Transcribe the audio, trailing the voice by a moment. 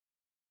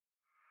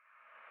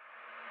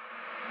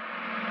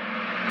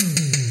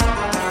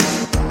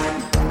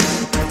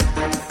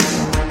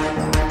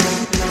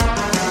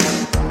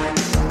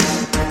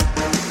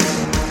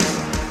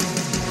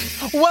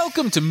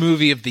Welcome to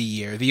Movie of the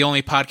Year, the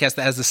only podcast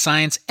that has the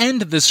science and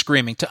the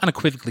screaming to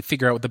unequivocally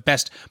figure out what the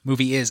best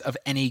movie is of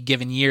any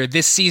given year.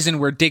 This season,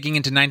 we're digging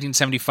into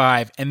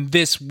 1975, and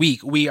this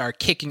week, we are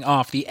kicking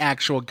off the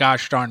actual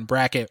gosh darn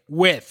bracket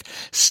with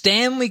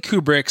Stanley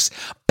Kubrick's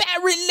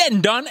Barry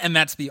Lyndon, and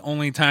that's the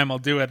only time I'll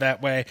do it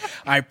that way.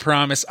 I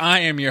promise.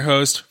 I am your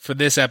host for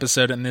this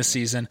episode and this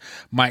season,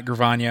 Mike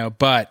Gravano,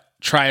 but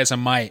try as I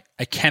might,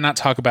 I cannot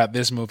talk about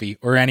this movie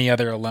or any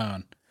other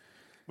alone.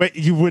 But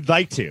you would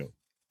like to.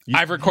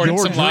 I've recorded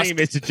Your some lost... dream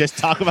is to just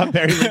talk about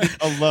Barry Lyndon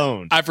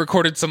alone. I've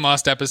recorded some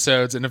lost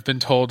episodes and have been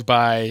told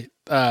by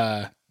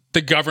the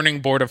governing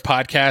board of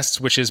podcasts,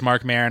 which is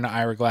Mark Maron,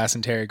 Ira Glass,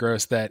 and Terry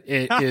Gross, that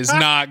it is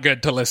not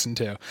good to listen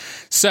to.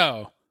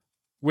 So,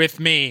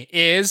 with me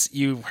is,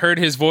 you've heard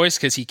his voice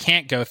because he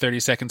can't go 30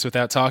 seconds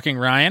without talking,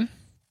 Ryan.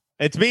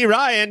 It's me,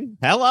 Ryan.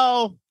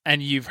 Hello.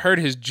 And you've heard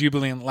his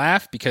jubilant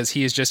laugh because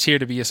he is just here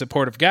to be a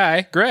supportive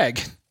guy,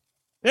 Greg.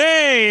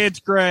 Hey, it's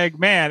Greg.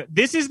 Man,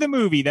 this is the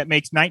movie that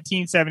makes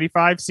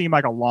 1975 seem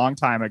like a long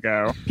time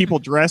ago. People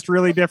dressed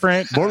really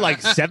different. More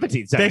like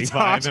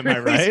 1775, am I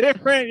right?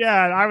 Different.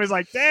 Yeah, I was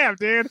like, damn,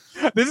 dude.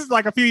 This is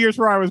like a few years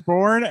before I was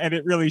born, and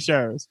it really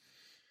shows.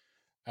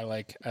 I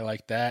like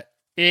that.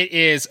 It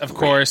is, of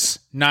course,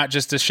 not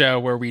just a show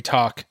where we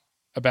talk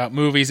about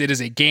movies. It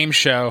is a game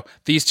show.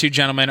 These two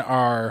gentlemen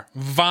are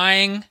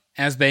vying,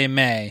 as they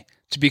may,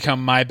 to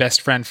become my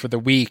best friend for the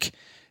week.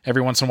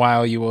 Every once in a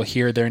while, you will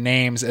hear their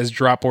names as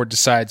Dropboard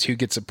decides who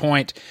gets a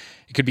point.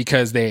 It could be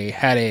because they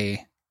had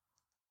a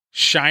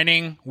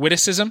shining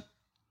witticism,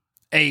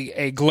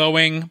 a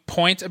glowing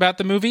point about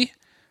the movie.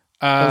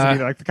 Those would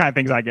be like the kind of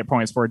things I get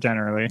points for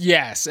generally.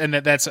 Yes, and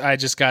that's I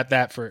just got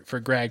that for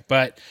Greg.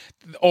 But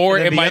or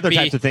it might other be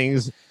types of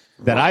things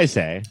that I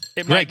say.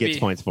 It Greg might gets be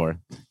points for.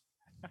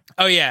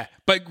 Oh yeah,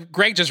 but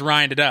Greg just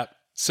rhymed it up,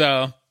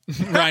 so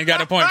Ryan got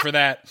a point for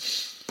that.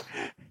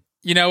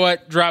 You know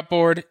what?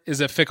 Dropboard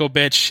is a fickle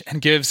bitch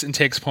and gives and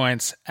takes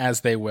points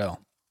as they will.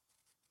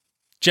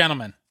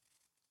 Gentlemen,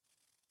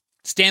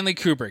 Stanley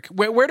Kubrick.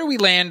 Where do we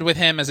land with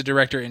him as a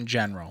director in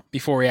general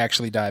before we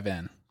actually dive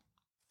in?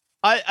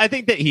 I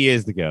think that he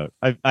is the GOAT.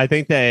 I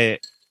think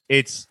that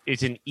it's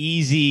an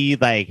easy,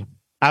 like,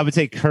 I would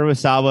say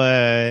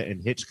Kurosawa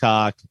and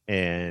Hitchcock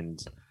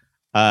and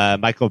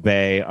Michael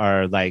Bay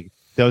are like,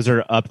 those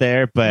are up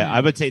there. But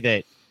I would say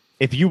that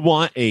if you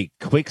want a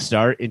quick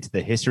start into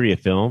the history of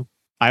film,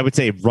 I would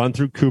say run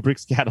through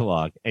Kubrick's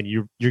catalog, and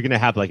you're going to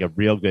have like a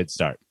real good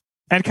start.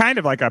 And kind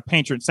of like a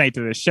patron saint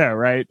to this show,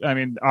 right? I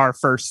mean, our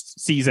first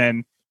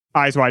season,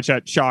 Eyes Wide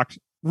Shut, shocked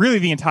really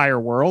the entire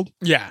world.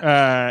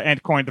 Yeah.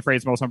 And coined the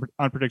phrase most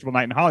unpredictable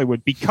night in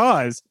Hollywood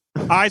because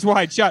Eyes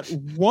Wide Shut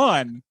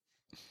won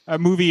a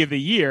movie of the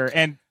year.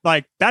 And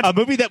like that's a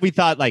movie that we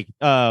thought like,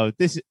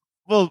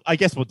 well, I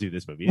guess we'll do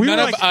this movie. None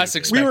of us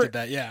expected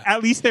that, yeah.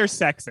 At least there's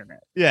sex in it.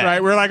 Yeah.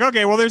 Right? We're like,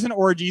 okay, well, there's an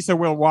orgy, so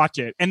we'll watch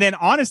it. And then,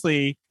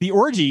 honestly, the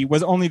orgy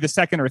was only the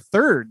second or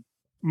third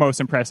most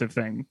impressive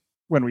thing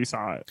when we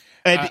saw it.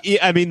 And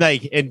I mean,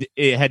 like, and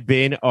it had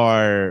been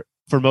for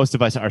most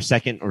of us, our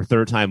second or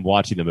third time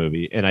watching the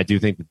movie. And I do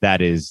think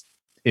that is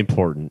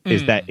important,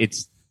 is that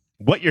it's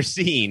what you're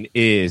seeing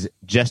is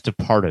just a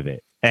part of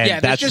it. And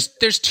yeah,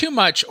 there's too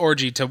much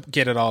orgy to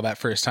get it all that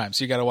first time.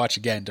 So you got to watch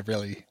again to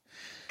really...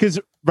 Because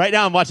right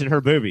now I'm watching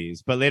her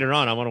movies, but later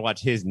on I want to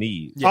watch his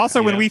knees. Yeah,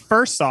 also, when we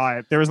first saw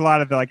it, there was a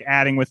lot of the like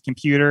adding with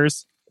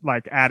computers,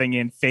 like adding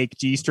in fake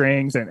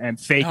G-strings and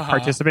fake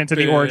participants in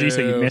the orgy,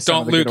 so you missed some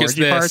of the good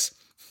orgy parts.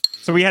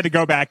 So we had to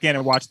go back in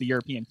and watch the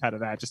European cut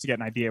of that just to get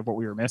an idea of what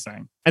we were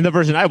missing. And the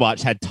version I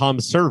watched had Tom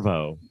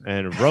Servo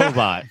and a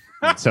robot.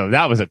 So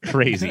that was a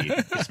crazy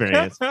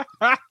experience.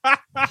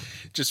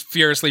 Just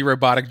furiously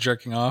robotic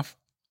jerking off.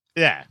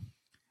 Yeah.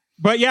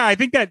 But yeah, I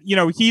think that, you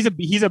know, he's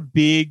a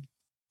big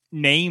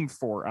name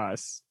for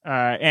us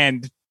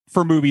and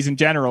for movies in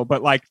general,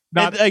 but like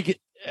not like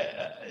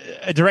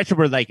a director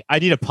where like I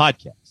need a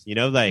podcast, you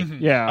know, like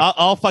yeah,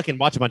 I'll fucking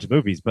watch a bunch of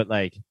movies, but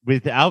like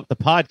without the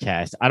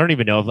podcast, I don't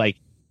even know if like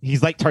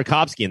he's like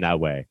Tarkovsky in that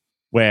way,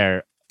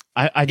 where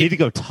I need to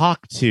go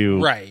talk to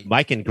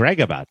Mike and Greg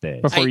about this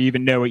before you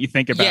even know what you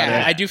think about it.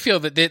 Yeah, I do feel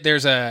that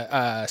there's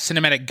a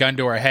cinematic gun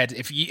to our head.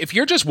 If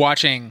you're just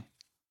watching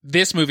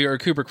this movie or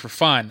Kubrick for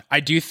fun, I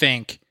do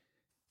think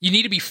you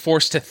need to be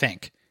forced to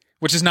think.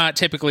 Which is not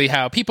typically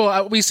how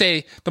people, we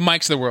say the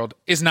Mikes of the world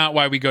is not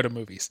why we go to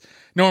movies.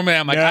 Normally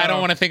I'm like, I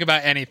don't want to think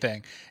about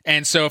anything.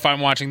 And so if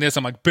I'm watching this,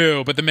 I'm like,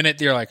 boo. But the minute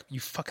you're like,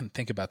 you fucking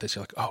think about this,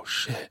 you're like, oh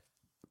shit.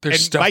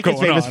 There's stuff Mike going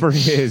on. Mike is famous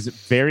for his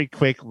very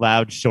quick,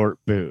 loud, short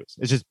boos.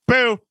 It's just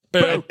boo,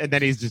 boo, and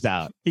then he's just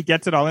out. He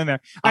gets it all in there.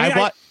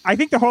 I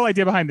think the whole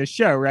idea behind this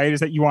show, right,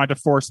 is that you want to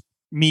force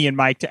me and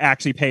Mike to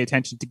actually pay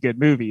attention to good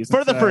movies.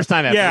 For the first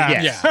time ever.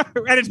 Yeah.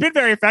 And it's been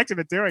very effective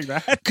at doing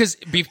that. Because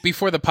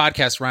before the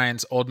podcast,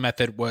 Ryan's old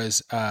method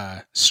was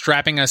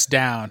strapping us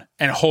down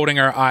and holding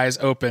our eyes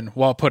open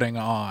while putting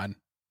on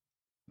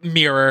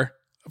Mirror,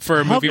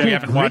 for a movie we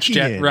haven't watched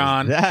yet,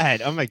 Ron.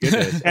 That? Oh my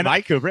goodness. Am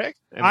I Kubrick?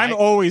 I'm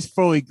always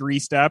fully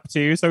greased up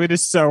too, so it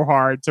is so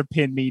hard to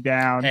pin me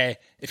down. Hey,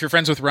 if you're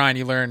friends with Ryan,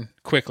 you learn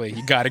quickly.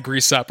 You got to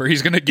grease up, or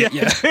he's going to get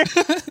you.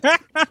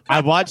 I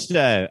watched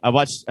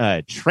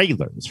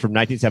trailers from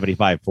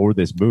 1975 for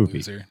this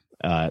movie,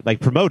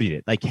 like promoting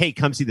it. Like, hey,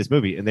 come see this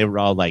movie, and they were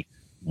all like,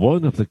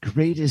 one of the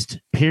greatest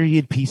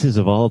period pieces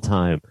of all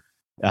time.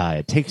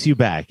 It takes you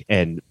back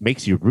and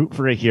makes you root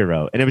for a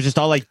hero, and it was just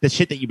all like the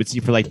shit that you would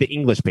see for like the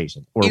English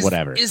Patient or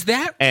whatever. Is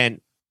that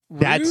and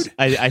rude? That's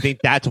I think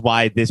that's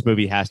why this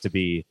movie has to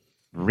be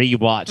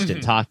rewatched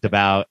and talked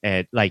about,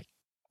 and like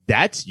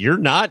you're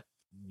not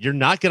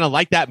gonna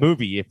like that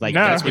movie if like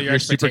that's what you're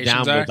super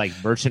down with like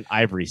Merchant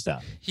Ivory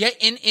stuff. Yeah,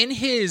 in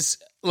his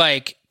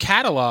like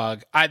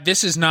catalog,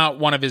 this is not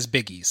one of his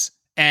biggies.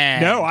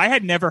 And no, I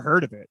had never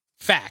heard of it.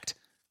 Facts.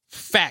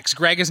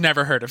 Greg has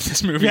never heard of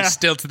this movie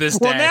still to this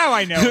day. Well, now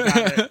I know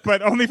about it,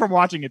 but only from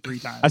watching it 3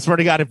 times. I swear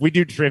to God, if we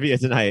do trivia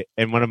tonight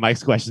and one of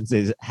Mike's questions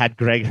is, had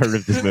Greg heard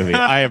of this movie?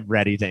 I am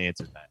ready to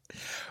answer that.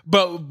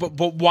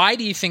 But why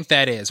do you think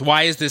that is?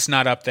 Why is this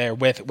not up there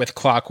with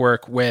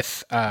Clockwork,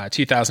 with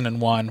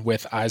 2001,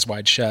 with Eyes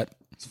Wide Shut?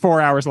 It's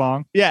 4 hours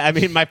long. Yeah, I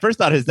mean, my first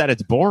thought is that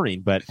it's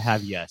boring, but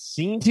have you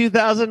seen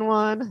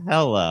 2001?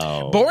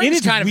 Hello. Boring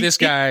is kind of this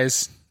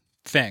guy's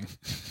thing.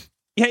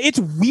 Yeah, it's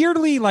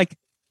weirdly like,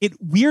 it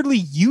weirdly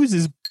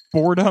uses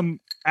boredom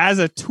as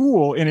a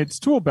tool in its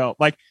tool belt.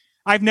 Like,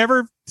 I've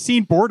never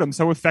seen boredom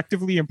so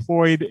effectively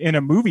employed in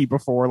a movie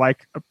before.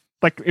 Like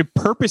it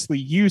purposely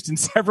used in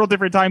several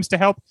different times to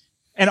help,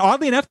 and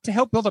oddly enough, to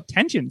help build up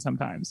tension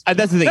sometimes. And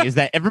that's the thing is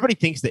that everybody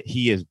thinks that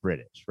he is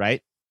British,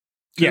 right?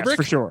 Yes,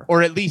 for sure.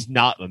 Or at least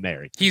not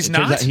American. He's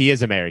not? He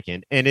is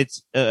American. And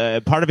it's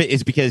part of it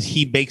is because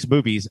he makes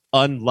movies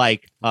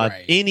unlike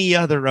any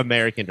other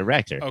American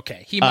director.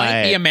 Okay. He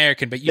might be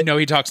American, but you know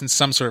he talks in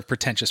some sort of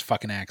pretentious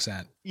fucking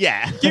accent.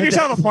 Yeah. Give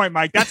yourself a point,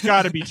 Mike. That's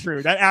got to be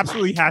true. That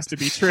absolutely has to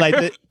be true.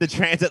 Like the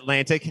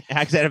transatlantic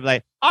accent of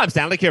like, I'm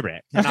Stanley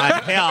Kubrick, and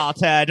I'm here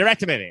to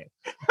direct a movie.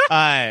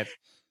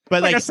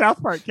 But like a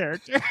South Park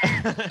character.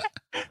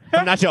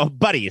 I'm not your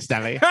buddy,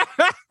 Stanley.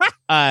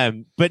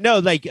 But no,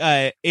 like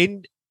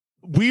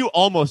we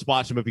almost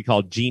watched a movie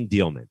called Gene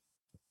Dealman.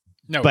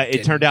 No, but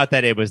it turned out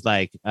that it was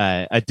like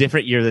a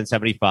different year than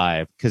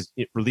 75 because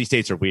release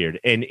dates are weird.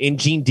 And in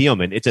Gene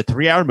Dealman, it's a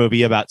 3-hour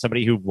movie about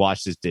somebody who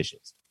washes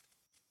dishes.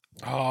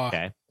 Oh,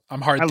 okay.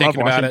 I'm hard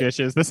thinking about it.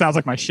 Dishes. This sounds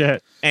like my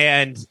shit.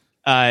 And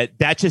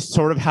that's just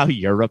sort of how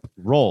Europe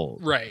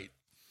rolls. Right.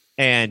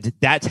 And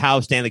that's how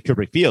Stanley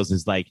Kubrick feels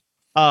is like,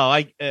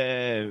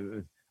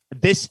 the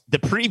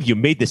preview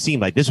made this seem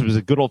like this was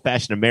a good old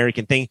fashioned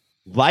American thing,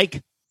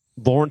 like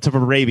Lawrence of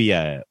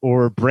Arabia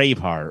or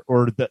Braveheart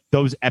or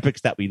those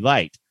epics that we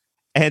liked.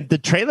 And the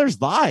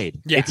trailers lied.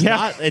 Yeah.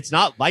 It's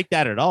not like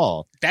that at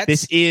all.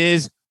 This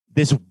is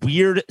this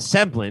weird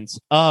semblance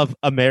of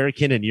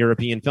American and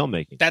European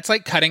filmmaking. That's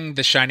like cutting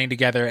The Shining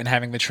together and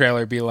having the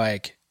trailer be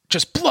like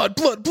just blood,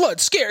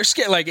 scare,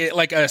 like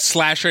a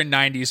slasher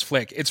 90s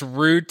flick. It's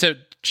rude to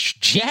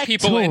cheat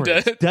people Torrance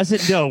into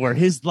doesn't know where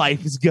his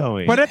life is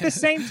going. But at the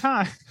same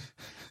time,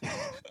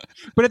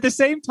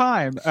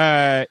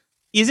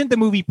 isn't the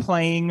movie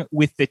playing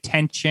with the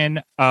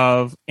tension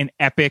of an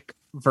epic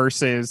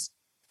versus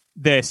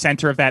the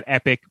center of that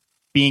epic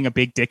being a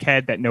big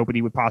dickhead that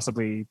nobody would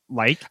possibly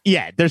like?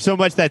 Yeah, there's so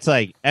much that's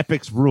like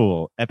epics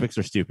rule, epics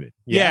are stupid.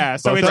 Yeah,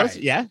 so it's right.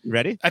 Yeah, you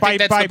ready? I think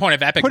that's the point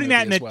of epic. Putting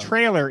that in a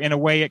trailer in a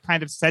way, it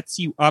kind of sets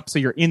you up so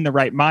you're in the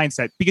right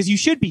mindset because you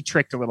should be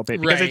tricked a little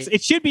bit because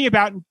it should be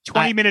about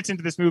 20 minutes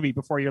into this movie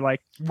before you're like,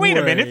 wait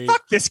a minute,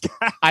 fuck this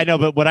guy. I know,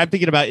 but what I'm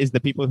thinking about is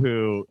the people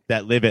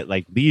that live at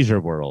like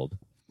Leisure World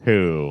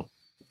who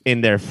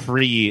in their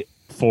free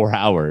 4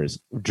 hours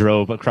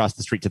drove across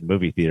the street to the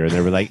movie theater and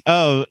they were like,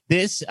 oh,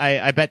 this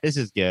I bet this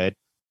is good,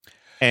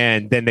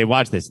 and then they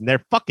watch this and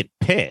they're fucking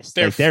pissed.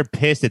 They're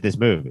pissed at this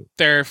movie.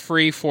 They're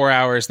free 4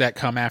 hours that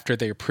come after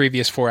their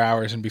previous 4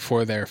 hours and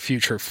before their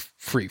future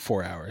free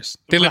 4 hours.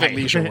 They live at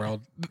Leisure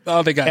World.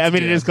 Oh, they got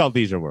it is called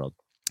Leisure World.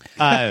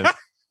 Can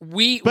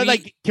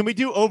we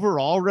do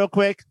overall real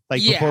quick?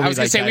 Like, yeah, I was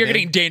going to say, we're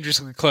getting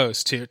dangerously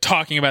close to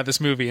talking about this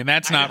movie, and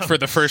that's not for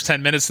the first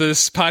 10 minutes of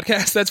this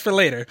podcast. That's for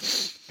later.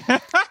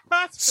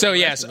 So,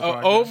 yes,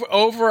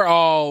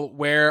 overall,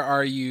 where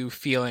are you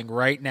feeling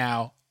right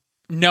now,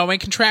 knowing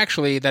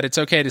contractually that it's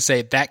okay to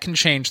say that can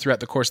change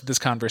throughout the course of this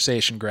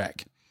conversation,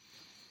 Greg?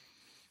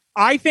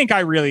 I think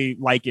I really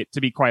like it,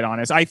 to be quite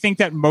honest. I think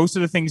that most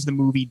of the things the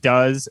movie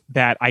does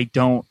that I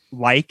don't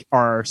like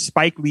are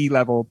Spike Lee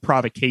level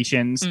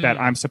provocations that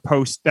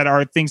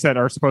are things that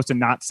are supposed to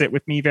not sit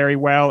with me very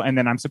well. And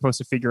then I'm supposed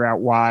to figure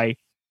out why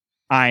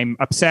I'm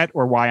upset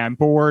or why I'm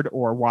bored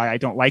or why I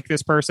don't like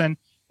this person.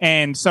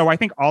 And so I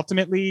think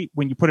ultimately,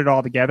 when you put it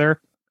all together,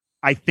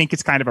 I think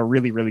it's kind of a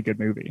really, really good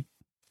movie.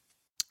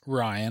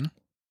 Ryan?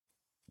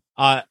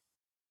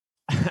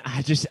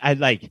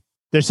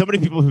 There's so many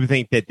people who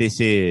think that this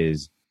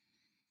is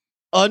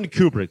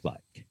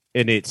un-Kubrick-like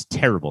in its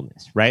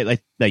terribleness, right?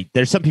 Like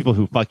there's some people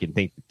who fucking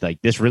think like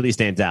this really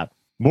stands out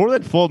more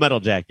than Full Metal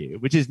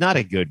Jacket, which is not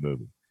a good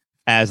movie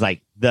as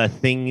like the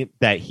thing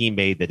that he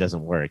made that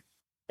doesn't work.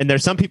 And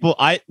there's some people,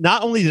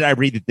 not only did I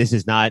read that this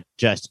is not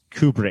just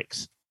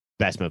Kubrick's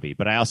best movie,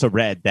 but I also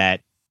read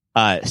that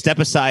step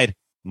aside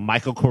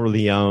Michael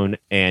Corleone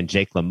and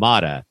Jake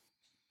LaMotta,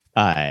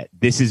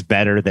 this is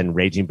better than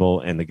Raging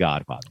Bull and The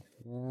Godfather.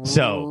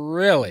 So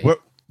really,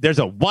 there's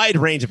a wide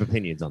range of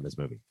opinions on this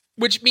movie.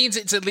 Which means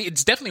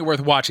it's definitely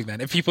worth watching then.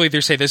 If people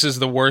either say this is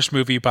the worst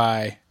movie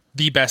by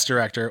the best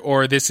director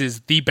or this is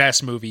the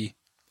best movie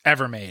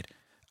ever made.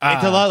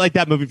 It's a lot like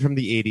that movie from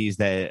the 80s,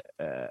 that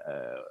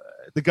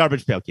the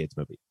Garbage Pail Kids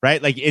movie,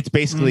 right? Like it's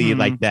basically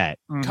like that.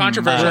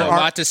 Controversial, a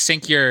lot to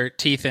sink your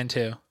teeth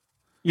into.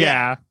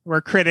 Yeah,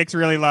 where critics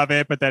really love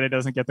it, but then it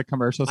doesn't get the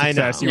commercial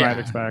success you might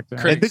expect.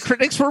 And the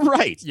critics were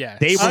right. Yeah,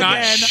 they were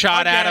not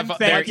shot out of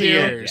their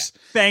ears.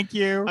 Yeah. Thank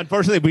you.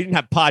 Unfortunately, we didn't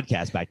have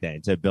podcasts back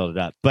then to build it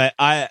up. But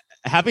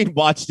having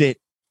watched it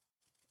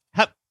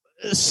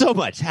so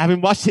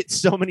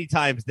many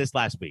times this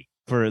last week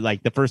for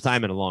like the first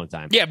time in a long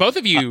time. Yeah, both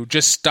of you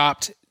just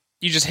stopped.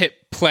 You just hit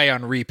play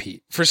on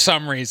repeat for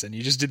some reason.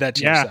 You just did that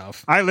to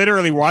yourself. I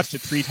literally watched it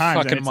 3 times.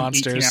 Fucking and it's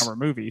monsters. An 18-hour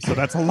movie, so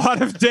that's a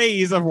lot of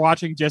days of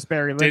watching just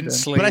Barry Lyndon. Didn't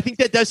sleep. But I think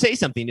that does say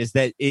something, is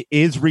that it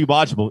is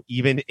rewatchable,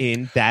 even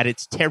in that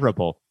it's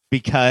terrible,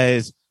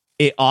 because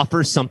it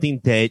offers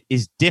something that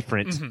is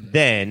different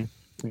than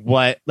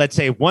what, let's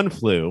say, One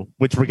Flew,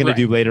 which we're going to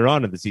do later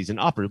on in the season,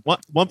 offers.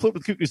 One Flew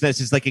with Cuckoo's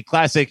Nest is like a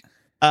classic.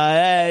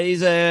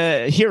 He's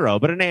a hero,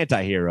 but an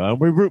anti-hero, and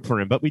we root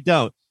for him, but we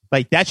don't.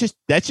 Like that's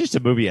just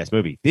a movie-ass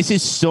movie. This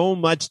is so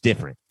much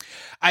different.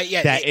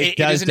 It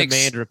does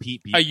demand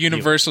repeat. A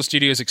Universal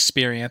Studios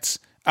experience.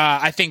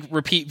 I think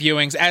repeat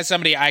viewings, as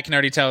somebody I can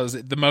already tell is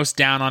the most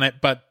down on it,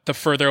 but the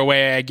further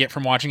away I get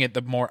from watching it,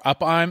 the more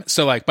up I'm.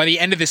 So like by the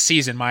end of this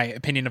season, my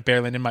opinion of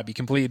Barry Lyndon might be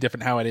completely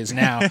different how it is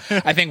now.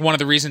 I think one of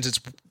the reasons it's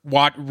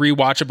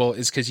rewatchable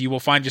is because you will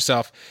find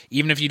yourself,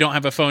 even if you don't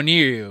have a phone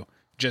near you,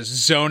 just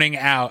zoning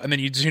out, and then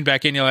you tune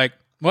back in, you're like,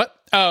 what?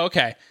 Oh,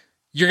 okay.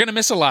 You're going to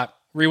miss a lot.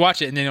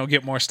 Rewatch it, and then you'll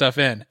get more stuff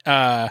in.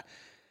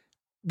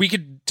 We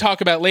could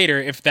talk about later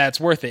if that's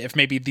worth it, if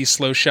maybe these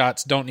slow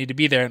shots don't need to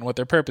be there and what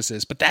their purpose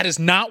is. But that is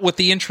not what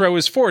the intro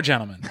is for,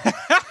 gentlemen.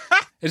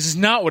 This is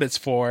not what it's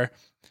for.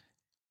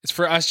 It's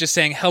for us just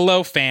saying,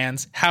 hello,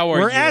 fans. How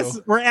are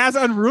you? We're as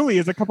unruly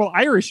as a couple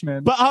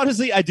Irishmen. But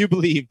honestly, I do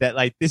believe that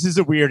like this is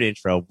a weird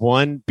intro.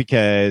 One,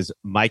 because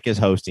Mike is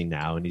hosting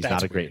now, and he's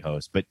not a great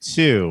host. But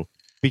two,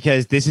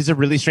 because this is a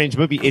really strange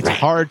movie. It's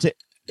hard to...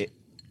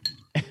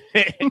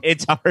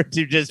 it's hard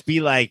to just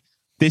be like,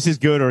 this is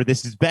good or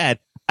this is bad.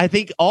 I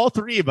think all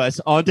three of us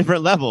on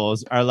different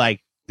levels are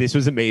like, this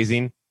was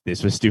amazing,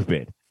 this was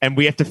stupid. And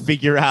we have to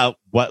figure out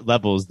what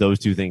levels those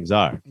two things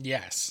are.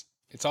 Yes.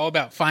 It's all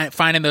about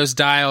finding those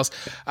dials.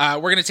 We're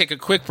going to take a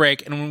quick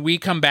break, and when we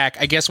come back,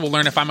 I guess we'll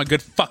learn if I'm a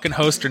good fucking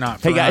host or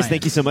not. Hey guys,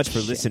 thank you so much for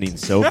listening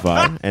so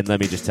far. And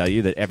let me just tell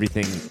you that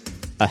everything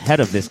ahead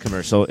of this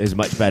commercial is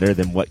much better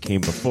than what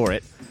came before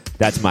it.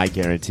 That's my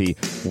guarantee.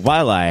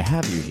 While I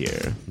have you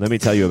here, let me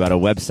tell you about a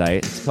website.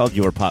 It's called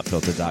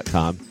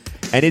yourpopfilter.com,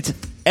 and it's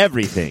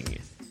everything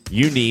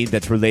you need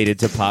that's related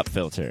to Pop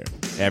Filter.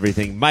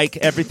 Everything Mike,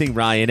 everything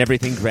Ryan,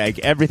 everything Greg,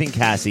 everything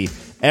Cassie,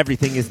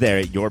 everything is there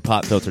at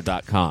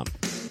yourpopfilter.com.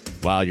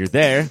 While you're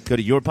there, go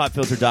to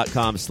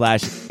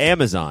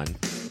yourpopfilter.com/Amazon.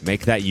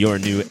 Make that your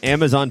new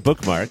Amazon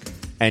bookmark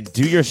and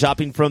do your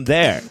shopping from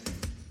there.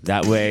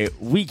 That way,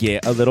 we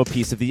get a little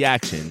piece of the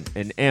action,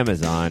 and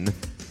Amazon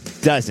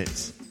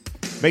doesn't.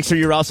 Make sure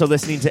you're also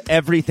listening to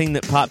everything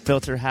that Pop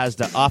Filter has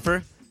to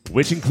offer,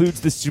 which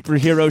includes the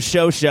Superhero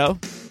Show,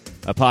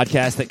 a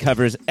podcast that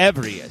covers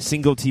every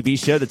single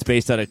TV show that's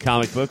based on a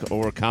comic book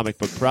or comic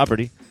book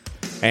property,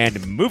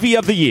 and Movie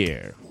of the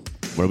Year,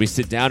 where we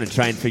sit down and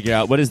try and figure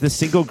out what is the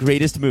single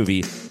greatest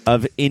movie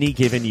of any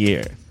given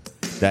year.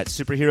 That's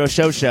Superhero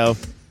Show,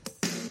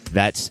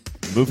 that's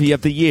Movie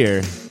of the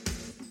Year,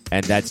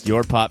 and that's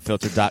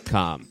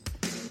yourpopfilter.com.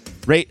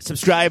 Rate,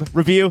 subscribe,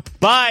 review.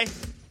 Bye!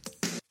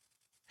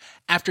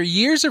 After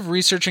years of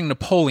researching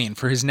Napoleon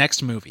for his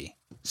next movie,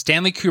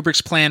 Stanley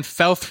Kubrick's plan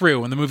fell through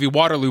when the movie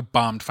Waterloo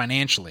bombed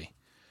financially.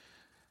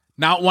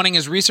 Not wanting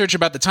his research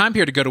about the time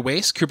period to go to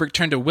waste, Kubrick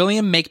turned to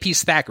William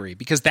Makepeace Thackeray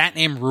because that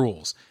name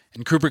rules,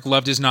 and Kubrick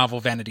loved his novel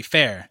Vanity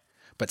Fair.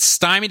 But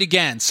stymied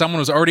again, someone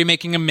was already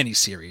making a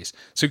miniseries.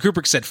 So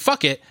Kubrick said,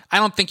 fuck it, I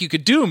don't think you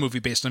could do a movie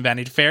based on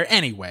Vanity Fair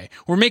anyway.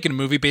 We're making a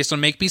movie based on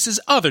Makepeace's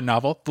other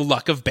novel, The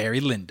Luck of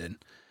Barry Lyndon.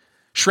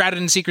 Shrouded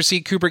in secrecy,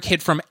 Kubrick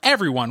hid from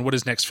everyone what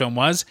his next film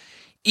was.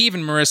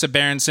 Even Marissa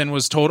Berenson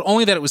was told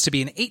only that it was to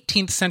be an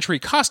 18th century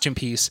costume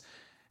piece,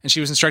 and she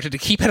was instructed to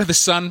keep out of the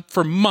sun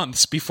for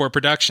months before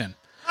production.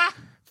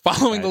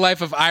 Following the life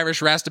of Irish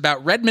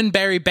roustabout Redmond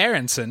Barry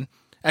Berenson,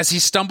 as he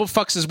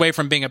fucks his way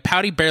from being a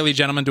pouty, barely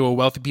gentleman to a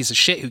wealthy piece of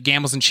shit who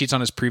gambles and cheats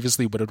on his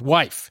previously widowed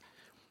wife.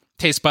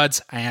 Taste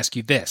buds, I ask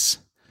you this.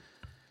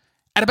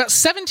 At about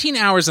 17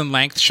 hours in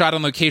length, shot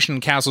on location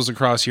in castles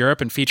across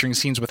Europe and featuring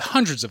scenes with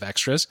hundreds of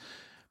extras,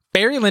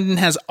 Barry Lyndon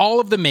has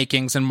all of the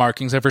makings and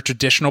markings of a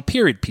traditional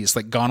period piece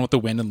like Gone with the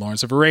Wind and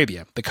Lawrence of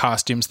Arabia. The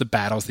costumes, the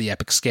battles, the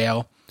epic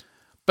scale.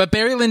 But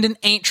Barry Lyndon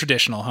ain't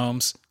traditional,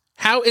 Holmes.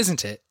 How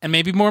isn't it? And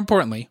maybe more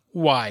importantly,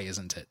 why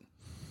isn't it?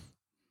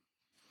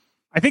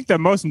 I think the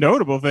most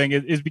notable thing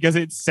is because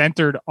it's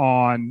centered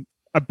on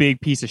a big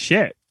piece of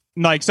shit.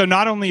 Like, so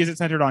not only is it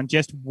centered on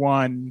just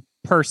one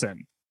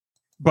person,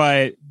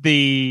 but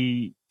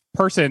the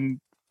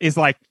person is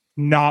like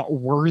not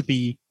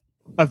worthy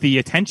of the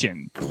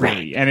attention,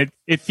 really. And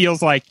it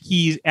feels like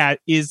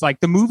is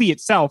like the movie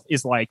itself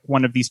is like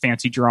one of these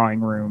fancy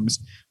drawing rooms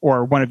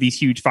or one of these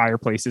huge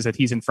fireplaces that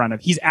he's in front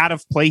of. He's out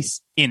of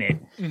place in it.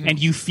 Mm-hmm. And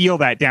you feel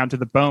that down to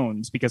the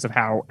bones because of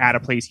how out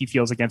of place he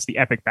feels against the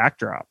epic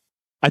backdrop.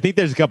 I think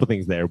there's a couple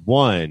things there.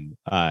 One,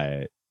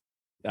 I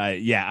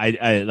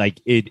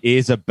like it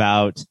is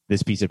about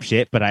this piece of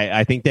shit, but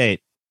I think that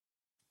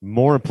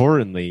more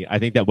importantly, I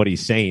think that what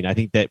he's saying, I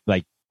think that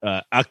like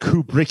a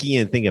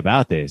Kubrickian thing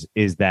about this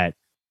is that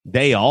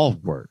they all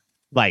were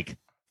like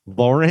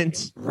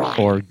Lawrence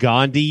or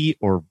Gandhi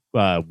or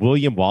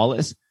William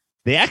Wallace.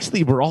 They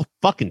actually were all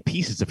fucking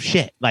pieces of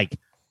shit. Like,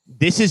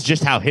 this is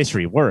just how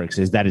history works,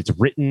 is that it's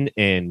written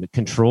and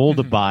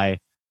controlled by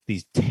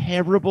these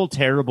terrible,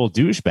 terrible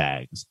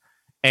douchebags.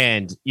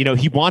 And, you know,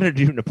 he wanted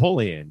to do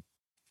Napoleon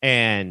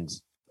and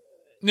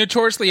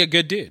notoriously a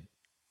good dude.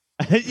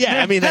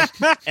 Yeah, I mean,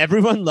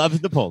 everyone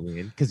loves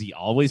Napoleon because he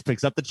always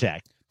picks up the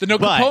check. The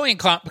Napoleon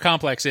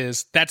complex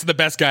is that's the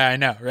best guy I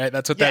know, right?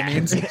 That's what that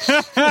means.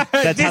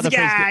 That's this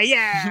guy,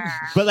 yeah.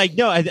 But like,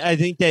 no, I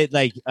think that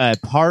like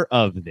part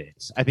of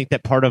this, I think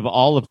that part of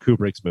all of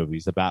Kubrick's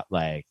movies about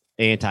like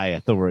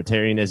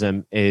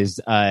anti-authoritarianism is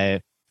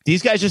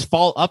these guys just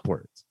fall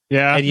upwards.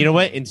 Yeah. And you know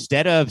what?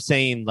 Instead of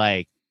saying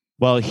like,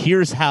 well,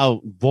 here's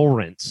how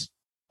Lawrence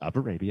of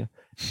Arabia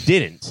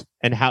didn't,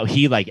 and how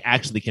he like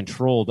actually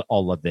controlled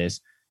all of this.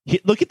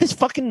 Look at this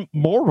fucking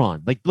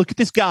moron. Like, look at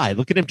this guy.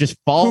 Look at him just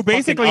fall. Who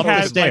basically up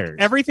has the stairs.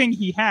 like, everything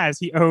he has,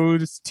 he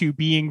owes to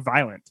being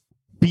violent.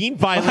 Being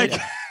violent,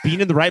 like,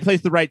 being in the right place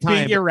at the right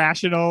time, being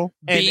irrational,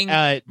 being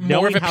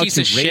more of a piece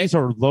of shit, raise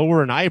or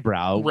lower an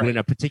eyebrow when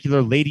a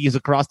particular lady is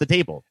across the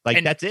table. Like,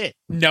 and that's it.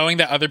 Knowing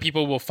that other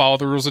people will follow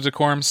the rules of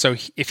decorum, so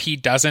if he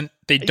doesn't,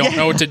 they don't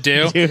know what to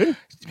do. Dude.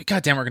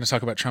 God damn, we're going to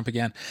talk about Trump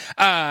again.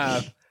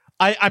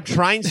 I'm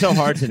trying so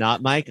hard to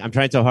not, Mike. I'm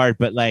trying so hard,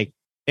 but like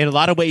in a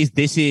lot of ways,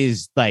 this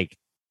is like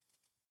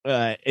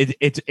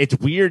it's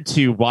weird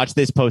to watch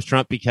this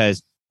post-Trump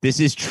because this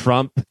is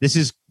Trump. This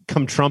is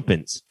come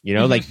Trumpins, you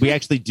know, like we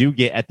actually do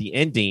get at the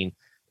ending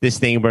this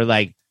thing where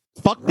like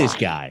fuck this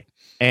guy,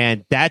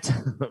 and that's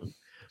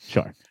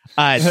sure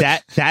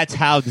that's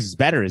how this is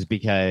better is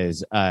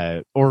because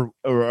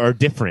or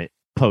different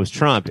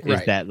post-Trump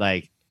is that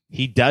like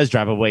he does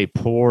drive away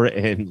poor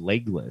and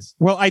legless.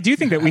 Well, I do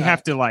think that we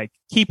have to like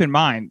keep in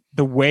mind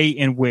the way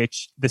in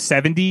which the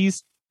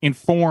 70s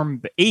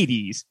inform the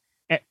 80s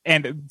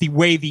and the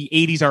way the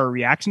 80s are a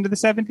reaction to the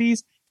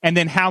 70s, and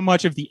then how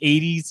much of the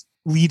 80s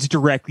leads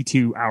directly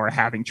to our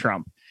having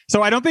Trump.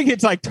 So I don't think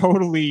it's like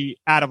totally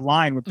out of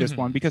line with this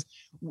one, because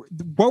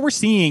what we're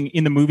seeing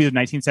in the movie of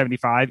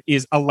 1975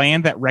 is a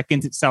land that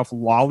reckons itself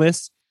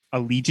lawless,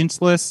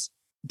 allegianceless,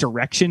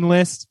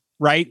 directionless,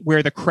 right?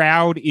 Where the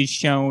crowd is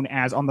shown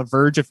as on the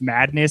verge of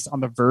madness,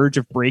 on the verge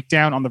of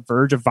breakdown, on the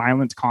verge of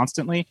violence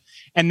constantly.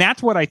 And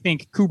that's what I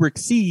think Kubrick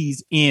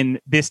sees in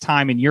this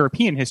time in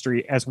European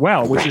history as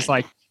well, which is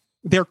like,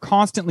 they're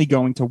constantly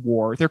going to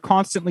war. They're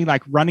constantly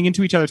like running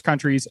into each other's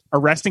countries,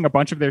 arresting a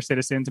bunch of their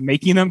citizens,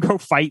 making them go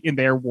fight in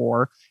their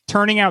war,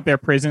 turning out their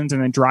prisons,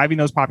 and then driving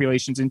those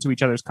populations into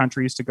each other's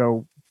countries to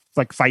go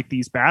like fight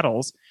these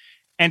battles.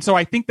 And so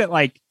I think that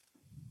like,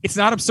 it's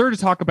not absurd to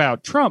talk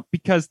about Trump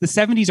because the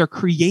 70s are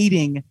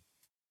creating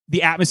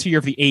the atmosphere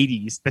of the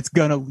 80s that's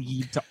going to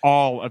lead to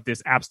all of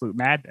this absolute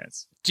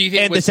madness. Do you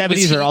think the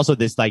 70s are also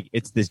this like,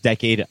 it's this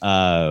decade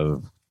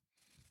of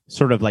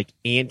sort of like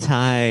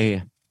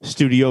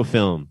anti-studio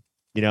film,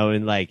 you know,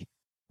 and like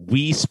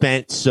we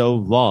spent so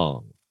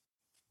long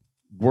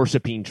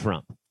worshiping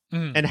Trump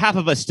and half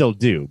of us still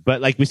do,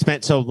 but like we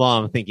spent so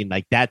long thinking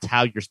like that's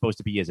how you're supposed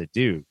to be as a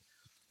dude.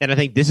 And I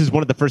think this is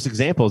one of the first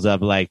examples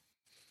of like,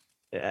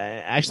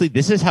 actually,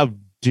 this is how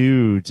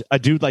a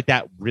dude like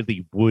that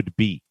really would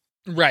be.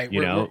 Right. You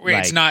know,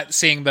 it's not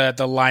seeing the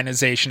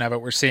lionization of it.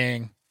 We're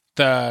seeing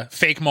the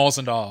fake moles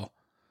and all.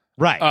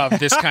 Right. Of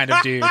this kind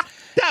of dude.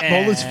 That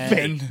mole is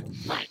fake.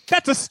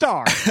 That's a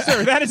star.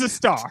 Sir, that is a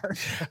star.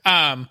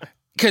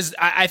 Because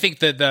I think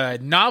the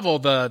novel,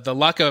 the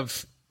Luck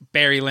of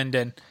Barry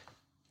Lyndon,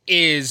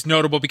 is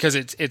notable because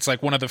it's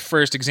like one of the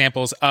first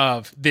examples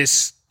of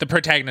this, the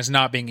protagonist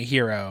not being a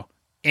hero.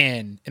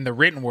 In the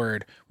written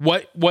word,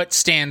 what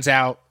stands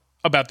out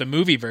about the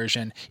movie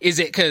version? Is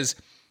it because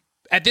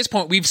at this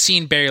point we've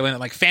seen Barry Lyndon,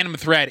 like Phantom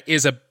Thread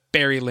is a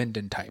Barry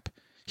Lyndon type.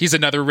 He's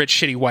another rich,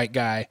 shitty white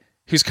guy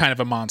who's kind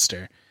of a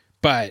monster,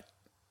 but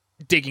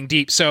digging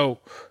deep. So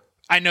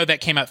I know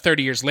that came out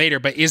 30 years later,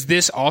 but is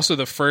this also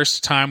the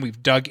first time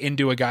we've dug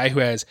into a guy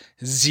who has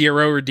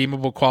zero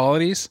redeemable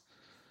qualities?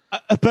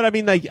 But I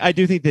mean, like, I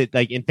do think that,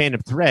 like, in Phantom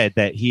Thread,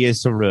 that he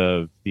is sort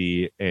of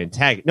the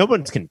antagonist. No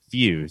one's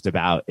confused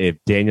about if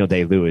Daniel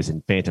Day-Lewis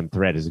in Phantom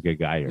Thread is a good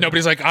guy or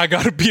nobody's like, I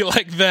gotta be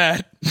like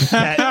that.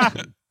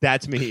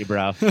 That's me,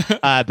 bro.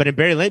 But in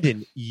Barry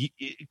Lyndon,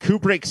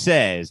 Kubrick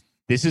says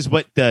this is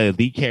what the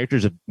lead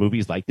characters of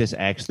movies like this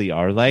actually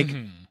are like.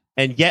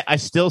 And yet I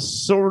still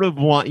sort of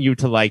want you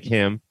to like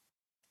him,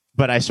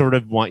 but I sort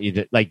of want you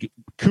to like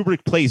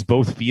Kubrick plays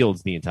both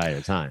fields the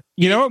entire time.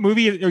 You know what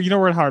movie, or you know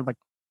what hard, like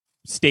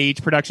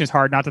stage production is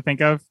hard not to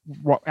think of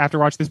after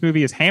watching this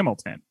movie is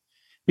Hamilton.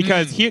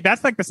 Because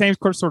that's like the same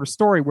sort of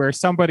story where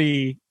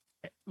somebody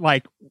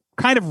like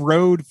kind of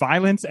rode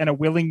violence and a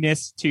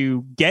willingness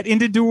to get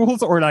into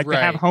duels or like to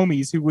have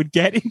homies who would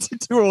get into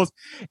duels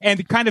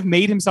and kind of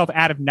made himself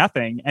out of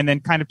nothing and then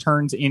kind of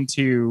turns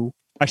into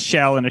a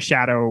shell and a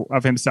shadow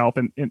of himself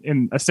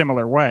in a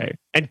similar way.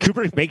 And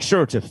Kubrick makes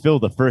sure to fill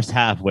the first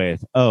half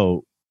with,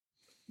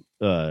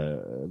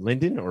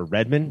 Lyndon or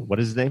Redmond, what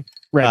is his name?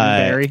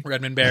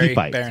 Redmond Barry. He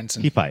fights.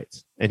 Berenson. He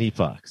fights and he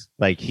fucks.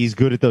 Like he's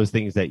good at those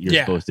things that you're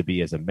supposed to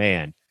be as a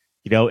man,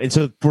 you know. And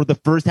so for the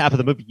first half of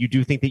the movie, you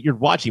do think that you're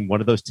watching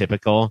one of those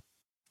typical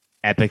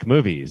epic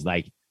movies,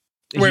 like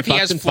where if he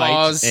has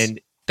flaws, and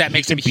that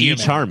makes him human,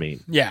 charming.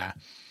 Yeah.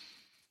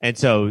 And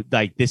so,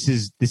 like this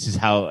is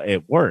how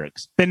it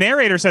works. The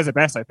narrator says it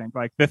best, I think.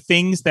 Like the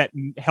things that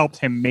helped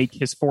him make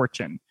his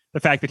fortune, the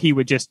fact that he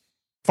would just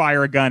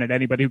fire a gun at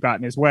anybody who got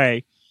in his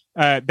way.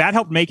 That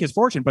helped make his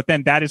fortune, but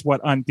then that is what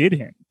undid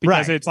him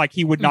because it's like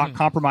he would not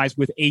compromise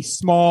with a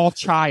small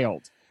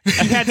child.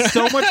 He had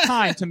so much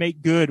time to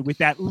make good with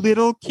that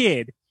little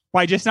kid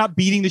by just not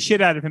beating the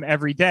shit out of him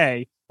every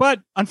day.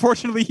 But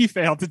unfortunately, he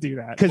failed to do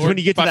that. Because when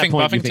you get to that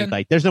point, you think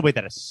like, there's no way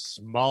that a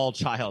small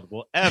child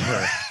will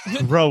ever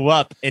grow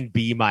up and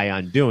be my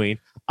undoing.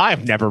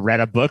 I've never read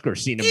a book or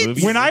seen a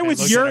movie. When I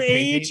was your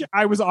age,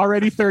 I was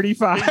already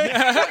 35.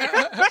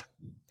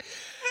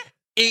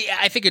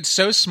 I think it's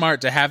so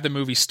smart to have the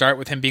movie start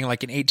with him being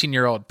like an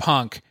 18-year-old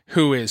punk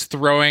who is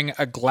throwing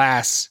a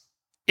glass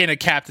in a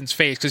captain's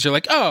face because you're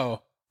like,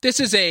 oh, this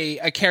is a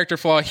character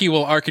flaw he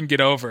will arc and get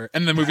over.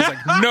 And the movie's like,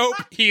 nope,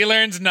 he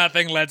learns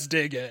nothing. Let's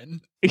dig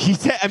in. He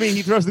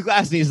throws the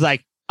glass and he's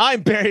like,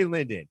 I'm Barry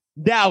Lyndon,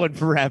 now and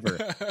forever.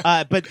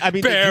 But I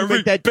mean,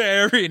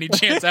 Barry, and he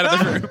chants out of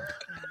the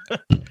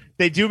room.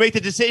 They do make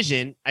the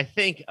decision, I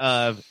think,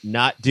 of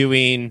not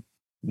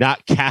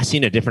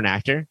casting a different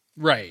actor.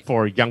 Right.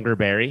 For younger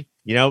Barry,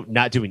 you know,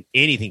 not doing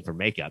anything for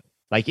makeup.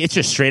 Like it's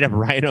just straight up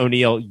Ryan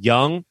O'Neal,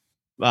 young,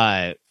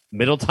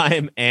 middle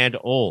time, and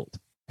old.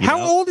 How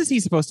old is he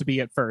supposed to be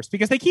at first?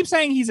 Because they keep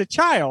saying he's a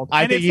child.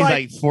 I think he's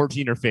like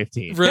 14 or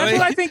 15. Really? That's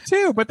what I think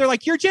too. But they're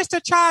like, you're just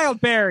a child,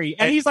 Barry.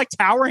 And he's like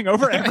towering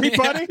over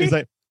everybody. He's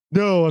like,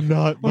 no, I'm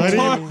not. My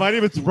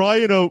name is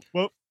Ryan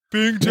O'Neal.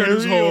 Being 10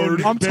 is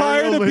hard. I'm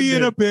tired of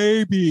being a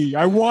baby.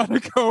 I want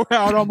to go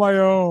out on my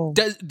own.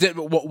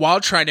 While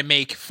trying to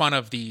make fun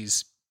of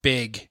these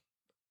big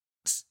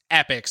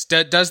epics,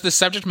 does the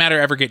subject matter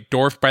ever get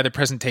dwarfed by the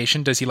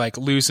presentation? Does he like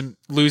lose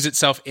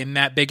itself in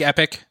that big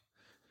epic?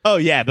 Oh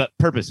yeah, but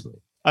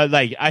purposefully.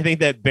 I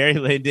think that Barry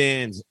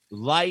Lyndon's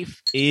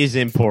life is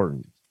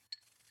important,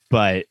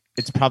 but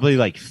it's probably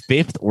like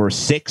 5th or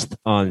 6th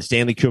on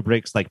Stanley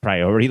Kubrick's like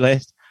priority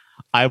list.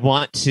 I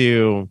want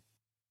to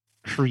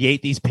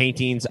create these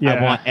paintings. Yeah.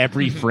 I want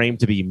every frame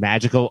to be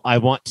magical. I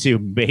want to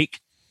make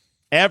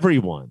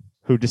everyone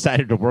who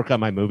decided to work on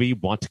my movie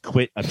want to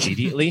quit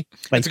immediately.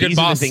 Like these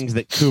are the things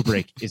that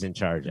Kubrick is in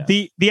charge of.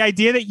 The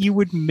idea that you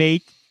would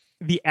make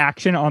the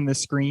action on the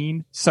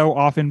screen so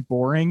often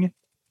boring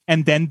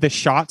and then the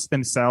shots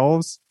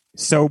themselves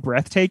so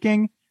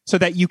breathtaking so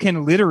that you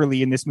can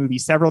literally in this movie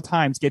several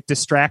times get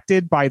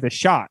distracted by the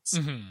shots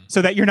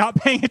so that you're not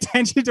paying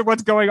attention to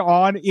what's going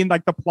on in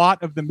like the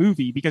plot of the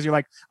movie because you're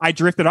like, I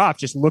drifted off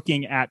just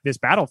looking at this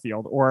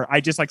battlefield or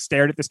I just like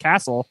stared at this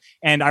castle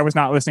and I was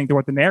not listening to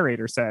what the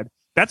narrator said.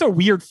 That's a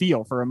weird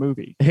feel for a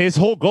movie. His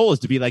whole goal is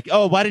to be like,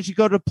 oh, why did you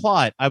go to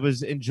plot? I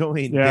was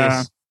enjoying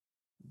this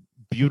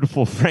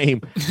beautiful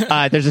frame.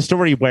 There's a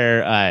story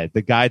where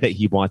the guy that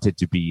he wanted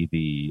to be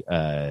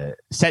the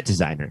set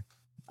designer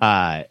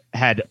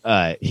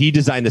he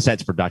designed the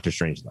sets for Doctor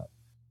Strangelove.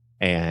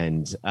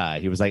 And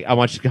he was like, I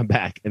want you to come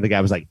back. And the guy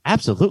was like,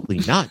 absolutely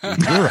not.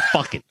 Dude. You're a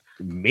fucking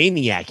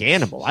maniac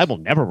animal. I will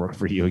never work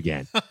for you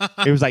again.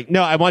 He was like,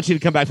 no, I want you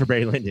to come back for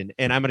Barry Lyndon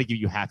and I'm going to give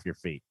you half your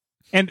fee.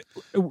 And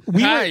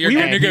you're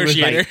a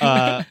negotiator.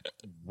 Like,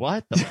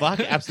 what the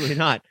fuck? Absolutely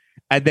not.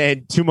 And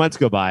then 2 months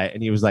go by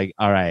and he was like,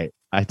 all right,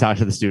 I talked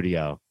to the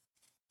studio.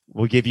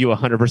 We'll give you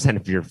 100%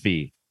 of your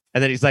fee.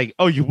 And then he's like,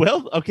 oh, you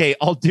will? Okay,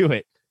 I'll do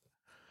it.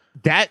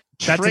 That's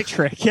a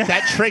trick. Yeah.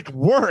 That trick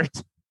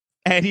worked.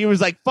 And he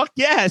was like, fuck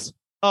yes.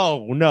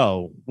 Oh,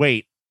 no.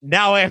 Wait.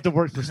 Now I have to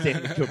work for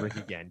Stanley Kubrick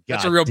again.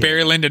 That's a real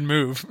Barry Lyndon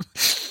move.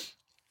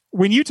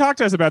 When you talked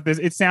to us about this,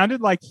 it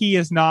sounded like he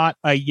is not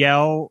a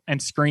yell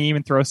and scream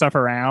and throw stuff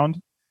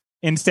around.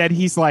 Instead,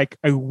 he's like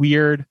a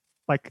weird,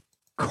 like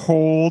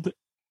cold,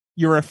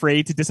 you're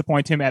afraid to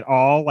disappoint him at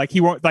all. Like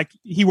he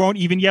won't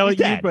even yell at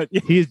you, but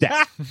he's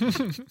dad.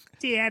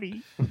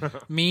 Daddy.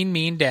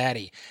 mean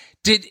daddy.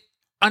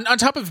 On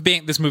top of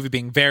this movie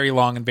being very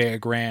long and very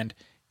grand,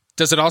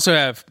 does it also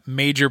have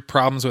major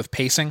problems with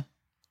pacing?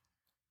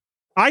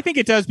 I think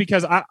it does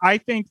because I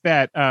think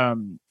that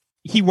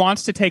he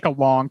wants to take a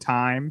long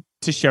time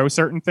to show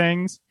certain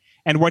things.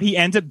 And what he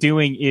ends up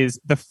doing is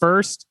the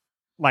first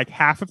like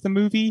half of the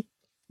movie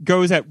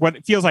goes at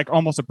what feels like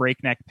almost a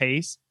breakneck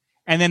pace.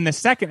 And then the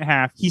second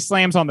half, he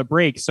slams on the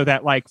brakes so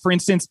that, like, for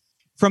instance,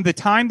 from the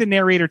time the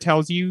narrator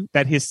tells you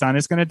that his son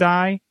is going to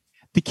die,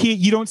 the kid,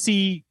 you don't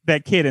see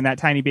that kid in that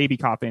tiny baby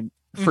coffin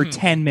for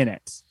 10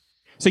 minutes.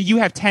 So you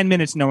have 10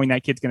 minutes knowing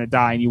that kid's going to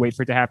die and you wait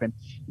for it to happen.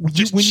 When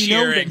you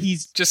know that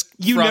he's just,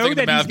 you know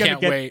that he's going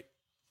to wait.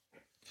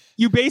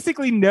 You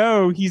basically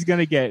know he's going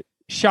to get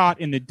shot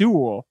in the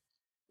duel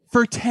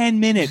for 10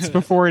 minutes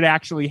before it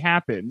actually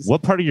happens.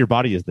 What part of your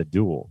body is the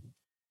duel?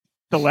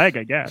 The leg,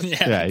 I guess.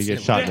 Yeah, you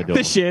get shot in the duel.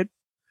 The shit.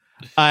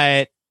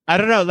 I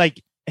don't know.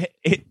 Like,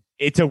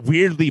 it's a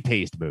weirdly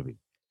paced movie,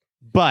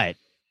 but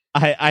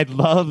I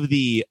love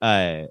the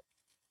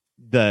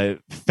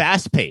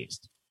fast pace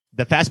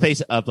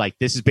of, like,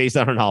 this is based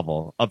on a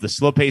novel, of the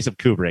slow pace of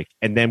Kubrick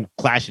and them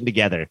clashing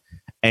together.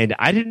 And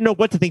I didn't know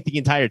what to think the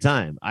entire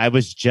time. I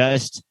was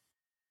just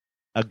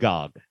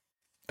agog.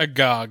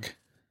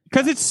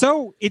 Because it's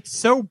so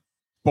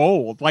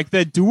bold. Like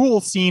the duel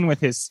scene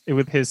with his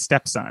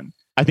stepson.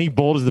 I think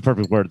bold is the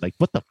perfect word. Like,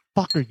 what the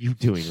fuck are you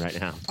doing right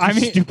now? I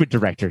mean, stupid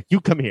director.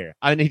 You come here.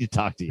 I need to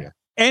talk to you.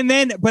 And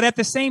then, but at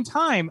the same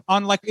time,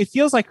 on like, it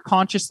feels like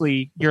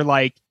consciously you're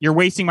like, you're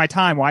wasting my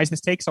time. Why does this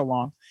take so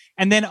long?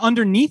 And then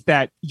underneath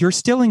that, you're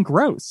still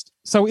engrossed.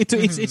 So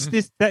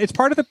it's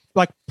part of the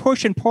like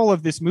push and pull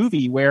of this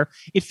movie where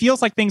it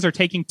feels like things are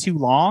taking too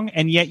long,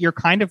 and yet you're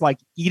kind of like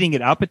eating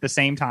it up at the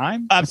same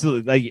time.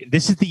 Absolutely. Like,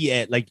 this is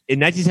the like in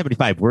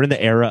 1975, we're in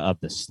the era of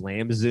the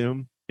slam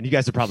zoom. And you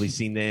guys have probably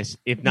seen this,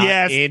 if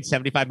not in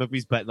 75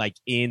 movies, but like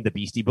in the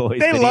Beastie Boys.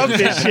 They love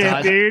this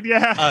shit, dude.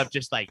 Yeah. Of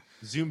just like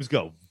zooms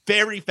go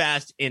very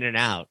fast in and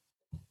out.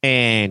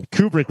 And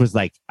Kubrick was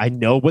like, I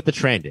know what the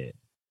trend is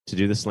to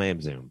do the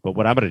slam zoom, but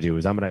what I'm going to do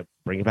is I'm going to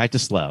bring it back to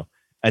slow.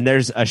 And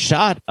there's a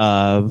shot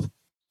of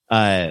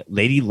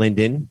Lady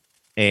Lyndon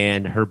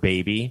and her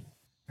baby,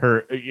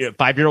 her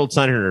 5-year-old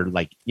son, and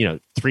her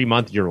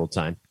 3-month-year-old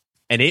son.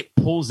 And it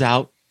pulls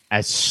out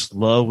as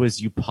slow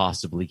as you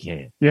possibly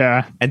can.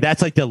 Yeah. And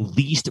that's like the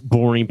least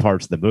boring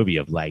parts of the movie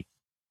of like,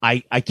 I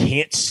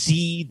can't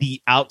see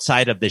the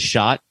outside of this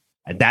shot,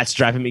 and that's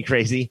driving me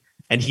crazy.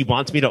 And he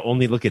wants me to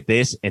only look at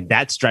this, and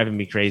that's driving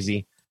me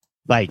crazy.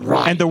 Like,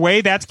 and the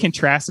way that's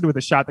contrasted with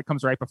a shot that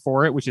comes right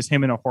before it, which is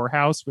him in a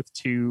whorehouse with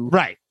two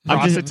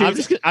prostitutes.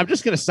 I'm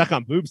just gonna suck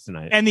on boobs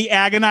tonight. And the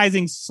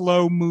agonizing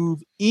slow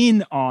move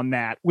in on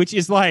that, which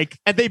is like,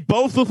 and they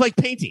both look like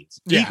paintings,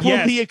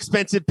 equally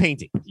expensive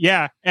paintings.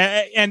 Yeah,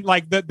 and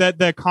like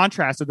the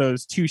contrast of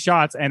those two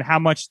shots and how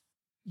much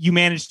you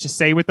manage to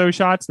say with those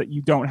shots that you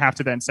don't have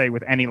to then say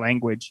with any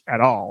language at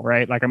all,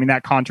 right? Like, I mean,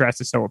 that contrast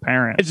is so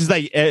apparent. It's just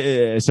like,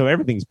 so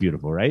everything's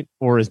beautiful, right?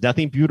 Or is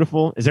nothing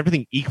beautiful? Is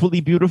everything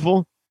equally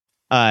beautiful?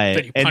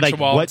 And like,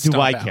 what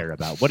do I care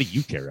about? What do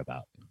you care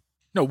about?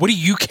 No, what do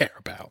you care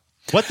about?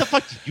 What the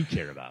fuck do you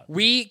care about?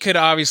 We could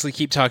obviously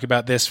keep talking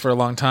about this for a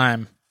long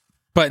time,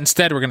 but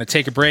instead we're going to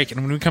take a break,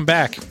 and when we come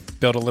back,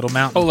 build a little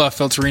mountain. Hola,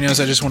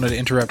 Filterinos. I just wanted to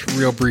interrupt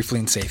real briefly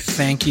and say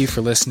thank you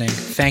for listening.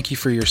 Thank you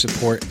for your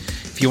support.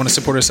 If you want to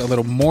support us a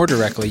little more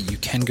directly, you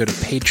can go to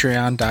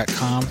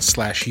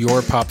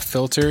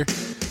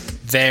patreon.com/yourpopfilter.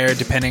 There,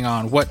 depending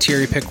on what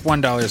tier you pick, $1 a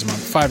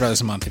month,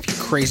 $5 a month. If you're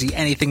crazy,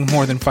 anything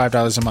more than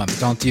 $5 a month,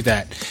 don't do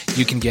that.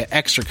 You can get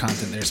extra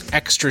content. There's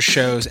extra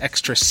shows,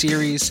 extra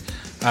series,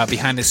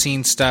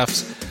 behind-the-scenes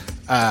stuff.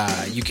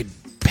 You could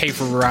pay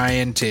for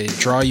Ryan to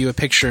draw you a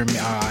picture.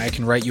 I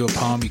can write you a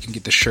poem. You can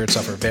get the shirts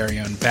off our very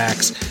own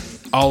backs.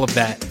 All of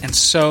that and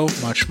so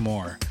much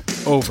more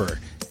over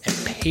at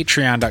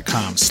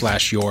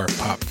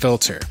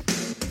patreon.com/yourpopfilter.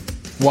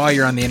 While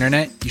you're on the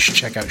internet, you should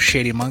check out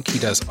Shady Monk. He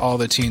does all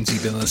the tunes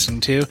you've been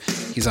listening to.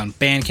 He's on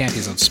Bandcamp.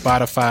 He's on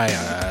Spotify,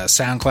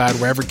 SoundCloud,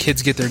 wherever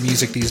kids get their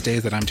music these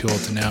days that I'm too old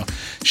to know.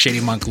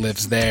 Shady Monk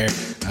lives there.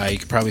 You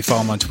can probably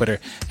follow him on Twitter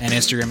and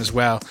Instagram as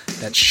well.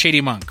 That's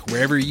Shady Monk.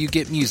 Wherever you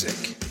get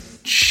music,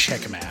 check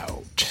him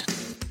out.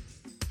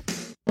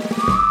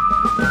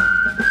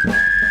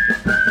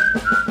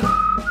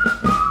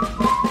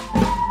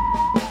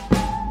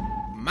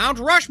 Mount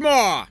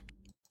Rushmore!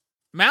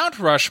 Mount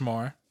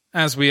Rushmore,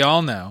 as we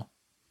all know,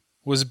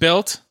 was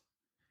built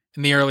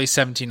in the early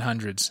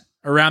 1700s,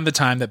 around the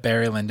time that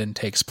Barry Lyndon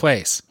takes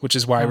place, which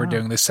is why we're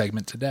doing this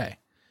segment today.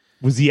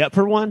 Was he up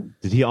for one?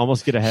 Did he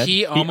almost get ahead?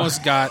 He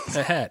almost got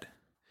ahead.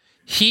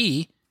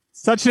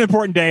 Such an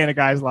important day in a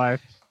guy's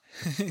life.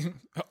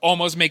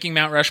 Almost making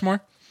Mount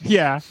Rushmore?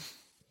 Yeah.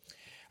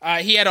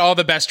 He had all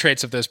the best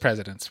traits of those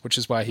presidents, which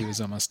is why he was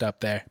almost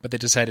up there. But they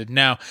decided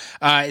no.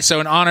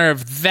 So in honor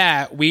of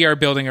that, we are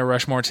building a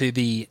Rushmore to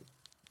the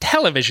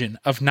television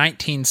of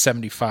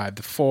 1975,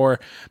 the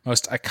 4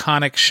 most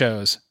iconic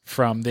shows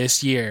from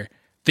this year.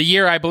 The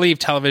year I believe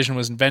television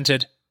was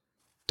invented.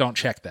 Don't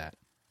check that.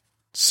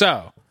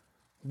 So,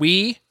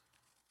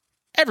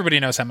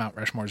 everybody knows how Mount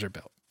Rushmores are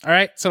built. All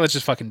right, so let's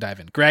just fucking dive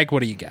in. Greg,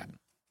 what do you got?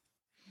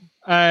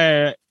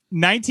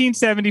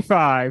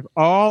 1975,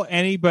 all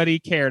anybody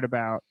cared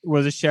about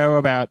was a show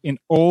about an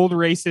old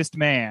racist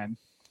man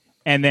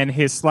and then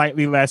his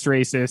slightly less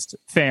racist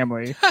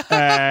family.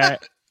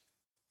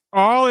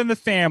 All in the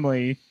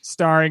Family,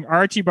 starring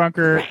Archie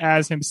Bunker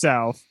as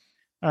himself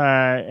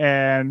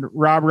and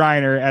Rob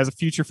Reiner as a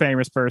future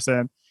famous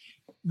person.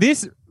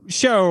 This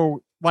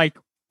show like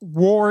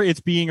wore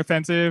its being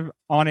offensive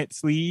on its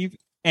sleeve,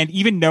 and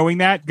even knowing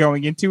that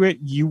going into it,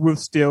 you will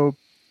still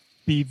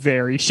be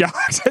very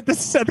shocked at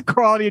the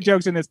quality of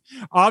jokes in this.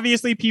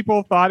 Obviously,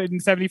 people thought in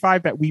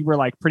 75 that we were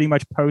like pretty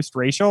much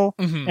post-racial,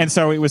 and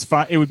so it was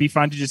fun. It would be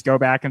fun to just go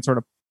back and sort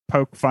of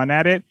poke fun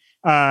at it.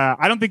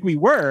 I don't think we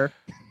were.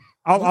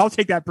 I'll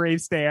take that brave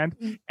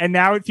stand, and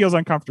now it feels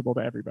uncomfortable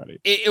to everybody.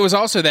 It was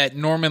also that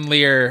Norman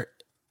Lear,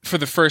 for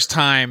the first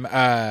time,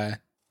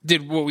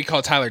 did what we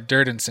call Tyler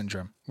Durden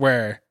syndrome,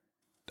 where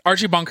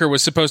Archie Bunker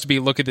was supposed to be,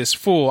 look at this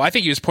fool. I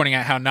think he was pointing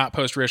out how not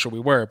post-racial we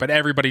were, but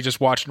everybody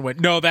just watched and went,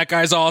 no, that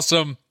guy's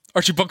awesome.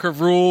 Archie Bunker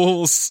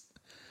rules.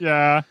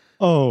 Yeah.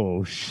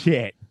 Oh,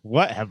 shit.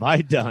 What have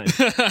I done?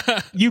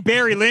 You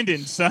Barry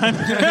Lyndon, son.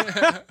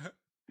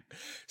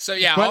 So,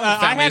 yeah, but, all the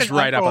family's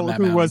right up on that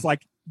who mountain. was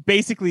like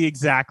basically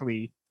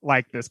exactly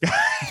like this guy.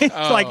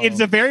 It's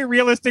a very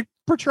realistic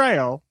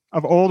portrayal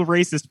of old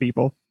racist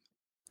people.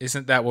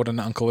 Isn't that what an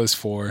uncle is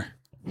for?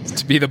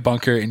 It's to be the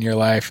bunker in your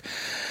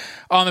life.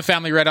 On the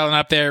Family Red Island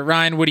up there.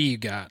 Ryan, what do you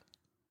got?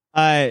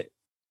 Okay,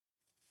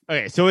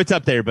 so it's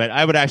up there, but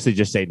I would actually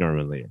just say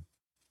Norman Lear.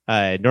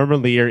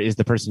 Norman Lear is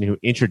the person who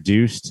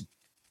introduced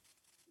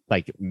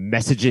like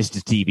messages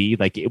to TV.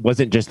 Like it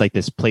wasn't just like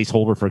this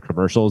placeholder for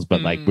commercials, but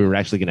like we were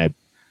actually going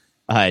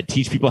to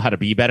teach people how to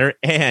be better.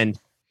 And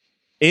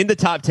in the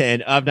top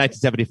 10 of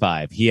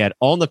 1975, he had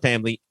All in the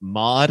Family,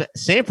 Maude,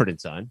 Sanford and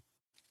Son,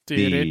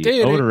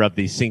 the owner of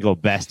the single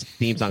best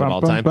theme song of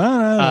all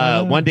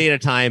time. One Day at a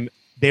Time.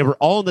 They were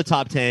all in the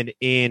top 10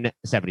 in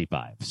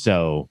 75.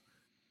 So,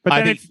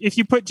 but then if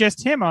you put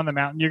just him on the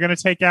mountain, you're going to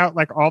take out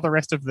like all the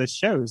rest of the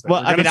shows.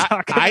 Well, I mean,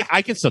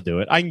 I can still do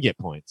it. I can get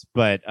points,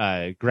 but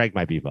Greg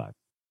might be fine.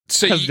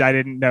 So I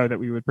didn't know that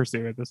we would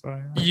pursue it this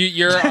way.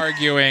 You're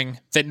arguing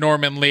that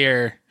Norman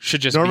Lear should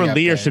just Norman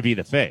be Lear there. should be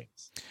the face.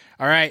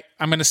 All right,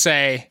 I'm going to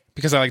say,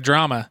 because I like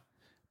drama,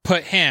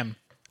 put him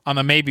on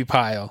the maybe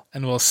pile,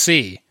 and we'll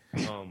see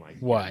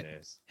what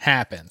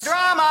happens.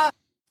 Drama.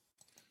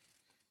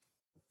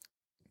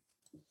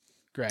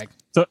 Greg.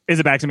 So is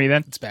it back to me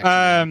then? It's back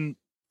to me.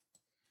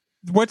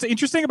 What's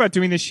interesting about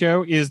doing this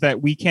show is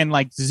that we can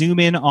like zoom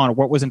in on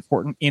what was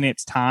important in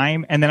its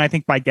time. And then I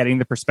think by getting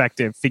the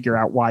perspective, figure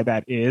out why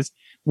that is.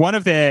 One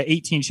of the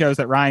 18 shows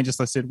that Ryan just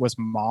listed was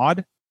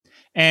Maude.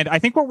 And I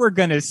think what we're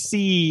going to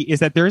see is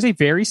that there is a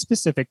very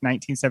specific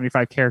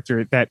 1975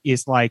 character that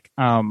is like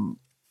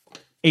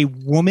a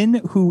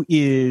woman who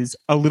is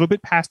a little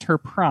bit past her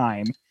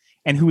prime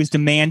and who is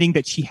demanding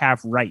that she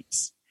have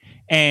rights.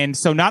 And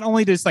so not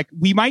only does like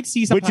we might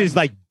see sometimes, which is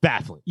like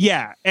baffling.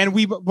 Yeah. And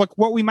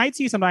what we might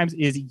see sometimes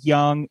is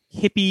young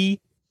hippie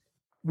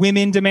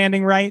women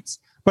demanding rights.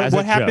 But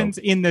what happens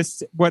in the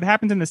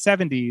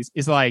 70s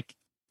is like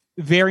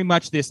very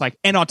much this like,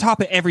 and on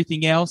top of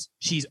everything else,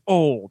 she's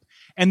old.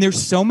 And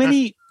there's so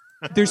many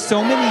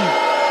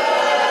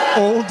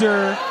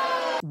older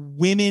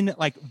women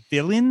like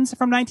villains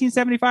from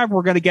 1975.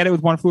 We're going to get it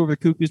with One Flew Over the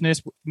Cuckoo's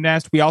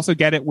Nest. We also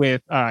get it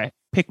with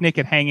Picnic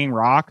at Hanging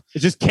Rock.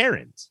 It's just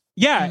Karens.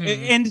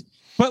 Yeah.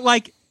 But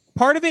like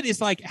part of it is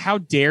like, how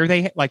dare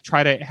they like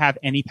try to have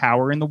any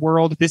power in the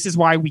world? This is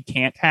why we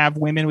can't have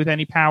women with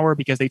any power,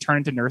 because they turn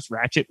into Nurse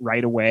Ratched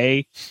right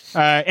away.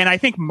 And I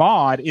think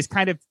Maude is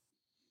kind of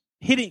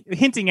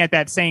hinting at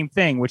that same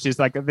thing, which is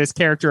like this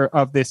character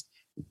of this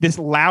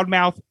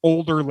loudmouth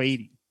older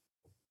lady.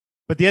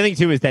 But the other thing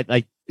too is that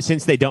like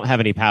since they don't have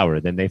any power,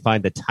 then they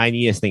find the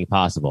tiniest thing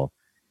possible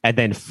and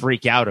then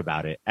freak out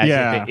about it as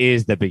if it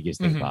is the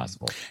biggest thing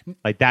possible.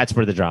 Like that's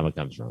where the drama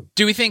comes from.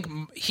 Do we think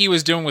he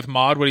was doing with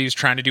Maude what he was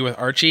trying to do with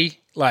Archie?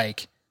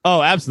 Like,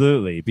 oh,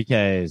 absolutely,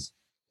 because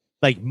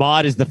like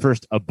Maude is the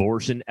first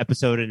abortion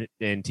episode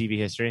in TV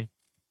history.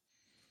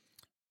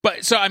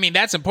 But so I mean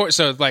that's important.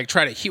 So like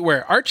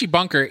where Archie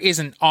Bunker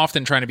isn't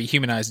often trying to be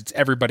humanized, it's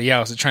everybody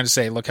else. It's trying to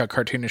say, look how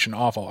cartoonish and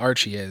awful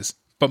Archie is.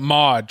 But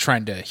Maude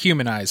trying to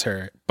humanize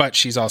her, but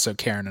she's also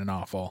Karen and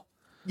awful.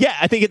 Yeah,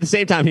 I think at the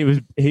same time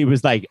he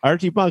was like,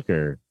 Archie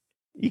Bunker,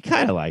 you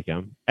kind of like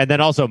him, and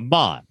then also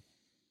Maude,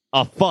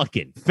 a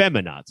fucking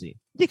feminazi,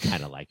 you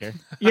kind of like her.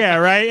 Yeah,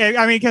 right.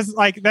 I mean, because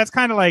like that's the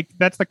kind of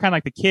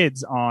like the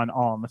kids on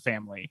All in the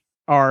Family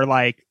are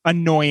like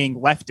annoying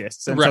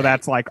leftists, and so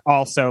that's like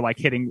also like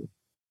hitting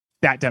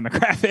that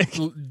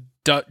demographic.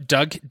 Doug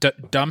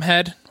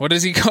Dumbhead. What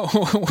does he go?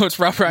 What's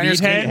Rob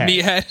Reiner's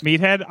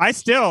Meathead? I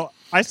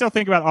still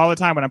think about it all the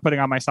time when I'm putting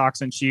on my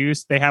socks and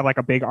shoes. They have like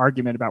a big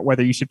argument about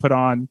whether you should put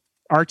on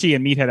Archie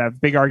and Meathead have a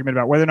big argument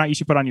about whether or not you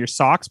should put on your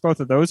socks, both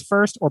of those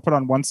first, or put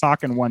on one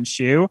sock and one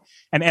shoe.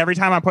 And every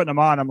time I'm putting them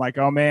on, I'm like,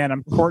 oh man,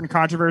 I'm courting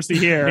controversy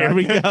here. Here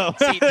we go.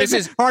 See, this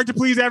is hard to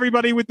please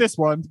everybody with this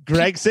one.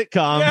 Greg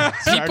sitcom. Yeah.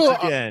 People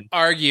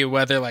argue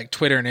whether like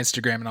Twitter and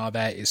Instagram and all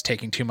that is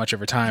taking too much of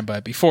our time,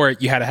 but before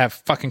you had to have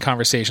fucking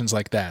conversations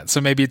like that.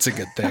 So maybe it's a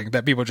good thing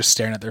that people are just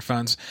staring at their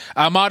phones.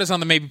 Maude is on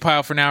the maybe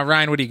pile for now.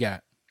 Ryan, what do you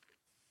got?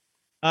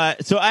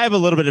 So I have a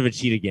little bit of a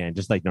cheat again,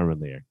 just like Norman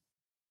Lear.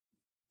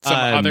 Some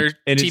other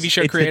TV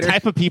show creator? It's the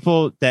type of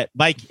people that,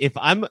 like, if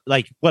I'm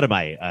like, what am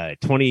I,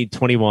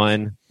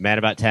 2021, mad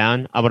about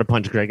town, I want to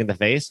punch Greg in the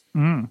face.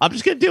 I'm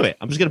just going to do it.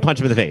 I'm just going to punch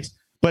him in the face.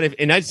 But if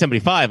in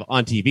 1975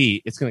 on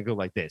TV, it's going to go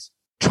like this.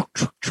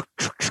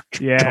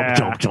 Yeah.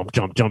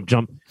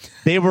 Jump.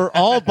 They were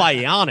all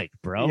bionic,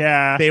 bro.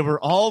 Yeah. They were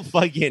all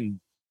fucking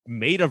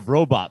made of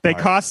robot They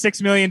parts. cost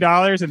 $6 million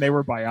and they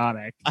were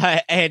bionic.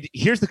 And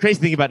here's the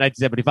crazy thing about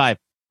 1975.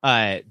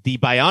 The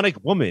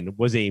Bionic Woman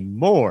was a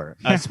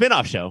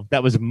spin-off show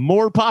that was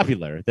more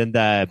popular than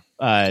the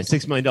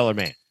 $6 Million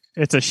Man.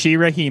 It's a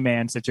She-Ra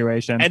He-Man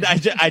situation. And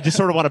I just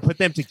sort of want to put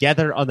them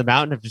together on the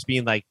mountain of just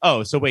being like,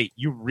 oh, so wait,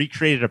 you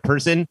recreated a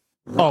person?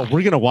 Oh,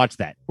 we're going to watch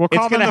that. We'll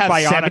call it's going to them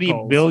have the 70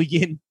 Bionicles.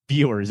 million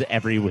viewers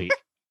every week.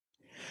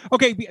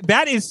 Okay,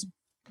 that is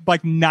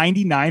like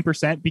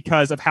 99%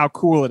 because of how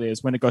cool it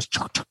is when it goes.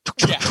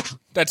 Yeah,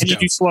 that's and you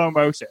dope. do slow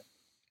motion.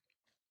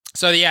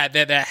 So yeah,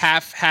 the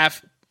half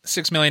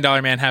 $6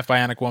 Million Man, half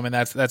Bionic Woman.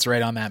 That's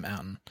right on that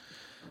mountain.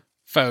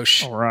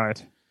 Foch. All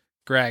right,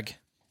 Greg.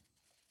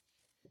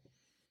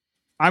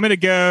 I'm going to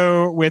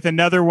go with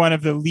another one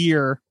of the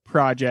Lear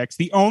projects.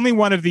 The only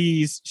one of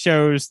these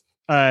shows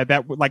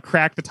that would like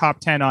crack the top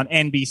 10 on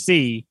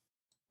NBC,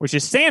 which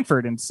is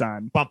Sanford and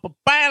Son,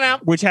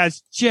 which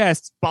has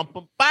just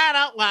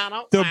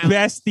the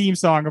best theme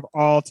song of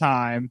all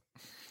time.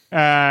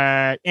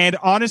 And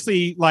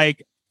honestly,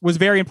 like, was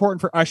very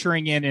important for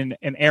ushering in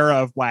an era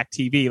of black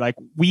TV. Like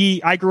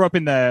I grew up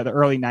in the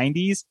early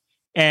 90s,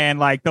 and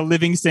like the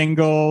Living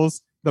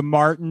Singles, the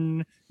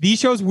Martin, these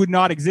shows would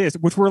not exist,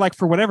 which were like,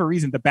 for whatever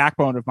reason, the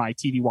backbone of my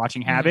TV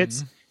watching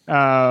habits.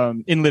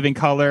 In living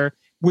color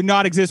would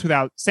not exist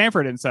without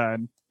Sanford and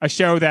Son, a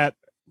show that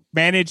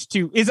managed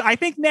to I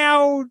think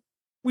now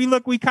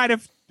we kind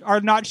of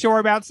are not sure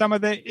about some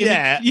of the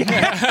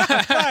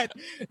but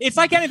it's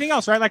like anything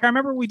else, right? Like I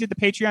remember we did the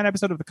Patreon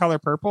episode of The Color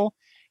Purple.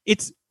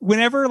 It's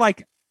whenever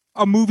like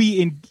a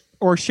movie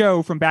or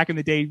show from back in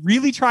the day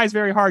really tries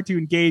very hard to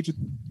engage with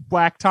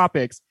black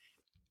topics,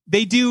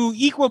 they do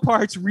equal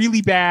parts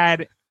really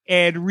bad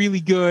and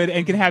really good,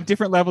 and can have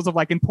different levels of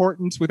like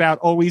importance without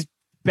always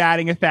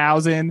batting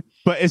 1,000.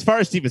 But as far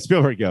as Steven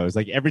Spielberg goes,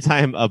 like every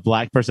time a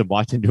black person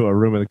walked into a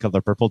room in The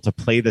Color Purple to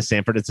play the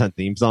Sanford and Son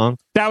theme song,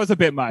 that was a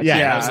bit much. that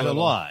Yeah, was a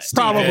lot.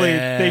 probably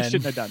they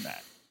shouldn't have done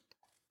that.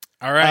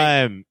 All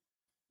right.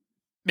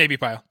 Maybe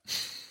Pile.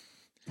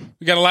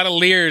 We got a lot of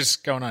leers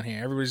going on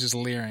here. Everybody's just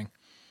leering.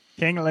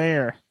 King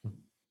Lear.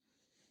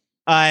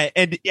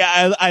 And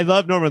yeah, I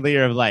love Norman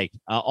Lear of like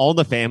All in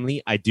the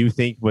Family. I do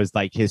think was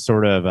like his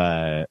sort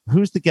of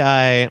who's the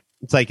guy?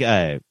 It's like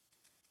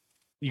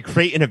you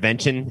create an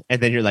invention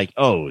and then you're like,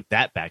 oh,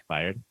 that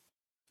backfired.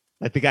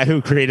 Like the guy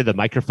who created the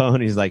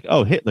microphone, he's like,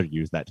 oh, Hitler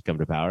used that to come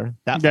to power.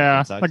 That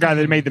the guy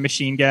that made the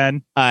machine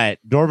gun.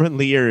 Norman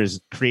Lear's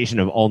creation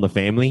of All in the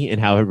Family and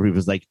how everybody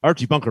was like,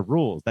 Archie Bunker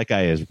rules. That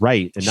guy is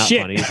right and not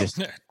funny. It's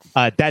just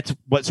that's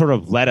what sort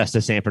of led us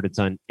to Sanford and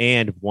Son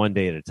and One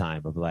Day at a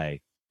Time of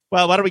like,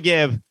 well, why don't we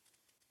give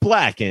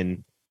black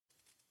and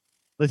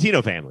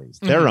Latino families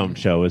their own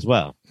show as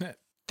well?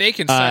 They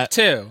can suck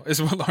too,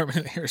 is what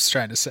Norman Lear is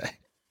trying to say.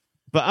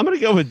 But I'm gonna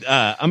go with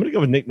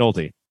Nick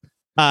Nolte.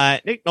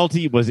 Nick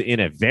Nolte was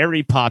in a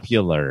very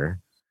popular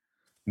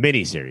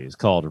miniseries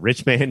called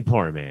Rich Man,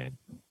 Poor Man.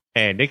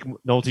 And Nick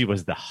Nolte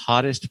was the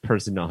hottest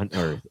person on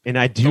earth. And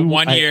I do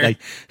year.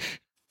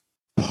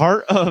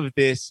 Part of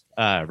this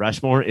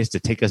Rushmore is to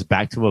take us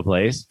back to a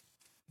place.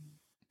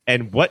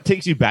 And what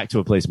takes you back to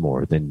a place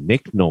more than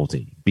Nick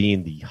Nolte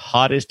being the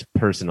hottest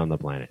person on the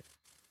planet?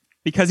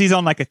 Because he's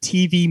on like a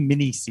TV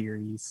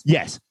miniseries.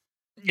 Yes.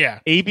 Yeah.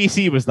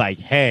 ABC was like,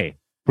 hey,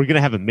 we're going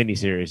to have a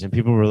miniseries. And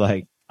people were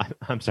like,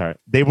 I'm sorry.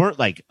 They weren't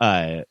like,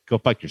 go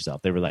fuck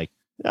yourself. They were like,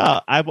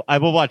 oh, I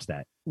will watch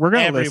that. We're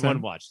going to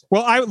Everyone watched it.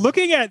 Well,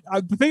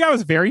 the thing I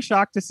was very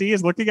shocked to see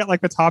is looking at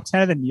like the top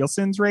 10 of the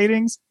Nielsen's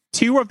ratings.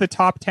 2 of the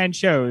top 10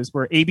 shows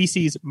were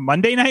ABC's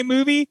Monday Night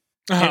Movie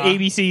and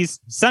ABC's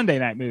Sunday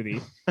Night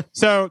Movie.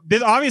 So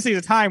this obviously is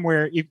a time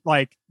where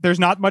there's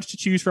not much to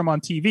choose from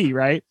on TV,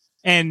 right?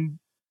 And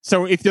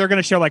so if they're going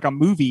to show like a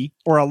movie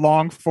or a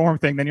long form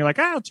thing, then you're like,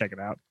 I'll check it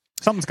out.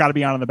 Something's got to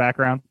be on in the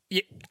background.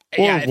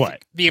 Or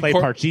what? Play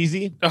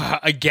Parcheesi?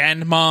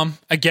 Again, Mom.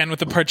 Again with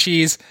the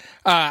Parcheesi.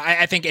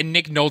 I think, and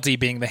Nick Nolte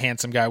being the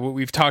handsome guy. What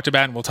we've talked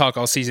about, and we'll talk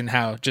all season,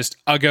 how just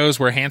uggos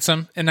were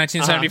handsome in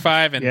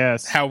 1975,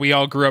 and how we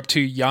all grew up too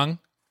young,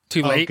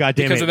 too late. God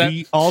damn because it. Of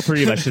that. All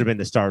 3 of us should have been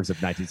the stars of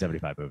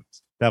 1975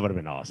 movies. That would have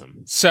been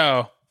awesome.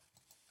 So,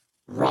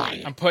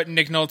 Ryan. I'm putting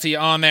Nick Nolte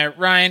on there.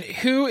 Ryan,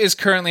 who is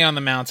currently on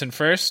the mountain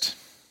first?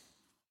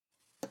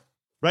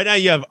 Right now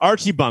you have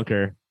Archie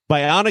Bunker,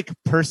 Bionic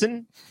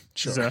Person,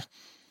 sure,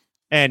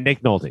 and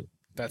Nick Nolte.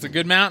 That's a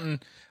good mountain.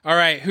 All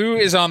right, who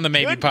is on the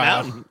maybe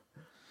pile?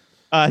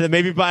 The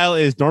maybe pile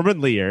is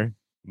Norman Lear,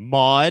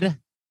 Maude,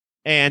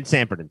 and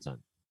Sanford and Son.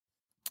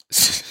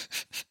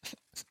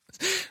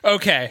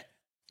 Okay,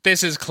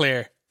 this is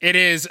clear. It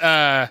is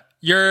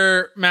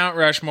your Mount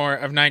Rushmore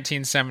of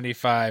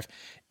 1975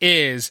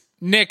 is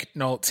Nick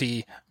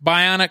Nolte,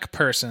 Bionic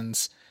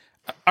Persons,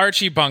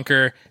 Archie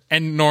Bunker,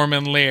 and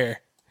Norman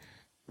Lear.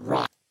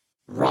 Ryan.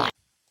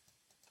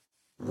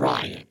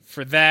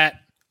 For the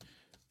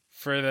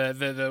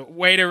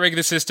way to rig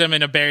the system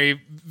in a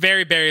very,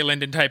 very Barry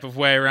Lyndon type of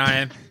way,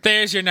 Ryan.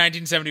 There's your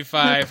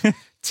 1975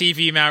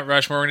 TV Mount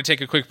Rushmore. We're going to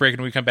take a quick break,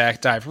 and when we come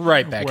back, dive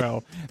right back.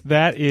 Well,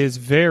 that is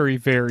very,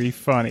 very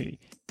funny.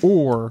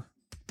 Or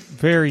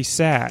very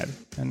sad,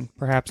 and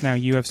perhaps now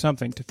you have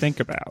something to think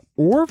about.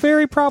 Or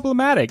very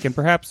problematic, and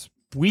perhaps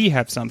we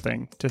have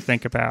something to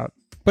think about.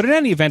 But in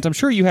any event, I'm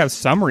sure you have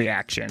some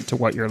reaction to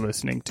what you're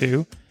listening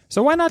to.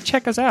 So why not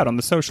check us out on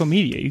the social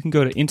media? You can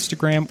go to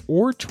Instagram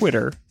or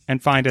Twitter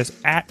and find us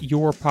at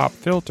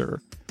YourPopFilter.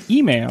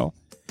 Email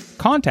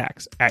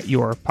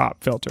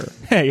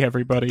contacts@YourPopFilter. Hey,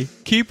 everybody.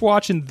 Keep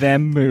watching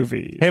them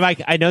movies. Hey,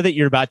 Mike, I know that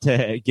you're about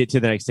to get to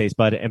the next taste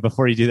bud. And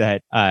before you do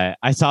that,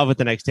 I saw what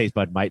the next taste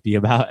bud might be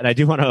about. And I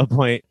do want to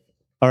point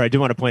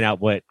out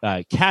what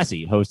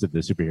Cassie, host of the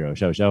Superhero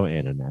Show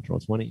and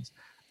Unnatural 20s,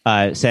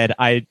 said.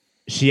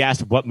 She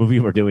asked what movie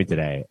we're doing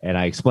today, and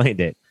I explained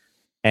it.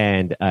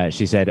 And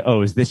she said,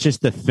 "Oh, is this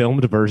just the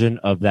filmed version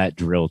of that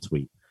drill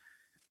tweet?"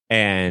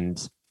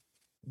 And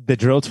the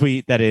drill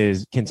tweet that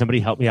is, "Can somebody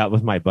help me out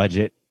with my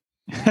budget?"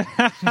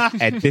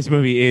 And this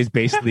movie is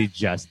basically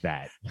just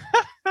that.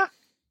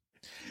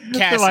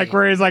 Cassie. So like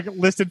where he's like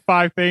listed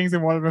 5 things,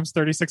 and one of them's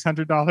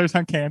 $3,600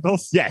 on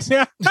candles. Yes.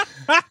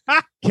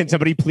 Can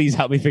somebody please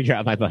help me figure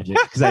out my budget?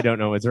 Because I don't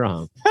know what's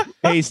wrong.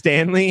 Hey,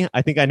 Stanley,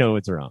 I think I know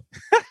what's wrong.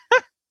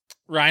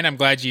 Ryan, I'm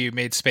glad you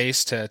made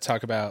space to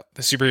talk about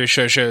the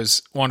Superhero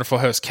Show's wonderful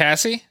host,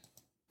 Cassie.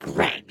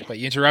 Greg. But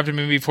you interrupted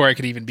me before I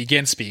could even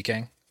begin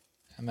speaking,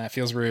 and that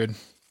feels rude.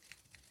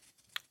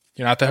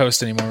 You're not the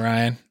host anymore,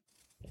 Ryan.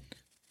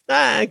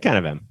 I kind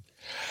of am.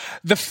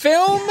 The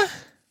film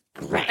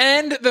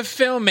and the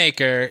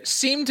filmmaker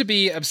seem to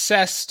be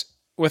obsessed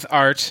with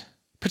art,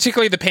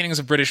 particularly the paintings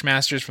of British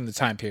masters from the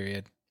time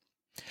period.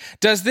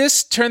 Does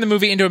this turn the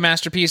movie into a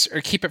masterpiece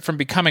or keep it from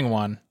becoming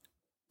one?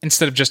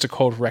 Instead of just a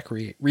cold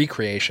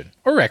recreation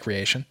or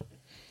recreation.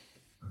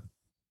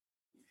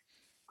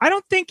 I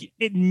don't think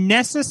it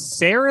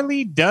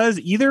necessarily does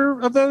either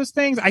of those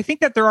things. I think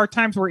that there are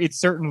times where it's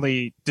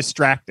certainly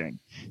distracting.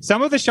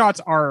 Some of the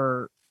shots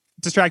are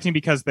distracting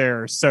because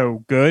they're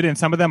so good, and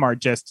some of them are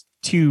just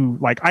too,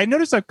 like, I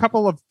noticed a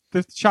couple of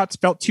the shots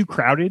felt too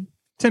crowded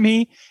to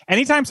me.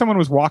 Anytime someone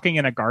was walking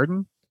in a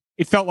garden,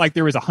 it felt like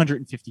there was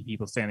 150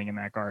 people standing in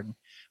that garden.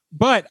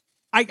 But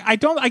I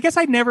guess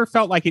I never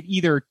felt like it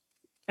either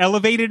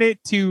elevated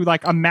it to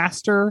like a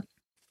master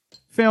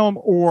film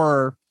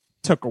or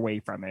took away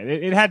from it.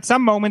 It had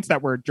some moments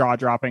that were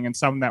jaw-dropping and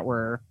some that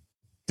were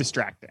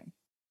distracting.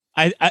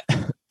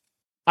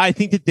 I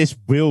think that this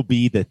will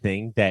be the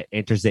thing that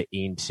enters it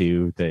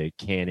into the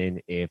canon,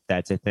 if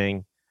that's a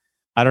thing.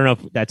 I don't know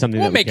if that's something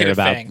that we care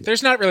about. Thing.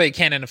 There's not really a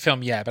canon of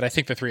film yet, but I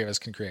think the three of us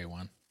can create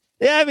one.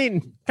 Yeah, I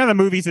mean, kind of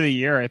movies of the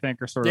year, I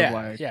think, are sort of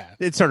like... Yeah,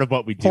 it's sort of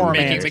what we do. Poor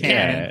man's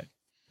canon.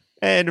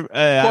 And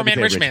Poor man,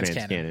 rich man's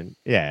canon.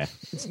 Yeah,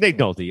 it's Nick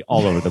Nolte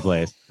all over the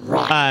place.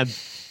 Right.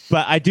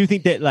 But I do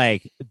think that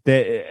like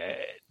the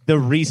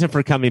reason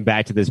for coming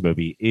back to this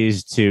movie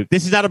is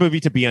this is not a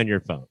movie to be on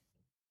your phone.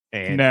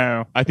 And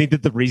no, I think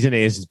that the reason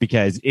is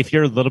because if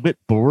you're a little bit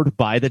bored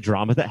by the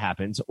drama that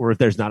happens, or if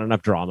there's not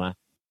enough drama,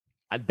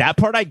 that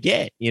part I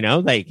get.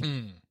 Like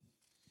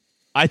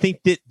I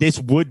think that this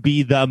would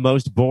be the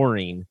most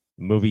boring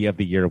movie of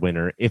the year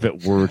winner if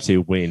it were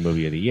to win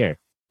movie of the year.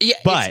 Yeah,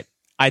 but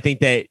I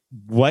think that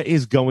what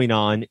is going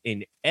on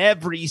in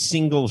every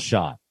single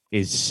shot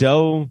is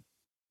so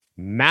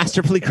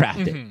masterfully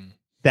crafted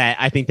that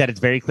I think that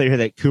it's very clear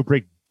that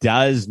Kubrick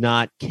does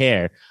not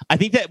care. I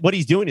think that what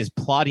he's doing is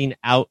plotting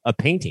out a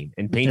painting,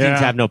 and paintings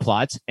have no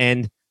plots,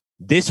 and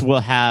this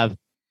will have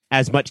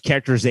as much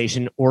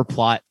characterization or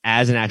plot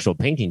as an actual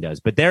painting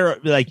does. But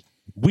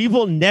we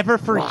will never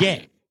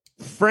forget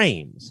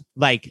frames.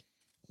 Like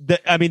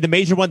the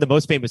major one, the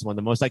most famous one,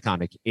 the most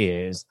iconic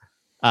is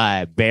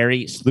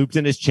Barry slooped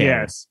in his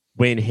chair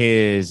when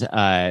his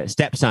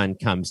stepson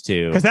comes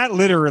to, because that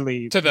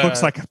literally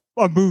looks like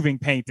a moving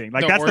painting.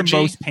 Like that's orgy? The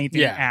most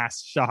painting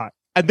ass shot.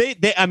 And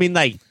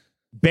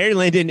Barry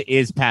Lyndon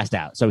is passed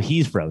out, so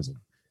he's frozen.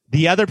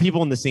 The other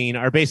people in the scene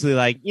are basically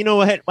like, you know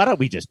what? Why don't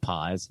we just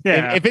pause?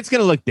 Yeah. If it's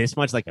gonna look this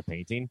much like a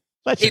painting,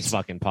 let's just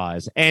fucking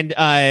pause. And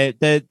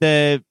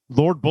the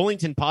Lord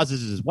Bullington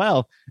pauses as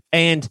well,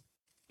 and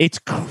it's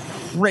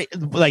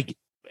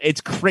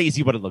it's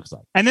crazy what it looks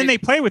like. And then they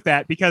play with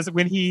that because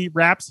when he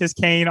wraps his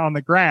cane on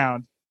the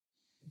ground,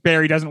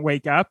 Barry doesn't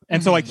wake up.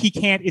 And so he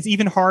can't, it's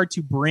even hard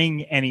to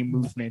bring any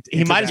movement.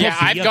 He might as well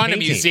I've gone to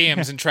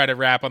museums and tried to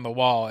rap on the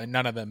wall and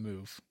none of them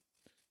move.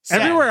 So,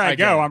 everywhere I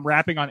go, I'm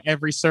rapping on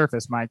every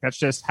surface, Mike. That's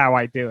just how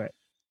I do it.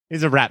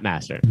 He's a rap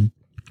master.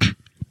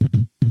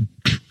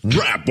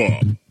 Wrap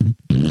up.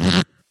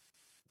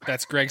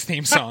 That's Greg's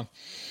theme song.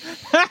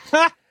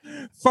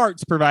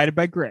 Farts provided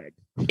by Greg.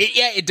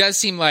 It does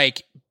seem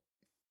like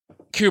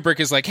Kubrick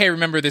is like, hey,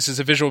 remember, this is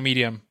a visual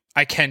medium.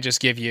 I can just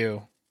give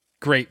you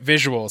great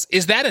visuals.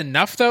 Is that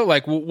enough though?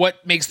 Like,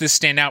 what makes this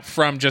stand out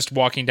from just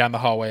walking down the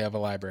hallway of a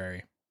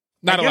library?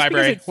 Not a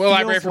library. Well, a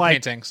library for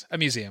paintings, a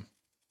museum.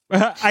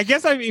 I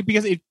guess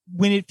because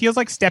when it feels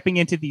like stepping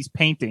into these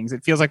paintings,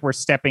 it feels like we're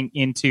stepping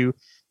into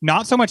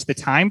not so much the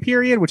time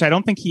period, which I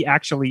don't think he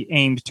actually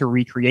aimed to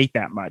recreate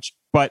that much,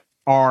 but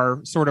our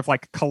sort of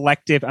like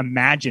collective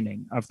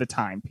imagining of the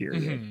time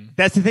period. Mm-hmm.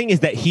 That's the thing,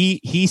 is that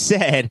he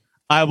said,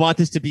 I want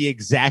this to be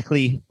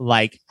exactly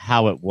like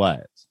how it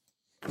was.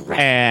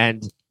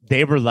 And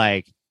they were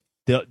like,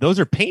 those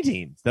are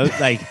paintings. Those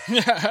like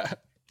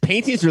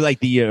paintings are like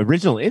the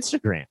original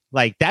Instagram.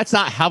 Like, that's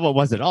not how it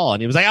was at all.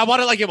 And he was like, I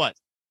want it like it was.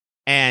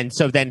 And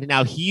so then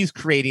now he's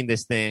creating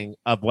this thing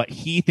of what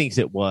he thinks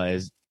it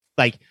was.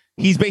 Like,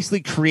 he's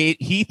basically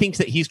he thinks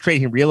that he's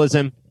creating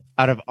realism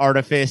out of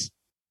artifice.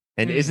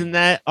 And isn't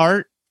that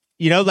art?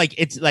 You know, like,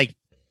 it's like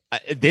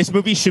this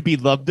movie should be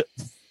loved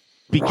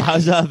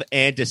because of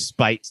and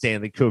despite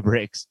Stanley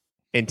Kubrick's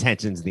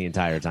intentions the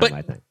entire time, but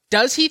I think.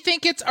 Does he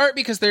think it's art?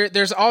 Because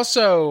there's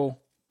also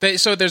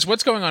so there's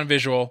what's going on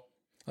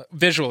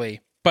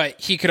visually, but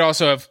he could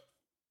also have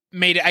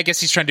made it. I guess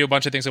he's trying to do a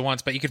bunch of things at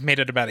once, but you could have made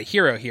it about a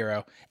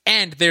hero.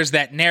 And there's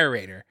that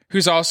narrator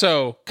who's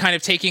also kind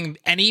of taking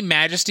any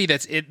majesty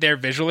that's there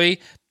visually.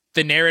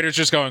 The narrator's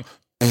just going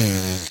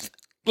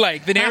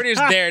like, the narrator's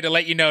there to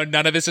let you know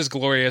none of this is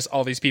glorious.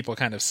 All these people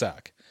kind of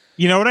suck.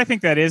 You know what I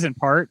think that is in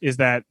part is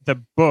that the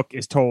book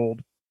is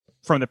told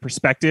from the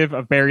perspective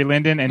of Barry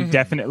Lyndon and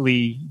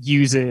definitely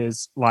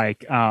uses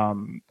like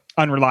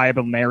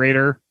unreliable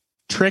narrator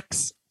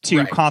tricks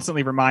to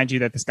constantly remind you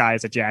that this guy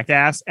is a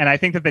jackass. And I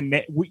think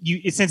that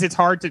since it's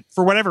hard to,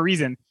 for whatever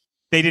reason,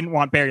 they didn't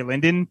want Barry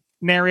Lyndon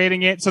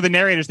narrating it. So the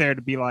narrator's there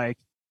to be like,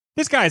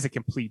 this guy's a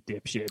complete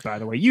dipshit, by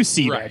the way. You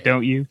see that,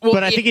 don't you? Well,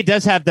 but I think it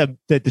does have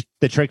the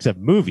tricks of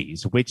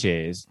movies, which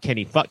is, can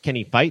he fuck? Can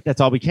he fight?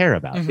 That's all we care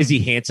about. Is he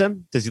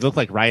handsome? Does he look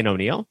like Ryan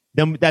O'Neal?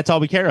 Then that's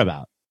all we care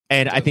about.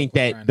 And I think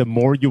that the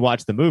more you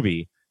watch the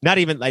movie, not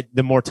even like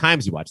the more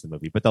times you watch the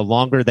movie, but the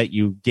longer that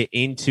you get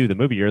into the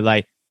movie, you're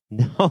like,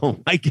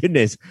 no, my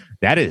goodness,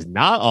 that is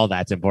not all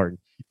that's important.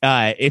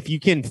 If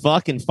you can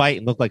fucking fight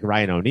and look like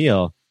Ryan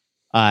O'Neal,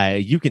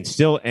 you can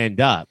still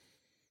end up,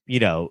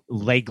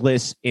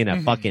 legless in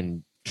a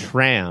fucking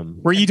tram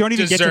where you don't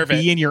even get to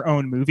be in your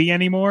own movie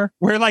anymore.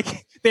 Where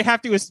like they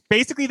have to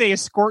they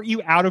escort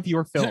you out of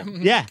your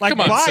film. Yeah, like,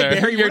 come on, bye, sir.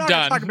 Barry. You're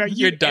done.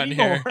 You're done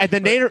here. And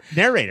the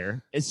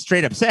narrator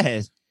straight up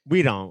says,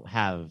 we don't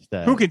have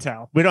the. Who can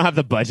tell? We don't have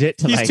the budget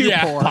to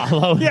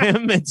follow Yeah.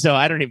 him, and so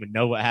I don't even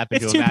know what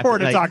happened. It's to him too poor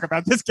after. to talk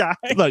about this guy.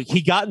 Look,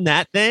 he got in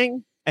that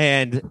thing,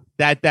 and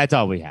that's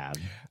all we have.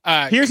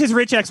 Here's his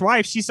rich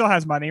ex-wife. She still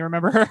has money.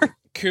 Remember her?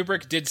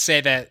 Kubrick did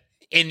say that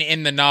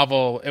in the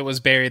novel it was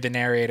Barry the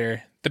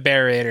narrator, the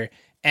barrator,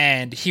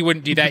 and he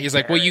wouldn't do that. He's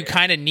like, well, you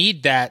kind of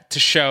need that to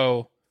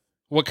show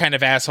what kind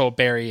of asshole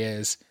Barry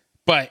is,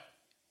 but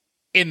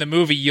in the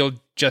movie you'll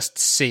just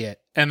see it.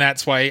 And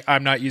that's why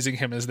I'm not using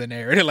him as the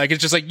narrator. Like,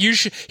 it's just like,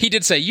 he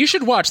did say, you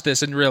should watch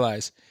this and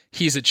realize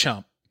he's a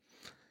chump.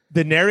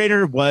 The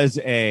narrator was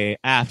a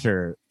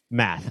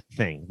aftermath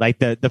thing. Like,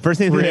 the first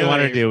thing that they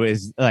wanted to do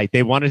is, like,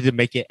 they wanted to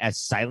make it as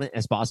silent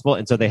as possible.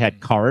 And so they had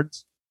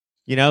cards,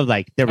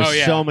 like there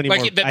was so many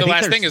like more. The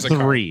last thing is a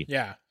three. Card.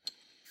 Yeah.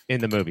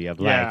 In the movie of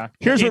like,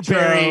 here's intro,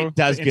 where Barry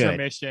does good.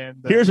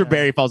 Here's where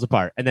Barry falls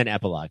apart, and then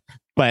epilogue.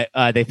 But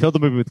they filled the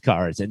movie with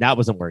cards, and that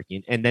wasn't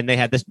working. And then they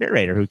had this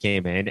narrator who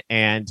came in,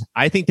 and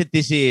I think that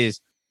this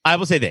is. I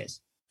will say this,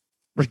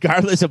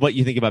 regardless of what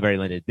you think about Barry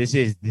Lyndon, this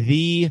is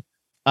the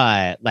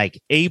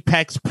like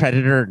apex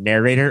predator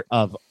narrator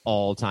of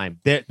all time.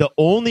 The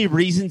only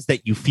reasons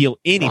that you feel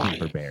anything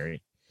for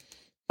Barry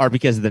are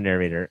because of the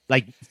narrator.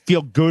 Like,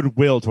 feel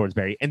goodwill towards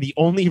Barry, and the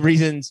only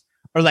reasons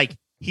are like.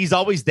 He's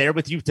always there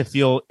with you to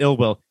feel ill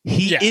will.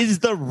 He is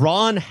the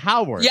Ron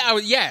Howard. Yeah.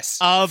 Yes.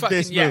 Of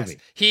this movie.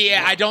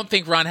 I don't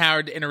think Ron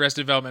Howard in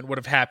Arrested Development would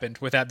have happened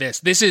without this.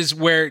 This is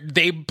where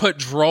they put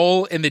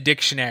droll in the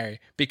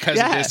dictionary because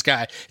of this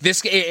guy.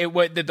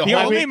 The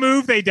only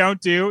move they don't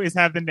do is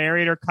have the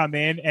narrator come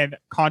in and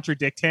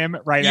contradict him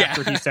right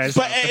after he says.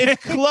 But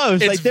it's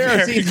close. Like, there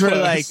are scenes where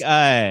like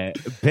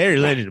Barry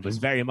Lyndon was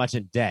very much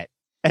in debt.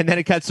 And then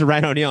it cuts to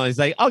Ryan O'Neal, and he's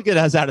like, "I'll get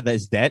us out of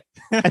this debt."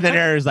 And then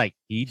Aaron's like,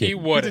 "He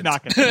wouldn't.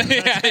 Not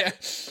gonna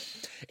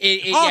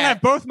I'll have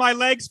both my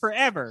legs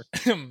forever."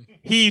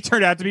 He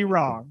turned out to be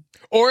wrong.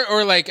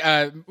 Or like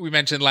we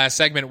mentioned last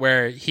segment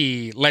where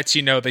he lets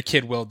you know the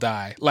kid will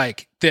die.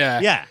 Like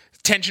the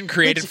tension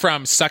created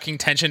from sucking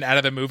tension out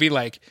of the movie.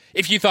 Like,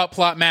 if you thought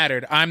plot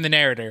mattered, I'm the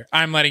narrator.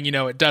 I'm letting you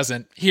know it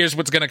doesn't. Here's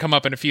what's going to come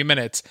up in a few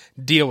minutes.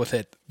 Deal with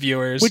it,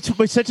 viewers. Which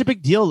was such a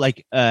big deal.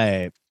 Like,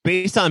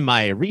 based on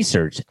my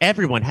research,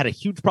 everyone had a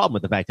huge problem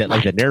with the fact that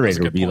like the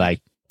narrator would be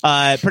like,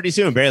 pretty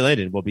soon Barry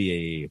Lyndon will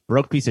be a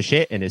broke piece of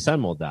shit and his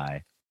son will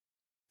die.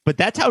 But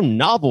that's how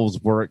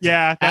novels work.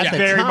 Yeah, that's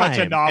very much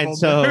a novel. And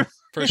so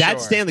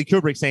that's Stanley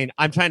Kubrick saying,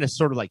 I'm trying to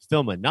sort of like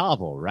film a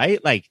novel,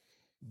 right? Like,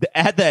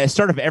 at the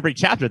start of every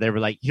chapter, they were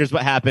like, here's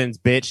what happens,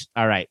 bitch.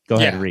 All right, go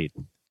ahead and read.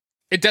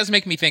 It does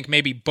make me think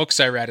maybe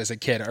books I read as a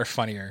kid are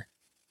funnier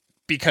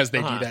because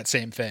they do that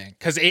same thing.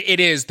 Because it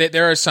is that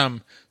there are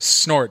some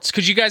snorts.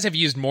 Could you guys have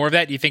used more of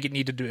that? Do you think it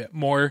needed to do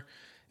more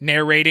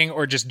narrating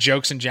or just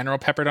jokes in general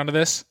peppered onto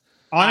this?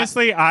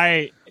 Honestly,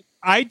 I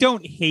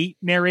don't hate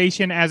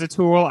narration as a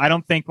tool. I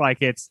don't think like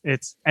it's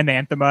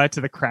anathema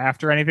to the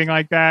craft or anything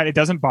like that. It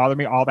doesn't bother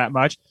me all that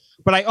much.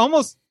 But I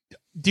almost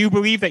do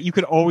believe that you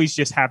could always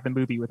just have the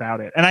movie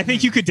without it. And I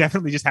think you could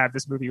definitely just have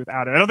this movie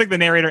without it. I don't think the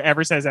narrator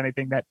ever says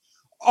anything that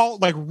all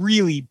like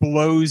really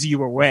blows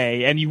you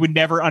away and you would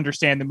never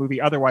understand the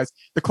movie otherwise.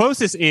 The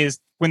closest is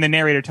when the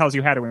narrator tells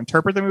you how to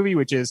interpret the movie,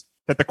 which is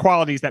that the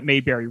qualities that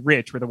made Barry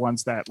rich were the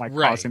ones that like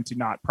caused him to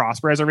not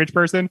prosper as a rich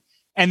person.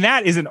 And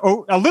that is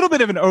a little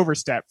bit of an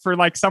overstep for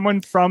like someone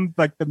from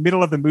like the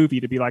middle of the movie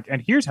to be like,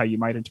 and here's how you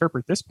might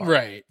interpret this part.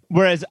 Right.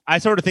 Whereas I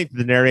sort of think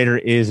the narrator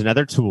is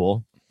another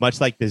tool,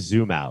 much like the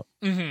zoom out,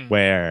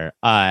 where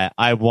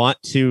I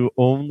want to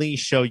only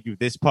show you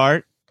this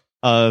part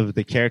of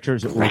the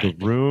characters or the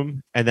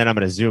room, and then I'm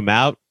going to zoom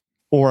out,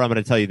 or I'm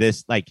going to tell you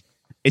this. Like,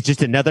 it's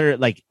just another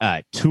like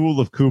tool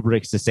of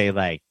Kubrick's to say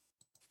like,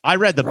 I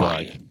read the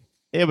book.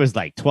 It was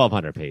like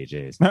 1,200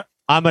 pages.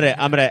 I'm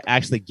gonna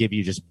actually give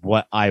you just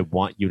what I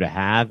want you to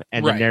have,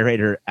 and the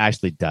narrator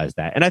actually does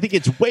that. And I think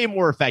it's way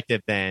more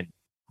effective than.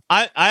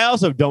 I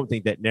also don't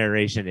think that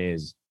narration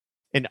is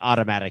an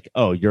automatic.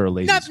 Oh, you're a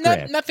lazy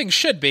script. Nothing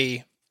should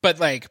be, but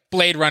like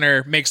Blade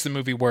Runner makes the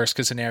movie worse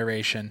because of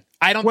narration.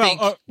 I don't think.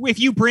 If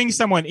you bring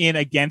someone in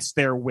against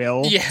their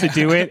will to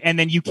do it, and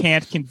then you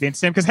can't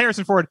convince them, because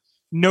Harrison Ford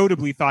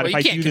notably thought if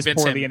I do this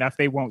poorly enough,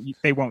 they won't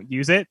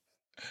use it.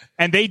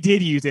 And they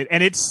did use it,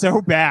 and it's so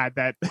bad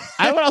that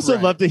I would also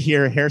love to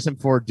hear Harrison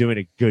Ford doing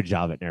a good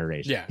job at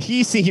narration. Yeah.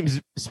 He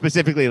seems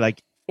specifically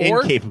like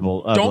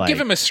incapable of. Don't give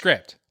him a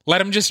script.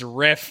 Let him just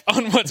riff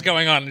on what's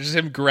going on. Just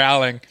him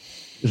growling.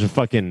 There's a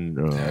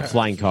fucking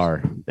flying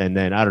car, and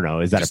then I don't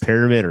know. Is that a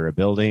pyramid or a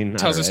building?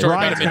 Tells a story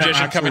about a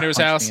magician coming to his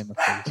house.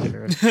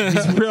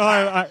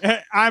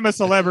 I'm a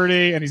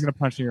celebrity, and he's going to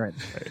punch me right in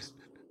the face.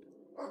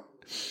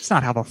 It's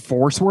not how the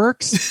Force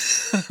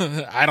works.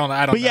 I don't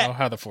know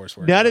how the Force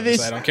works. None of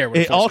this. I don't care. What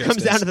it all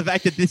comes down to the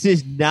fact that this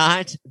is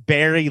not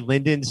Barry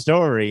Lyndon's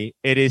story.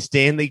 It is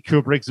Stanley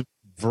Kubrick's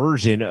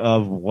version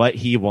of what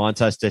he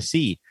wants us to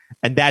see,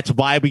 and that's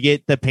why we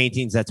get the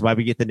paintings. That's why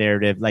we get the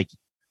narrative. Like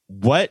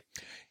what?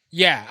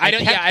 Yeah, I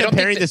don't. Yeah, I don't.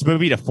 Comparing this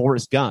movie to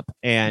Forrest Gump,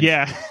 and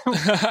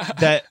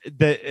another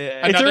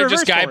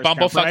just guy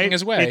bumble fucking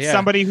his way. It's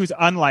somebody who's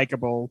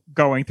unlikable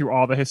going through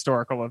all the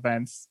historical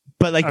events.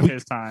 But like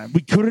his time,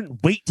 we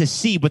couldn't wait to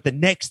see what the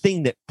next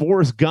thing that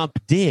Forrest Gump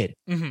did.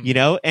 You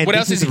know, and what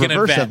else is he going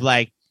to invent? Of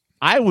like,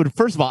 I would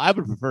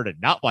prefer to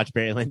not watch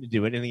Barry Lyndon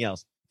do anything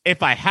else.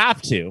 If I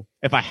have to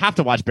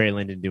watch Barry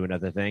Lyndon do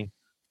another thing,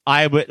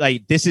 I would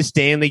like. This is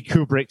Stanley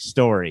Kubrick's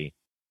story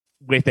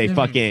with a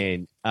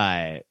fucking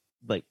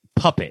like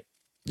puppet.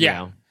 You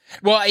know?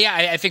 Well, yeah,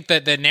 I think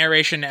that the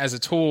narration as a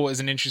tool is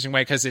an interesting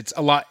way because it's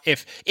a lot.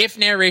 If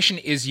narration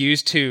is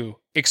used to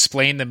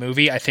explain the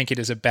movie, I think it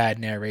is a bad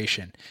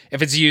narration.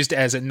 If it's used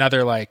as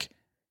another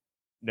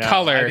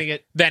color,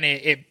 then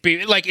it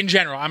be like in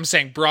general. I'm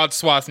saying broad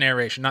swath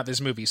narration, not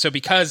this movie. So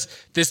because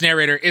this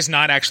narrator is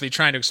not actually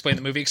trying to explain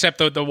the movie, except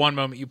the one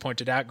moment you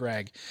pointed out,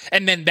 Greg,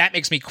 and then that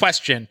makes me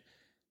question: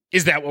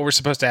 is that what we're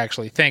supposed to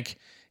actually think?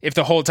 If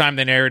the whole time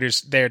the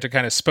narrator's there to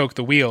kind of spoke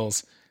the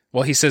wheels,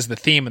 well, he says the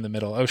theme in the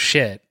middle. Oh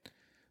shit.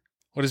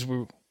 What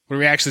are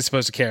we actually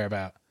supposed to care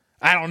about?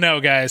 I don't know,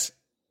 guys.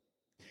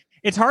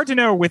 It's hard to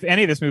know with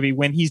any of this movie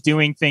when he's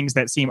doing things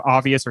that seem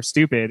obvious or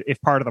stupid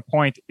if part of the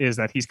point is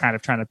that he's kind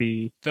of trying to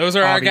be... Those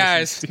are our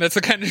guys. That's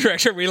the kind of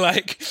director we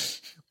like.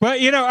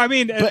 But, I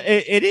mean... But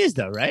it is,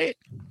 though, right?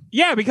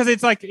 Yeah, because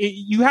it's like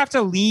you have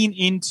to lean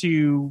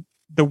into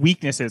the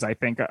weaknesses, I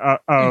think,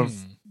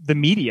 of the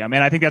medium.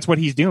 And I think that's what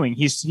he's doing.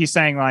 He's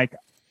saying, like,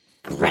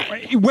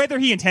 whether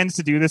he intends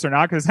to do this or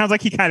not, because it sounds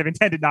like he kind of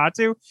intended not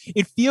to,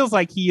 it feels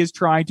like he is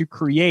trying to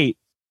create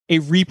a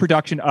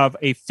reproduction of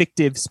a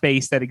fictive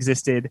space that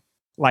existed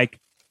like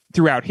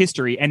throughout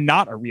history and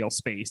not a real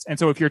space. And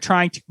so if you're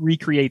trying to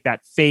recreate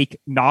that fake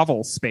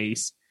novel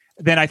space,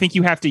 then I think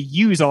you have to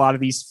use a lot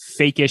of these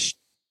fakeish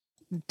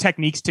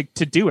techniques to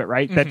do it,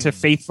 right? That to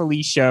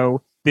faithfully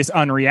show this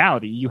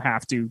unreality, you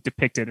have to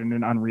depict it in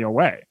an unreal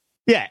way.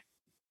 Yeah.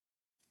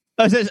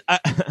 I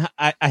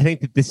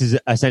think that this is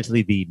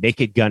essentially the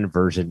Naked Gun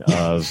version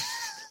of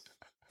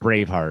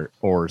Braveheart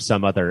or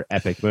some other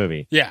epic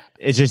movie. Yeah.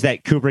 It's just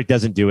that Kubrick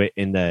doesn't do it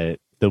in the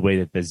way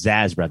that the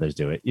Zaz brothers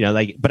do it.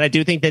 But I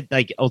do think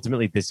that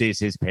ultimately this is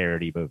his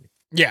parody movie.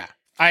 Yeah.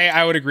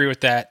 I would agree with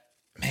that.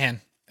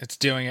 Man, it's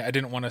doing it. I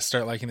didn't want to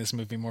start liking this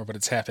movie more, but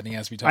it's happening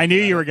as we talk. I knew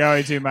you were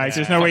going to, Mike.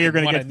 There's no way you're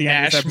going to get to the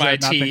end of this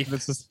episode not thinking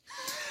this is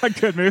a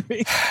good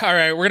movie. All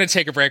right, we're going to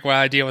take a break while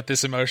I deal with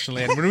this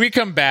emotionally. And when we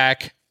come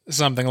back,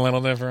 something a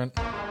little different.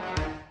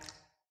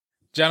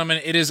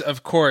 Gentlemen, it is,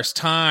 of course,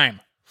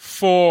 time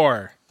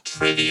for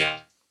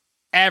Trivia.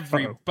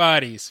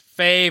 Everybody's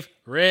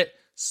favorite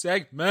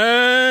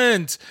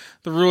segment.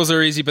 The rules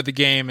are easy, but the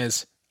game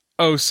is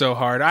oh so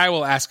hard. I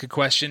will ask a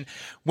question.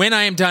 When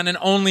I am done, and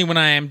only when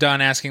I am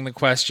done asking the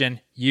question,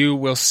 you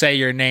will say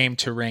your name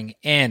to ring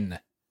in.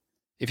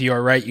 If you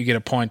are right, you get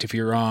a point. If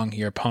you're wrong,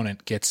 your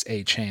opponent gets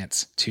a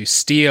chance to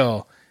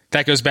steal.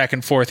 That goes back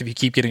and forth if you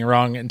keep getting it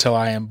wrong until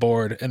I am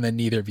bored, and then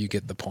neither of you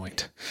get the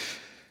point.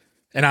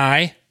 And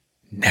I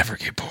never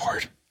get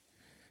bored.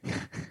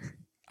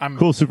 I'm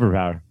cool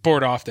superpower.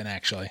 Bored often,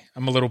 actually.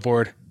 I'm a little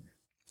bored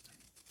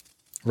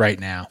right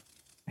now.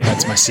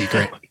 That's my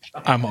secret.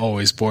 I'm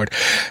always bored.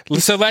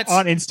 So let's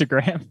on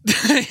Instagram.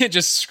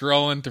 Just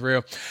scrolling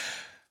through.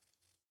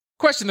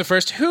 Question the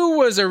first. Who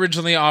was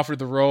originally offered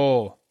the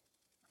role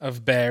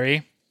of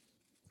Barry?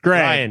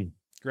 Greg. Ryan.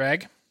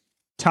 Greg?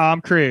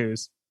 Tom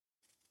Cruise.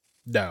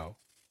 No.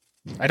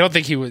 I don't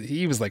think he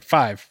was like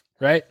 5,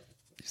 right?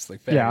 He's like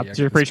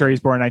you're pretty sure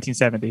he's born in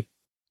 1970.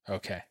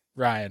 Okay.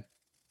 Ryan.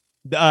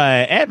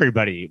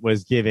 Everybody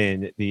was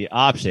given the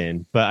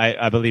option, but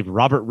I believe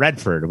Robert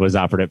Redford was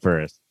offered it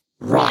first.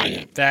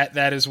 Ryan.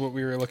 That is what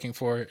we were looking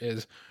for,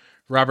 is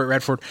Robert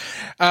Redford.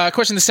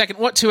 Question the second.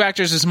 What 2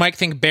 actors does Mike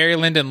think Barry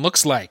Lyndon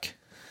looks like?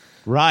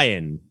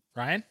 Ryan.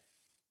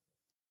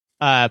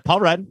 Paul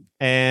Rudd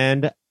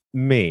and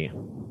me.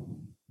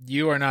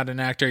 You are not an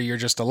actor. You're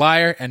just a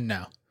liar. And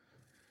no.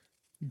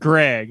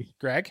 Greg.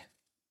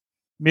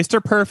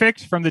 Mr.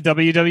 Perfect from the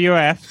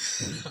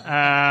WWF.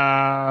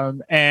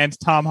 And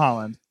Tom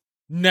Holland.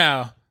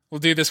 No. We'll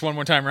do this one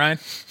more time, Ryan.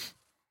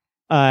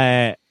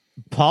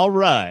 Paul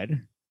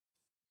Rudd.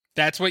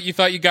 That's what you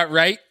thought you got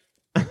right?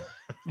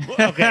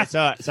 Okay,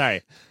 so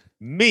sorry.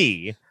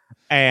 Me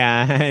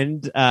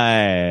and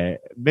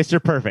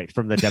Mr. Perfect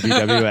from the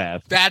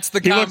WWF. That's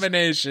the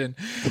combination.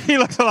 He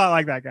looks a lot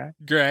like that guy.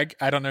 Greg,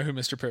 I don't know who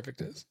Mr.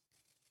 Perfect is.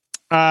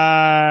 Keep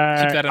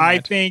that in mind. I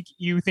think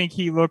you think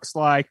he looks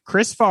like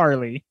Chris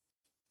Farley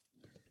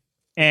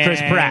and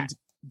Chris Pratt.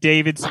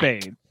 David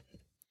Spade.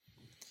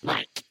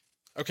 Mike.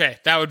 Okay,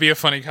 that would be a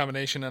funny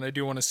combination, and I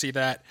do want to see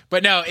that.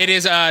 But no, it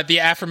is the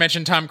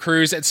aforementioned Tom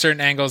Cruise at certain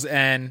angles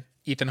and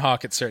Ethan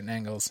Hawke at certain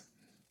angles.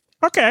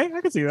 Okay,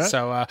 I can see that.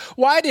 So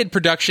why did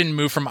production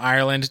move from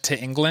Ireland to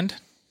England?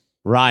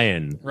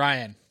 Ryan.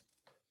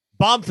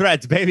 Bomb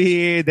threats,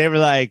 baby. They were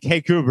like,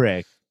 hey,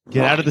 Kubrick,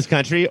 get out of this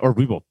country or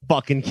we will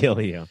fucking kill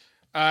you.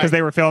 Because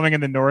they were filming in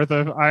the north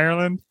of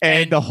Ireland.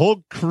 And the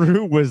whole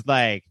crew was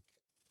like,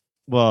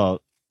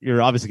 well,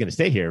 you're obviously going to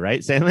stay here,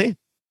 right, Stanley?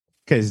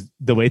 Because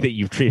the way that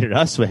you've treated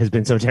us has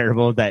been so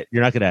terrible that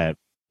you're not going to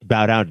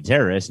bow down to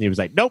terrorists. And he was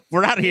like, nope,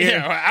 we're out of here.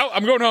 Yeah,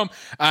 I'm going home.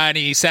 And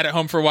he sat at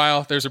home for a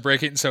while. There's a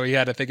break-in, so he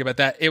had to think about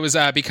that. It was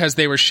because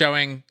they were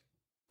showing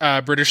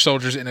British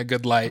soldiers in a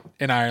good light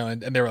in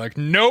Ireland. And they were like,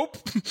 nope,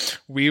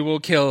 we will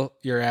kill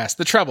your ass.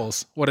 The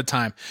Troubles. What a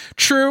time.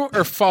 True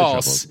or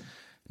false?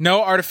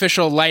 No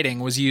artificial lighting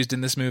was used in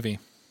this movie.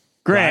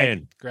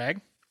 Greg.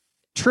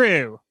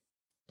 True.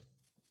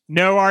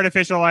 No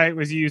artificial light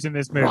was used in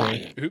this movie.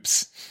 Ryan.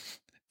 Oops.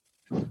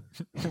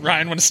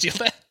 Ryan, want to steal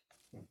that?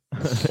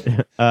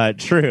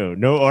 True.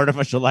 No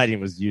artificial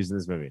lighting was used in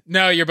this movie.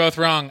 No, you're both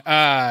wrong.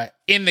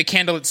 In the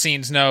candlelit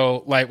scenes,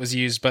 no light was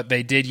used, but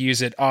they did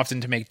use it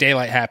often to make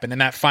daylight happen. In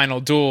that final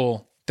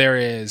duel, there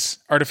is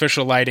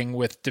artificial lighting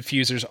with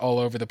diffusers all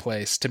over the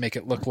place to make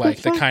it look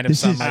like the kind of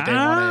sunlight they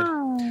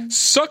wanted.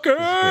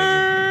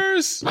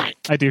 Suckers!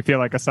 I do feel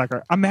like a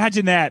sucker.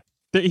 Imagine that.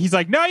 He's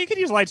like, no, you can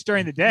use lights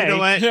during the day. You know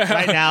what?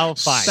 Right now,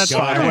 fine. That's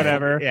fine.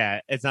 Whatever.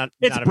 Yeah, it's not.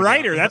 It's not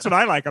brighter. That's what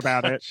I like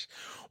about it.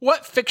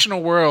 What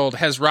fictional world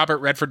has Robert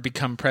Redford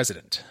become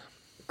president?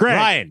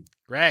 Greg.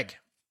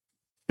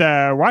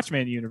 The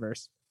Watchmen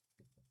universe.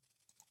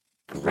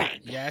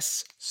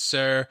 Yes,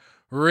 sir.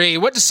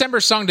 What December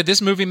song did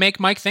this movie make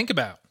Mike think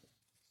about?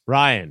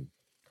 Ryan.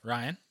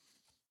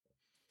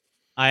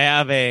 I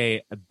have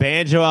a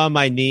banjo on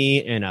my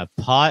knee and a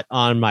pot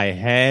on my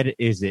head.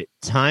 Is it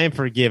time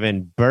for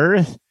giving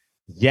birth?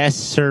 Yes,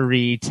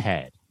 sirree,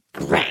 Ted.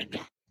 Greg,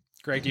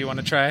 do you want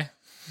to try?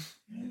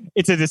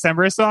 It's a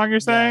December song, you're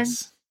saying?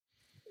 Yes.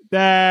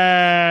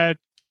 That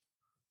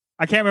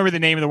I can't remember the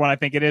name of the one I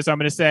think it is. So I'm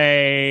going to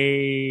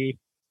say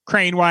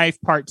Crane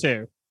Wife Part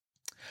 2.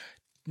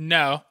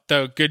 No,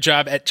 though. Good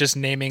job at just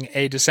naming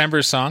a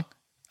December song.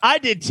 I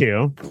did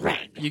too.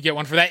 You get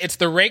one for that. It's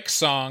the Rake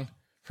song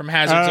from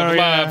Hazards of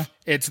Love.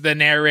 Yeah. It's the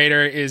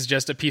narrator is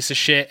just a piece of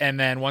shit, and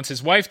then once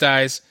his wife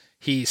dies,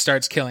 he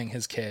starts killing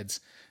his kids.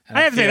 And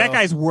I have to say that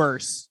guy's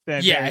worse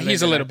than Barry Lyndon,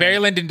 he's a little. Barry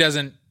Lyndon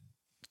doesn't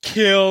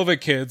kill the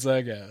kids,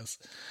 I guess.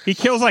 He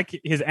kills like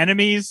his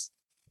enemies,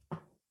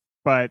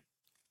 but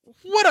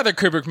what other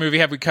Kubrick movie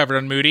have we covered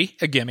on Moody?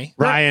 A gimme.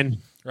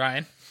 Ryan.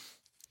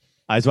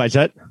 Eyes Wide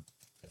Shut.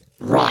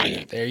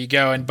 Ryan. There you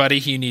go. And buddy,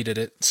 you needed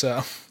it.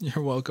 So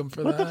you're welcome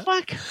for what that.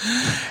 What the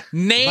fuck?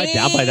 Name Am I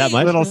down by that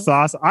much? Little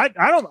sauce. I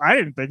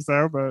didn't think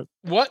so, but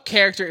what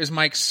character is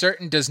Mike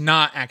certain does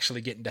not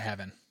actually get into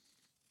heaven?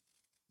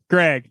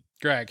 Greg.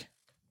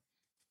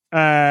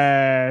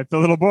 The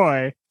little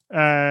boy.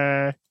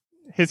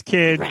 His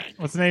kid.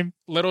 What's his name?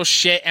 Little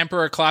shit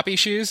Emperor Kloppy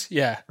Shoes?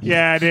 Yeah.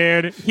 Yeah,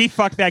 dude. He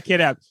fucked that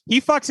kid up.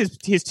 He fucks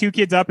his 2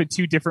 kids up in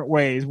 2 different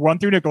ways. One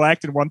through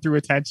neglect and one through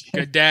attention.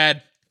 Good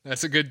dad.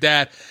 That's a good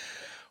dad.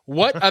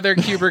 What other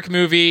Kubrick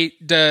movie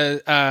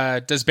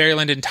does Barry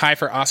Lyndon tie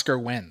for Oscar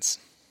wins?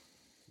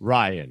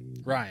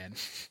 Ryan.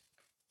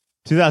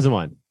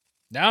 2001.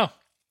 No.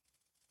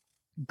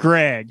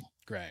 Greg.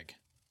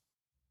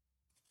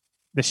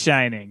 The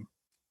Shining.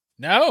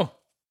 No.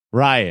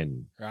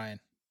 Ryan.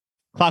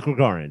 Clockwork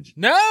Orange.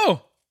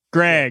 No.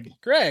 Greg.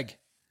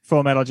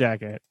 Full Metal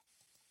Jacket.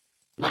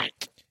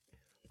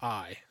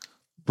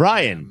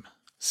 Brian.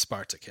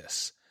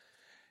 Spartacus.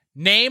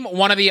 Name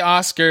one of the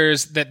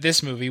Oscars that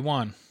this movie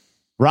won.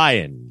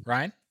 Ryan.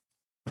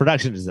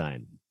 Production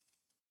design.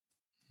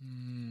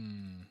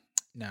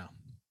 No.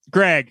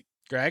 Greg.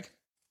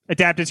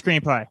 Adapted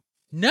screenplay.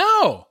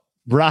 No.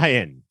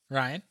 Ryan.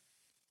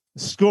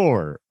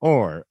 Score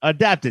or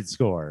adapted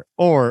score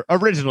or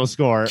original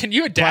score. Can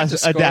you adapt a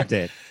score?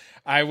 Adapted.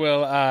 I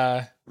will.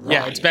 Yeah,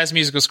 it's best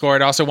musical score.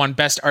 It also won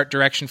best art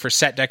direction for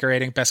set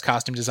decorating, best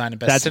costume design, and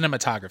best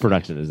cinematography.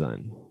 Production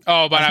design.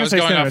 Oh, but I was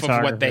going off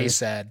of what they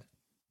said.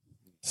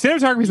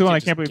 Cinematography is the one I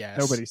can't believe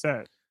nobody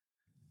said.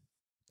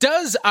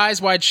 Does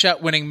Eyes Wide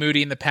Shut winning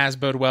Moody in the past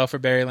bode well for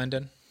Barry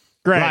Lyndon?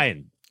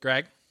 Ryan.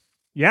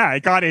 Yeah,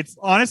 it got it.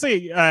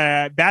 Honestly,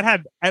 that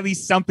had at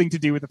least something to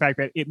do with the fact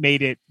that it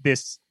made it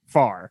this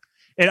far.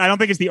 And I don't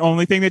think it's the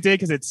only thing that did,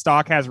 because its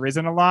stock has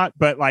risen a lot,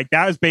 but like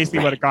that was basically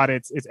what it got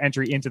its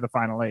entry into the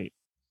final 8.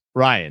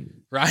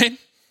 Ryan?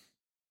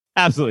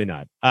 Absolutely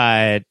not.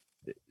 The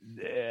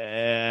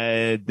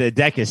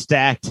deck is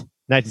stacked.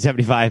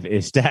 1975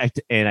 is stacked,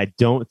 and I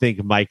don't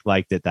think Mike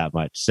liked it that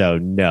much. So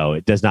no,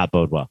 it does not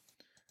bode well.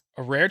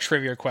 A rare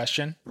trivia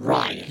question.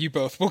 You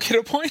both will get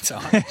a point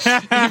on,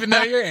 even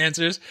though your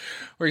answers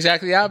were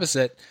exactly the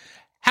opposite.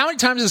 How many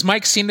times has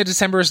Mike seen the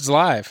Decemberists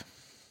live?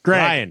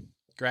 Ryan.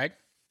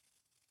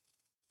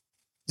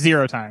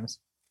 0 times.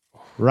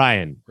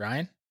 Ryan.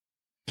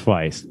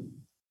 Twice.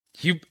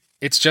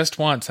 It's just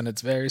once, and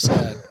it's very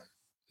sad.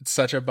 It's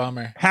such a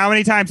bummer. How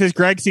many times has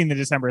Greg seen the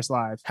Decemberists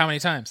live? How many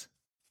times?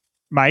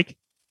 Mike.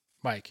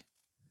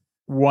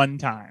 1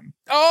 time.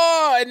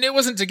 Oh, and it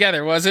wasn't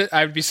together, was it?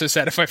 I would be so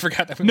sad if I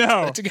forgot that we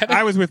were together.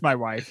 I was with my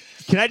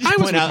wife. Can I just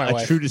point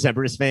out, a true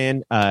Decemberist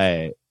fan,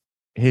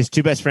 his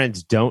 2 best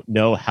friends don't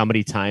know how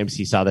many times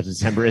he saw the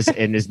Decemberists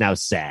and is now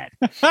sad.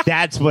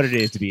 That's what it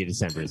is to be a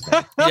Decemberist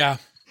fan. Yeah,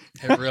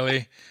 it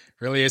really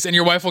is. And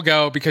your wife will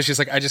go because she's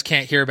like, I just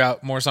can't hear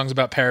about more songs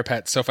about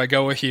parapets. So if I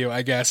go with you,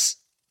 I guess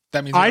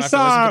that means I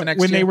saw the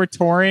when they were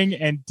touring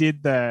and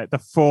did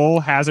the full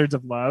Hazards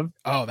of Love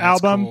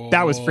album. Cool.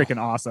 That was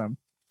freaking awesome.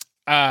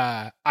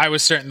 I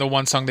was certain the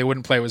one song they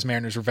wouldn't play was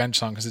Mariner's Revenge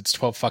song because it's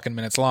 12 fucking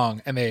minutes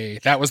long, and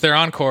that was their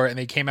encore, and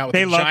they came out with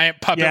a giant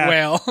puppet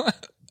whale.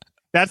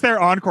 That's their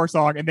encore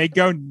song, and they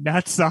go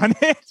nuts on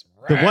it.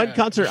 The one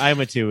concert I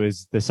went to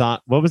is the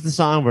song. What was the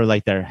song where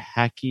like their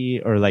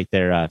hacky or like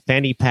their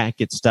fanny pack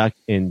gets stuck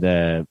in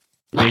the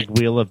big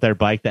wheel of their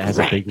bike that has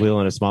a big wheel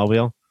and a small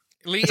wheel?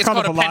 Lee, it's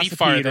called a penny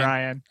farthing.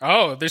 Ryan.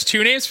 Oh, there's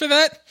 2 names for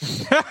that?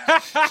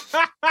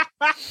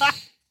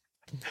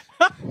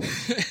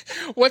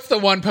 What's the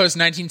one post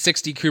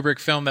 1960 Kubrick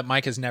film that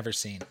Mike has never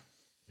seen?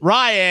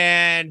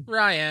 Ryan.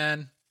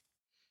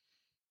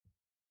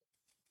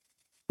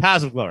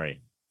 Paths of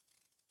Glory.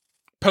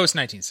 Post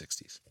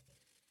 1960s.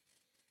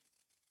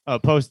 Oh,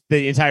 post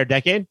the entire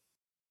decade?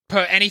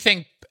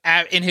 Anything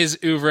in his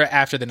oeuvre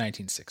after the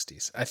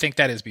 1960s. I think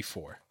that is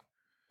before.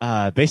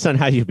 Based on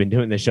how you've been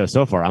doing this show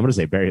so far, I'm going to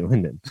say Barry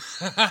Lyndon.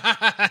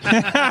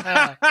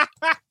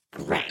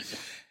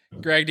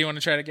 Greg, do you want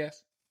to try to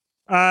guess?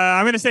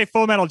 I'm going to say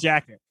Full Metal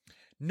Jacket.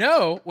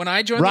 No, when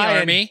I joined the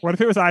Army... What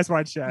if it was Eyes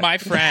Wide Shut? My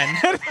friend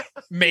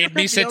made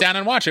me sit down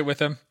and watch it with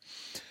him.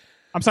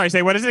 I'm sorry,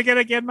 say what is it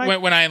again,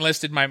 Mike? When I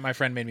enlisted, my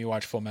friend made me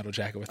watch Full Metal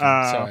Jacket with him,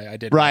 so I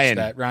did watch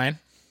that. Ryan?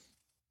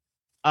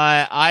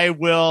 I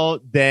will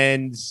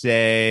then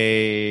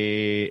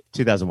say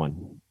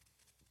 2001.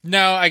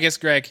 No, I guess,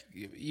 Greg,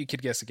 you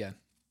could guess again.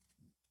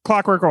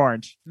 Clockwork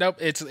Orange. Nope,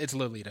 it's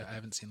Lolita. I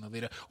haven't seen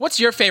Lolita. What's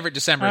your favorite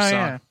December song?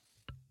 Yeah.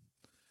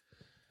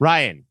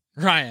 Ryan.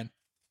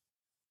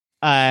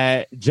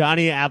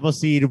 Johnny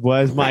Appleseed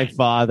was my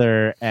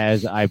father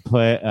as I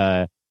put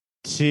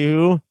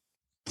 2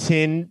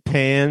 tin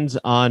pans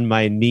on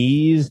my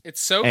knees. It's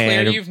so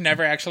clear you've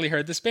never actually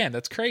heard this band.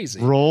 That's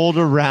crazy. Rolled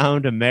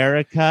around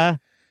America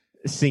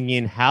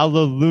singing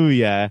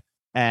Hallelujah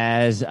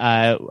as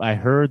I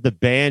heard the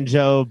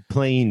banjo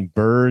playing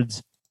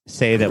Birds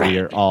say that we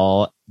are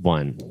all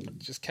one.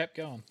 Just kept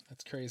going.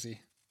 That's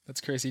crazy. That's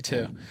crazy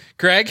too.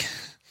 Greg?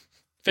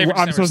 I'm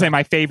supposed to say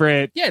my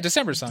favorite. Yeah,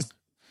 December song.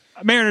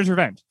 Mariner's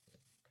Revenge.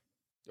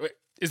 Wait,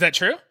 is that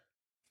true?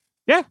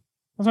 Yeah,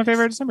 that's my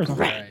favorite December song.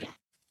 Right.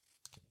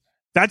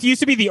 That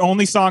used to be the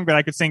only song that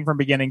I could sing from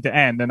beginning to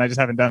end, and I just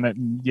haven't done it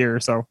in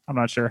years, so I'm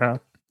not sure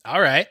how.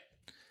 All right.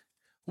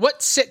 What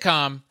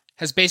sitcom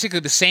has basically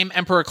the same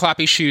Emperor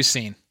Kloppy shoes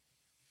scene?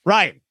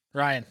 Ryan.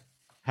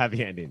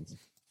 Happy Endings.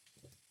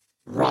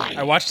 Ryan.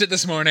 I watched it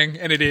this morning,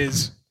 and it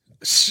is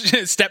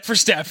step for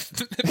step.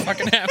 It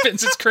fucking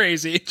happens. It's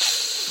crazy.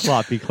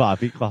 Kloppy.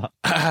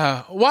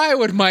 Why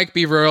would Mike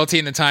be royalty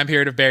in the time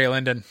period of Barry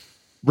Lyndon?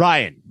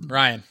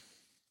 Ryan.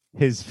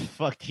 his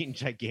fucking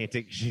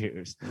gigantic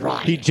shoes.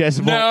 Right. He just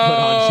won't put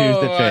on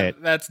shoes that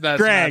fit. That's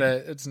Greg. not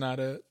it. It's not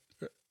it.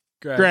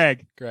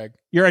 Greg,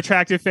 your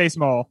attractive face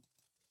mole.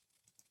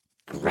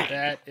 Greg.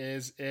 That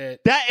is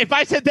it. That if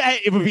I said that,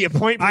 it would be a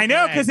point. For I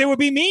know, Greg. because it would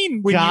be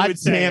mean when you God would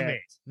say damn it.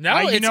 it. No,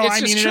 I it's mean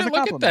just it true. as a Look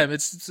at compliment. them.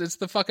 It's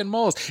the fucking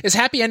moles. Is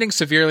happy ending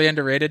severely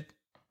underrated?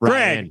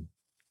 Ryan.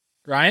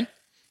 Ryan?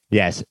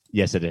 Yes,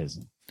 it is.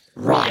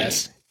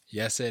 Right.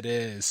 Yes, it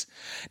is.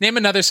 Name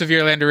another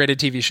severely underrated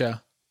TV show.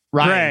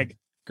 Ryan.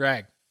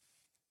 Greg.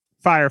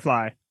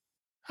 Firefly.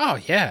 Oh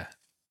yeah.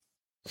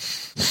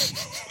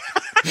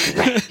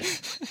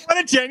 What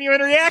a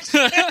genuine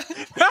reaction.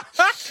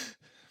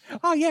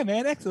 Oh yeah,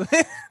 man, excellent.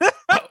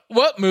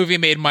 What movie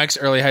made Mike's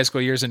early high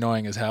school years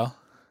annoying as hell?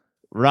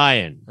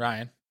 Ryan.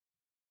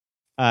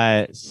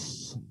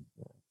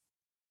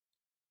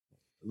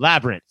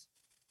 Labyrinth.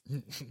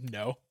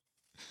 No.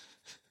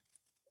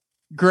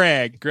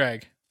 Greg.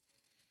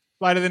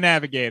 Flight of the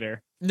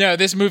Navigator. No,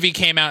 this movie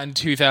came out in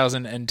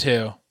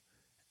 2002.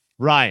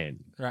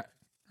 Ryan.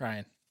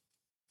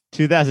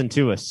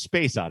 2002, A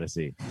Space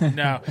Odyssey.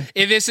 No.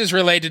 This is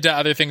related to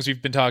other things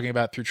we've been talking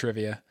about through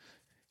trivia.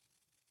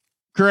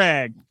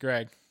 Greg.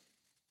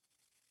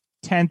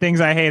 10 Things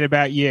I Hate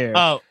About You.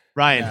 Oh,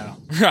 Ryan. No.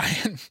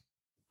 Ryan.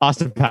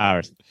 Austin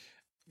Powers.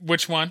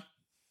 Which one?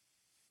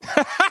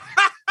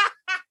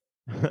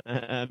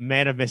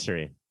 Man of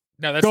Mystery.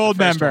 No, that's Gold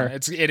the first Member. one.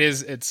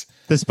 It's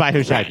The Spy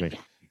Who Shagged Me.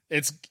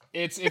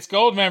 It's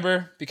Gold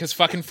Member because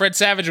fucking Fred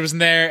Savage was in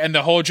there, and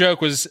the whole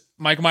joke was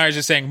Mike Myers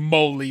just saying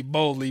 "moly,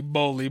 moly,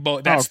 moly,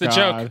 moly." That's the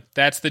joke.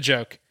 That's the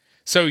joke.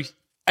 So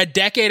a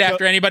decade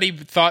after anybody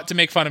thought to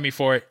make fun of me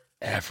for it,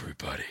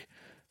 everybody.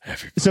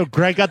 So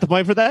Greg got the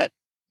point for that?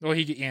 Well,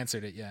 he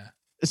answered it. Yeah.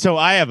 So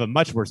I have a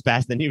much worse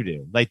past than you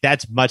do. Like,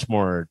 that's much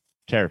more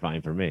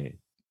terrifying for me.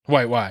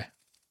 Wait, why?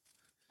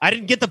 I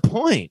didn't get the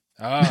point.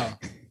 Oh.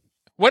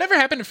 Whatever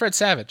happened to Fred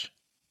Savage?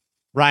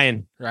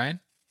 Ryan.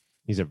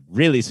 He's a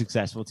really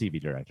successful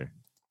TV director.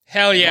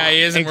 Hell yeah,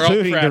 he is. And we're all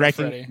including proud of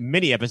directing Freddie.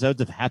 many episodes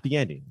of Happy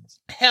Endings.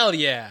 Hell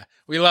yeah.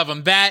 We love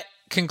him. That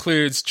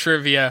concludes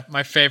trivia,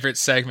 my favorite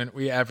segment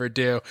we ever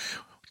do.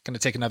 We're going to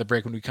take another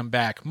break. When we come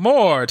back,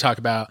 more talk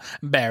about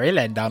Barry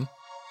Lyndon.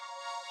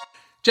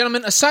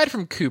 Gentlemen, aside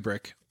from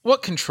Kubrick,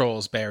 what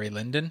controls Barry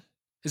Lyndon?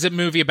 Is it a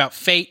movie about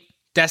fate,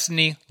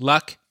 destiny,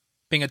 luck,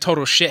 being a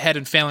total shithead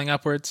and failing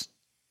upwards?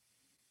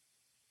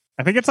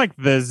 I think it's like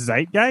the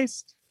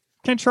zeitgeist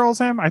controls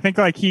him. I think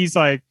like he's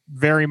like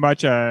very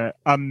much a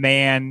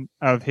man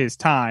of his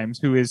times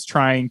who is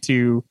trying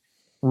to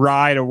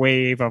ride a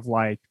wave of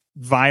like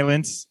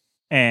violence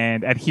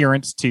and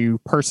adherence to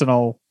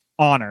personal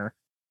honor,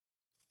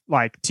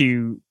 like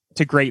to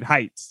great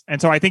heights.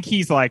 And so I think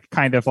he's like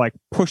kind of like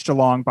pushed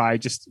along by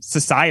just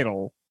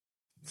societal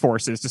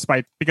forces,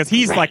 because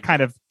he's like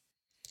kind of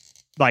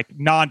like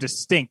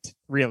non-distinct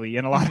really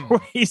in a lot of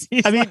ways.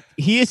 I mean,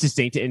 he is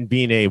distinct in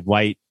being a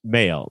white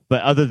male,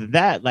 but other than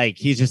that, like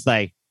he's just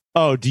like,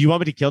 oh, do you want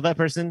me to kill that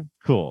person?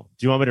 Cool.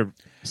 Do you want me to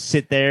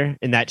sit there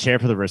in that chair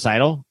for the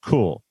recital?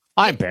 Cool.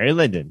 I'm Barry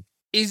Lyndon.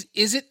 Is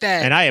it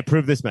that and I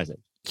approve this message?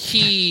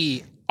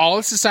 All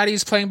of society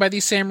is playing by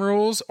these same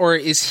rules, or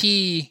is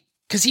he,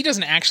 because he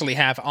doesn't actually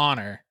have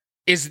honor,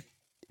 is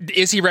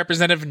he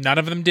representative? None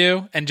of them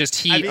do, and just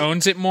he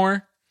owns it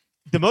more.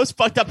 The most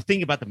fucked up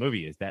thing about the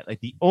movie is that like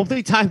the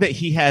only time that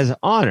he has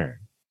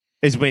honor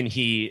is when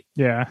he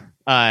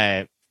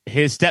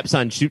his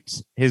stepson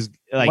shoots his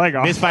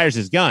misfires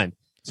his gun,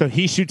 so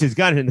he shoots his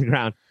gun in the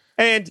ground.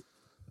 And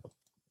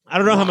I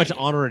don't know how much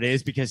honor it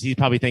is, because he's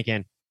probably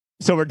thinking,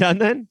 so we're done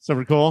then, so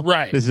we're cool,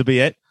 right? This will be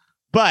it.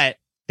 But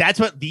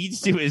that's what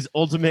leads to his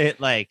ultimate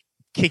like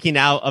kicking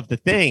out of the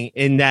thing.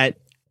 In that,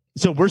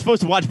 so we're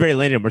supposed to watch Barry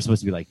Lyndon. We're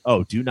supposed to be like,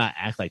 oh, do not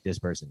act like this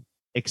person.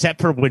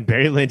 Except for when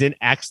Barry Lyndon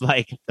acts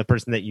like the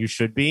person that you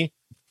should be.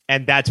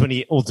 And that's when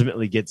he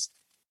ultimately gets.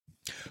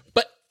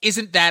 But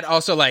isn't that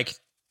also like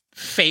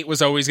fate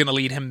was always going to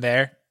lead him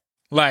there?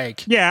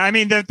 Like, yeah, I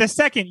mean, the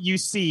second you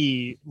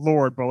see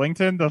Lord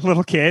Bullington, the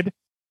little kid,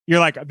 you're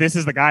like, this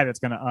is the guy that's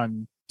going to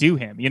undo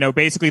him. You know,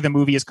 basically the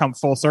movie has come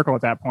full circle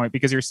at that point,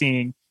 because you're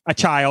seeing a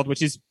child,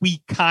 which is,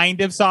 we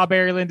kind of saw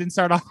Barry Lyndon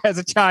start off as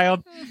a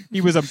child. He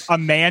was a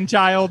man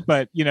child,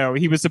 but, you know,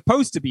 he was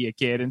supposed to be a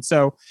kid. And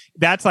so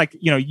that's like,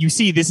 you know, you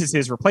see this is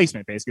his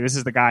replacement, basically. This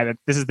is the guy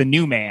this is the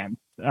new man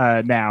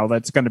now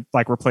that's going to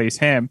like replace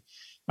him.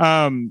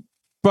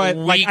 But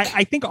like,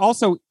 I think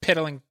also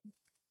piddling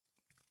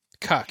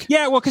cuck.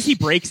 Yeah, well, because he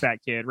breaks that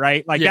kid,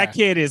 right? Like that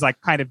kid is like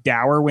kind of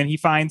dour when he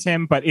finds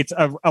him, but it's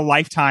a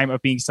lifetime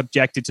of being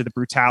subjected to the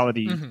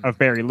brutality of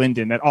Barry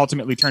Lyndon that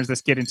ultimately turns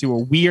this kid into a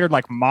weird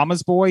like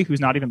mama's boy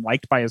who's not even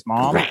liked by his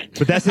mom. Right.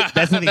 But that's the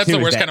thing that's too, the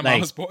worst that, kind of like,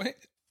 mama's boy.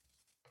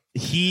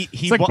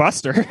 It's like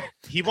Buster.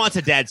 He wants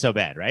a dad so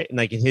bad, right? And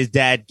like his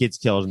dad gets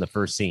killed in the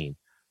first scene,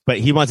 but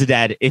he wants a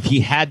dad. If he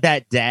had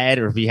that dad,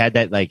 or if he had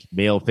that like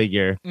male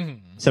figure,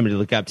 somebody to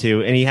look up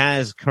to, and he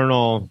has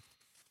Colonel.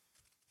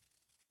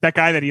 That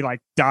guy that he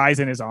like dies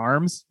in his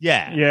arms.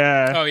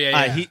 Yeah. Oh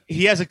yeah.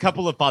 He has a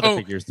couple of father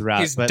figures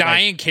throughout. His but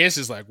dying kiss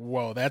is like,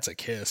 whoa, that's a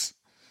kiss.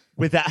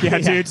 with that. Yeah,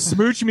 dude,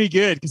 smooch me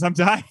good because I'm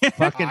dying.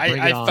 Fucking bring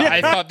it on.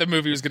 I thought the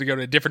movie was going to go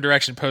to a different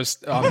direction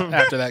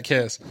after that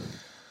kiss.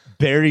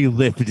 Barry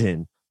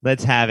Lifton.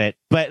 Let's have it.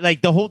 But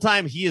like the whole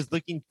time he is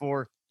looking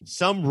for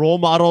some role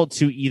model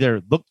to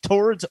either look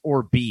towards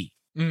or be.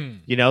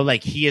 You know,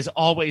 like he is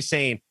always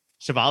saying,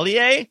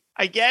 Chevalier,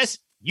 I guess.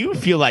 You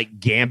feel like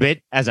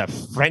Gambit as a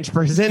French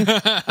person.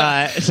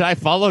 Should I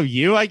follow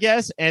you, I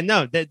guess? And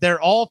no, they're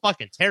all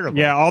fucking terrible.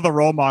 Yeah, all the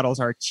role models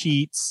are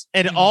cheats.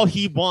 And all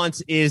he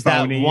wants is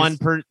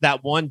Phonies.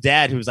 that one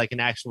dad who's like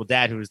an actual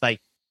dad who's like,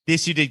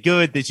 this you did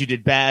good, this you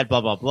did bad, blah,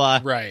 blah,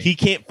 blah. Right. He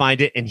can't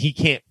find it and he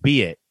can't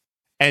be it.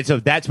 And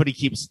so that's what he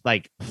keeps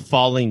like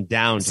falling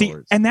down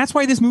towards. And that's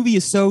why this movie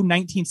is so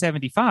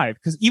 1975.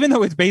 Because even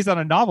though it's based on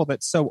a novel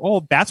that's so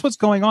old, that's what's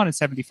going on in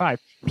 75.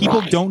 People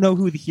don't know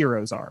who the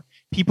heroes are.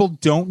 People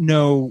don't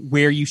know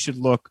where you should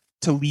look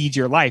to lead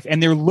your life.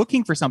 And they're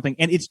looking for something.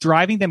 And it's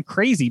driving them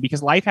crazy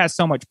because life has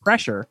so much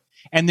pressure.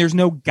 And there's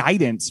no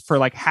guidance for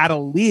like how to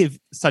live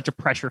such a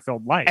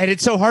pressure-filled life. And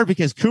it's so hard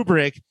because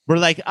Kubrick, we're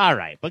like, all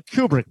right, but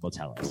Kubrick will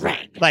tell us.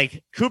 Right.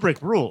 Like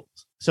Kubrick rules.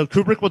 So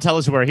Kubrick will tell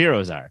us who our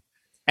heroes are.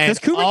 And does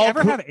Kubrick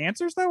ever have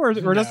answers though, or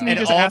doesn't he and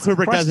just all ask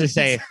Kubrick questions? does is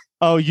say,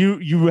 "Oh,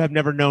 you have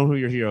never known who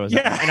your heroes are,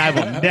 and I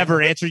will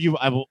never answer you.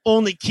 I will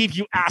only keep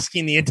you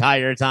asking the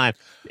entire time."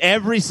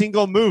 Every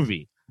single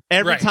movie,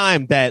 every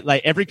time that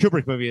like every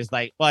Kubrick movie is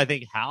like, "Well, I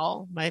think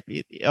Hal might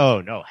be."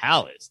 Oh no,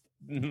 Hal is.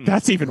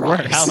 That's even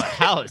worse.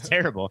 Hal is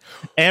terrible.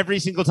 Every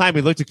single time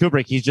we look to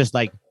Kubrick, he's just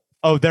like,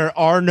 "Oh, there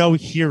are no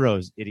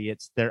heroes,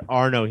 idiots. There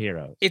are no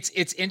heroes."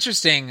 It's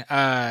interesting.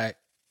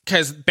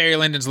 Because Barry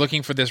Lyndon's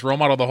looking for this role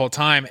model the whole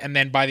time. And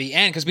then by the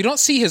end, because we don't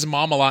see his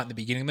mom a lot in the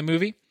beginning of the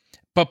movie,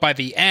 but by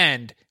the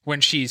end,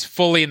 when she's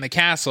fully in the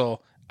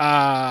castle,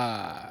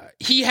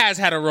 he has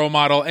had a role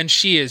model and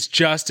she is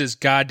just as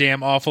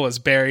goddamn awful as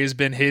Barry has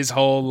been his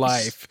whole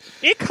life.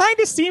 It kind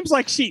of seems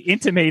like she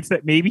intimates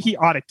that maybe he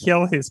ought to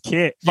kill his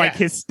kid, like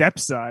his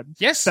stepson.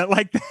 Yes. That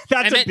like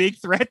that's a big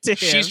threat to him.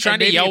 She's trying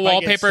to yell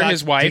wallpaper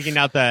his wife. Taking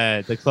out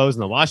the clothes in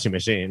the washing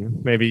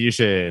machine. Maybe you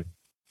should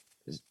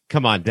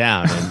come on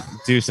down and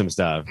do some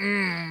stuff.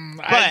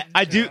 But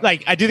I do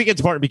think it's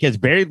important because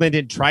Barry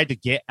Lyndon tried to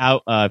get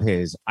out of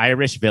his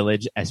Irish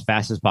village as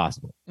fast as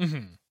possible.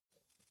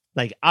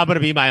 Like, I'm gonna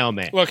be my own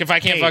man. Look, if I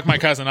can't fuck my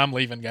cousin, I'm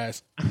leaving,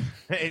 guys.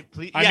 Hey,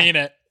 please, I mean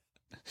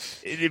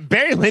it.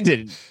 Barry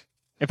Lyndon.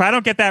 If I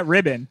don't get that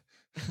ribbon,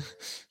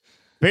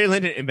 Barry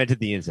Lyndon invented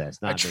the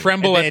incest. I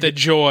tremble at the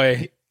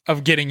joy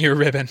of getting your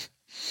ribbon.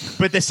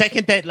 But the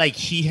second that like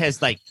he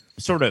has like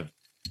sort of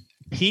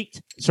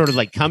peaked, sort of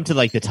like come to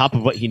like the top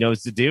of what he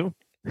knows to do,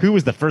 who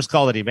is the first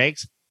call that he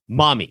makes?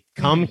 Mommy,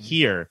 come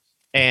here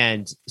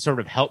and sort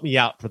of help me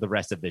out for the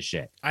rest of this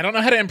shit. I don't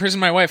know how to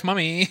imprison my wife,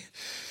 Mommy.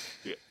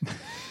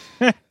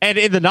 And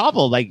in the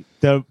novel, like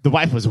the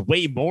wife was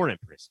way more in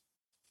prison.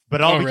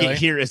 But all we get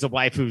here is a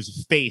wife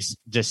whose face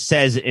just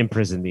says in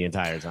prison the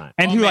entire time.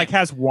 And who like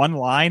has one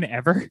line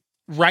ever.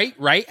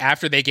 Right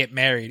after they get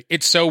married.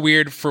 It's so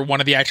weird for one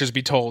of the actors to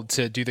be told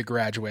to do The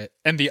Graduate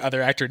and the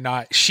other actor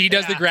not. She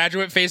does The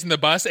Graduate face in the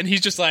bus and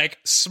he's just like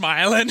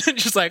smiling and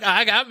just like,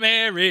 I got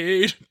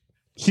married.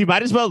 She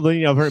might as well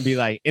lean over and be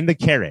like, in the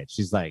carriage,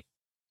 she's like,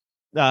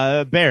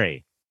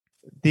 Barry,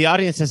 the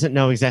audience doesn't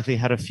know exactly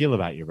how to feel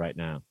about you right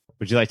now.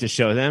 Would you like to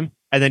show them?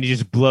 And then he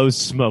just blows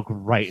smoke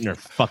right in her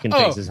fucking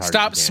face as hard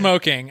stop as he can.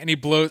 Smoking. And he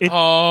blows.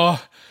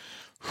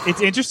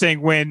 It's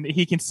interesting when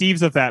he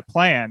conceives of that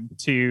plan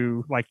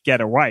to like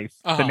get a wife.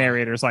 The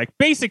narrator's like,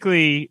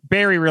 basically,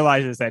 Barry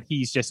realizes that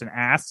he's just an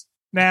ass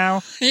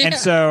now. And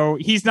so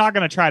he's not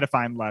going to try to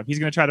find love. He's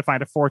going to try to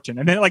find a fortune.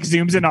 And then it like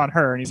zooms in on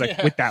her and he's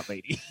like, with that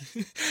lady.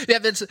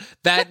 That's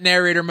that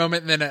narrator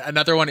moment. And then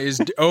another one is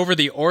over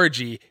the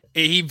orgy.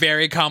 He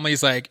very calmly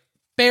is like,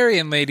 Barry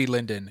and Lady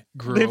Lyndon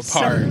grew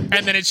apart.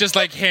 And then it's just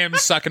like him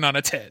sucking on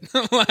a tit.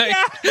 But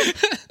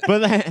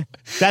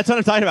that's what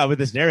I'm talking about with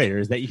this narrator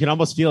is that you can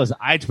almost feel his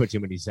eye twitching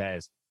when he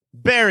says,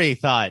 Barry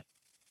thought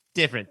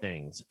different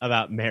things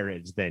about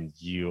marriage than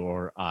you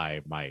or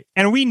I might.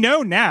 And we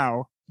know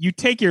now you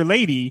take your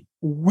lady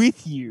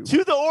with you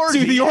to the orgy.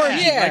 Yeah. Like,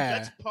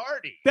 let's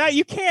party. That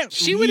you can't.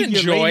 She would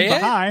enjoy it.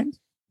 Behind.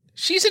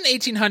 She's an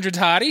 1800s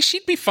hottie.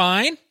 She'd be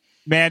fine.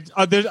 Man,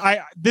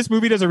 this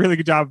movie does a really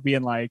good job of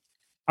being like,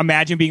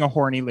 imagine being a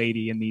horny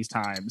lady in these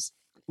times.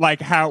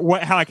 Like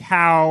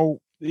how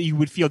you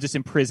would feel just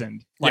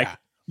imprisoned. Like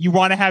you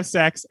want to have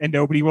sex and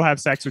nobody will have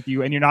sex with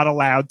you and you're not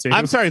allowed to.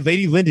 I'm sorry,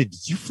 Lady Lyndon,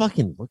 did you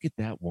fucking look at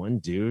that one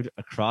dude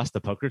across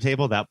the poker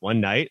table that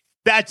one night?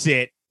 That's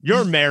it.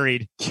 You're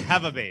married.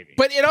 Have a baby.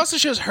 But it also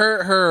shows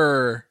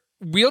her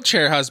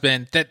wheelchair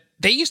husband that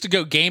they used to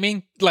go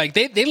gaming. Like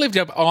they lived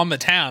up on the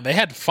town. They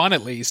had fun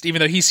at least, even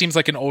though he seems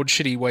like an old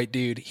shitty white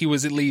dude. He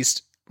was at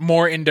least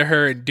more into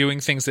her and doing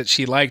things that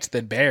she liked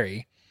than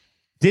Barry.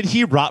 Did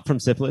he rot from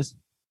syphilis?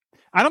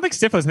 I don't think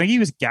syphilis. I think he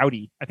was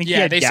gouty. I think he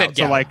had they gout. said gout.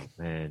 So like,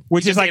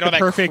 which is like the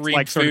perfect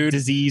like sort food. of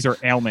disease or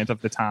ailment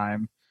of the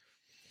time.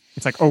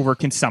 It's like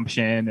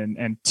overconsumption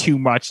and too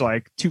much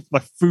like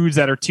foods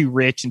that are too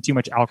rich and too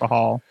much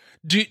alcohol.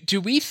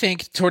 Do we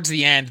think towards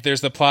the end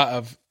there's the plot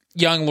of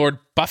young Lord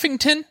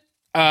Buffington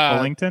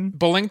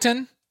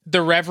Bullington,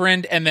 the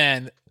Reverend, and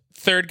then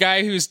third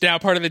guy who's now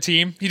part of the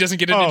team. He doesn't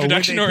get an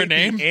introduction or a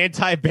name.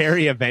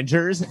 Anti-Barry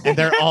Avengers, and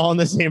they're all in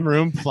the same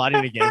room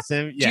plotting against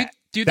him. Yeah,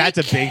 that's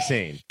a big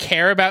scene.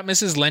 Care about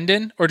Mrs.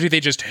 Linden, or do they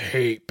just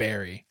hate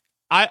Barry?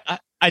 I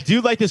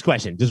do like this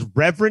question. Does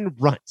Reverend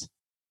Runt,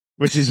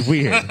 which is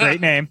weird.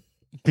 Great name.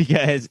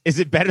 Because is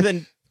it better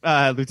than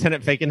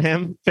Lieutenant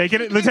Fakenham?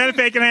 Lieutenant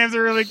Fakenham's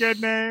a really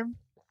good name.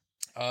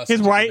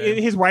 His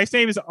wife's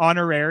name is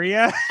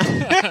Honoraria.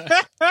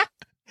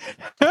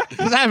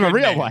 Because I have a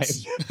real wife.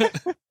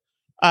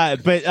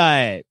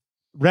 But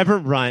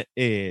Reverend Runt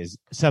is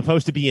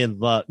supposed to be in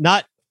love,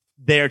 not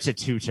there to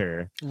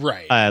tutor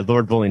right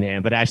Lord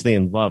Bullingham, but actually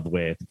in love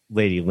with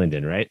Lady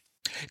Linden, right?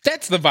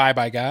 That's the vibe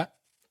I got.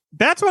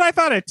 That's what I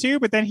thought it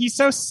too, but then he's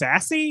so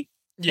sassy.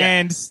 Yeah.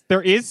 And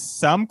there is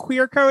some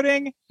queer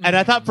coding. And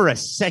I thought for a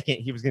second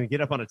he was going to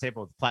get up on a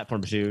table with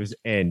platform shoes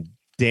and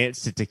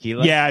dance to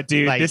Tequila. Yeah,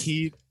 dude. Like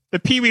the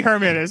Pee Wee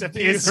Herman is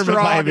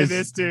strong in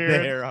this, dude.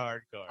 They're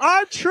hardcore.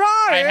 I'm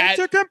trying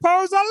to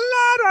compose a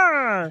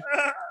letter.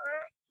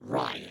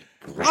 Ryan.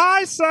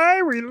 I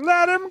say we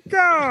let him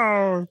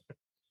go.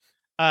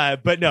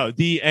 But no,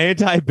 the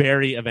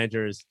anti-Barry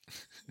Avengers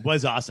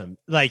was awesome.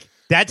 Like,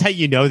 that's how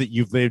you know that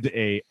you've lived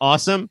a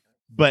awesome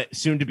but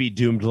soon to be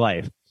doomed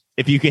life.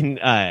 If you can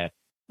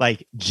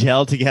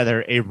gel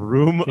together a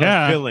room of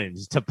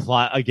villains to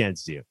plot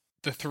against you.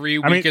 The three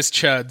weakest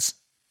chuds.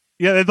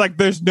 Yeah, it's like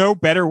there's no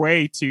better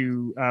way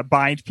to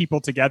bind people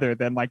together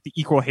than like the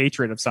equal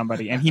hatred of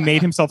somebody. And he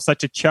made himself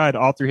such a chud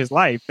all through his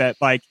life that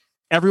like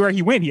everywhere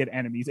he went, he had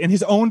enemies in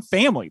his own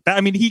family.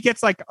 He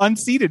gets like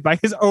unseated by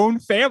his own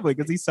family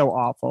because he's so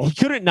awful. He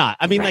couldn't not.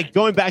 I mean, like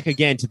going back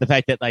again to the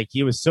fact that like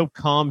he was so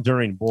calm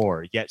during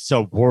war, yet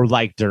so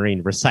warlike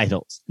during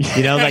recitals.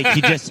 You know, like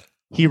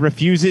he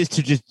refuses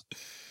to just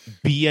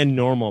be a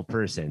normal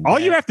person. All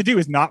you have to do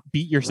is not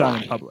beat your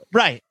son in public.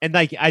 Right. And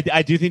like,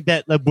 I do think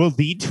that will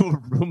lead to a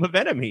room of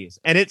enemies.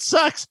 And it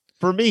sucks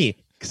for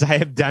me because I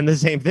have done the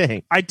same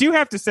thing. I do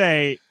have to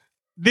say,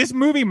 this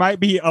movie might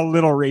be a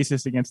little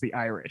racist against the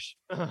Irish.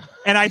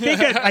 And I think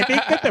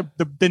that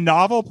the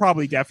novel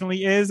probably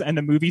definitely is, and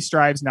the movie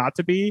strives not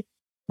to be.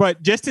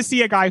 But just to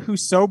see a guy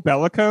who's so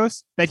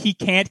bellicose that he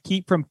can't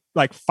keep from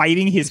like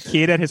fighting his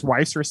kid at his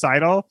wife's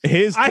recital.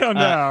 I don't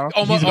know.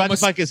 He's about to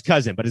fuck his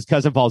cousin, but his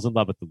cousin falls in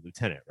love with the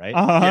lieutenant, right?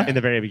 Uh-huh. In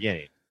the very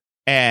beginning.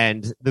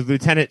 And the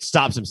lieutenant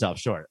stops himself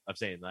short of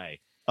saying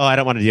like, oh, I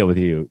don't want to deal with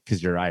you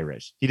because you're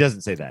Irish. He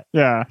doesn't say that.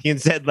 Yeah. He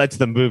instead lets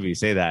the movie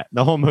say that.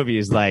 The whole movie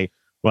is like,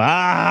 well,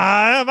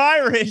 I'm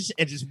Irish,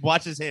 and just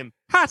watches him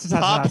pop his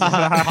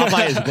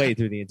way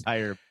through the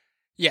entire.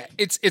 Yeah,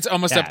 it's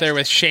almost up there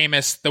with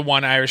Seamus, the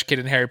one Irish kid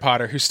in Harry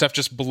Potter, whose stuff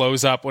just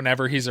blows up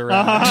whenever he's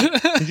around.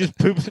 He just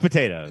poops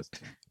potatoes.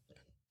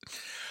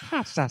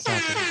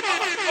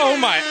 Oh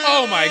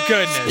my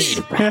goodness.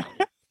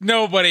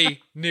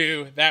 Nobody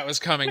knew that was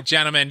coming.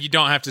 Gentlemen, you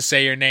don't have to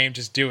say your name.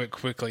 Just do it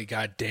quickly.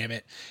 God damn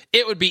it.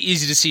 It would be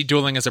easy to see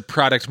dueling as a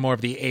product more of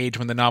the age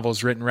when the novel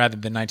was written rather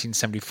than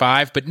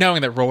 1975. But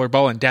knowing that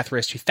Rollerball and Death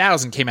Race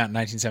 2000 came out in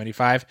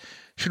 1975,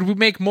 should we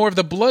make more of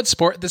the blood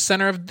sport at the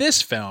center of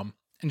this film?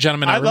 And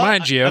gentlemen, I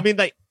remind you,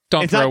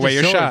 don't throw away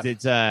your shot.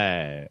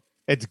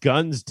 It's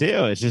guns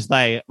too. It's just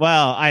like,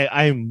 well,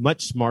 I'm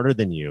much smarter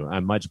than you.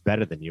 I'm much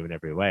better than you in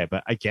every way.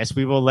 But I guess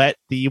we will let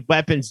the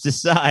weapons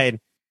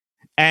decide.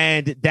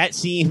 And that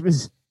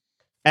seems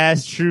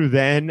as true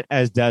then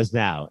as does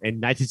now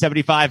in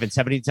 1975 and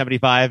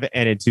 1775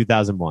 and in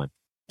 2021.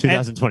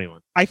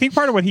 And I think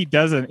part of what he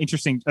does an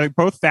interesting,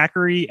 both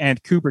Thackeray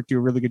and Kubrick do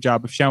a really good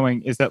job of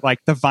showing is that like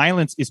the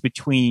violence is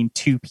between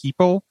two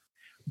people,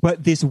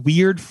 but this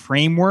weird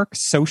framework,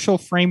 social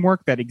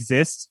framework that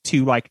exists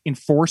to like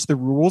enforce the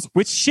rules,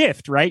 which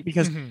shift, right?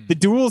 Because the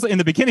duels in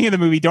the beginning of the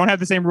movie don't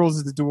have the same rules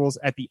as the duels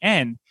at the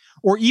end,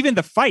 or even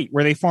the fight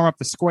where they form up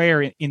the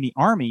square in the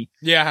army.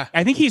 Yeah.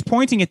 I think he's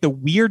pointing at the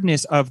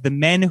weirdness of the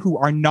men who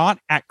are not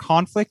at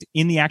conflict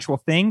in the actual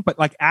thing, but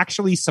like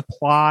actually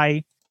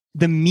supply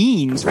the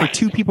means for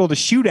two people to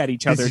shoot at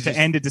each other to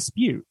end a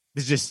dispute.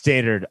 This is just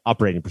standard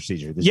operating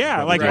procedure.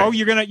 Oh,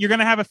 you're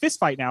gonna have a fist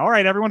fight now. All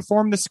right, everyone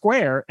form the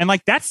square, and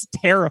like that's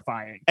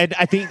terrifying. And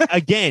I think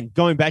again,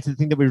 going back to the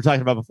thing that we were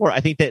talking about before, I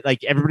think that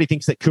like everybody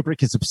thinks that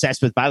Kubrick is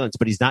obsessed with violence,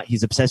 but he's not.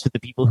 He's obsessed with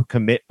the people who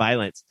commit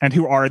violence and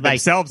who are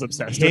themselves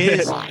obsessed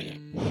with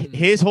it.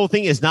 His whole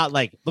thing is not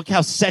like, look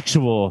how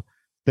sexual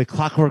the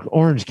Clockwork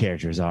Orange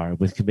characters are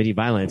with committing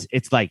violence.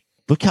 It's like,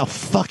 look how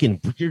fucking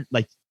weird.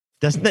 Like,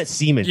 doesn't that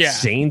seem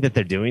insane that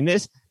they're doing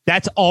this?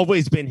 That's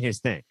always been his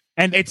thing.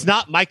 And it's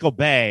not Michael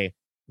Bay,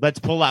 let's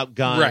pull out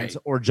guns,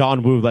 or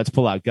John Woo, let's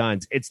pull out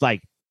guns. It's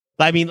like,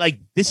 I mean, like,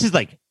 this is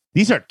like,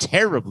 these are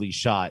terribly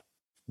shot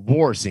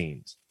war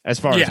scenes as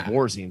far as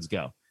war scenes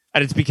go.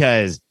 And it's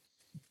because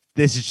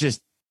this is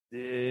just,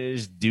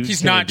 dude.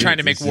 He's not trying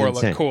to make war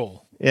look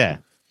cool. Yeah.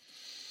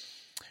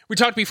 We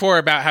talked before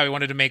about how he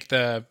wanted to make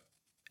an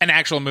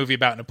actual movie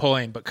about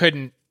Napoleon, but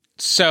couldn't.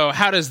 So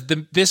how does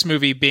this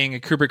movie, being a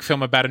Kubrick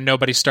film about a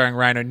nobody starring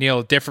Ryan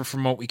O'Neal, differ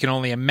from what we can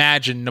only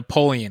imagine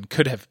Napoleon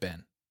could have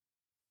been?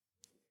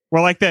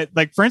 Well, like that,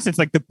 like for instance,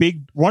 like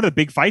one of the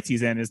big fights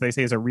he's in is they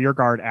say is a rear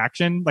guard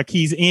action. Like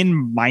he's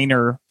in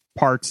minor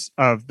parts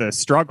of the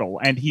struggle,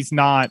 and he's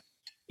not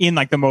in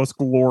like the most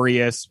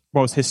glorious,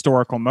 most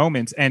historical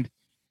moments. And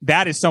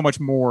that is so much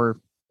more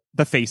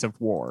the face of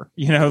war,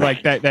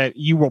 like that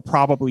you will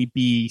probably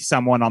be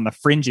someone on the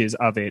fringes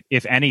of it,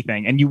 if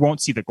anything, and you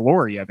won't see the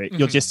glory of it.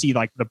 You'll just see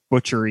like the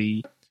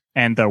butchery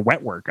and the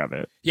wet work of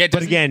it. Yeah,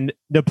 but again,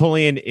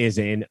 Napoleon is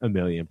in a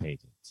million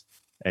paintings,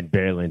 and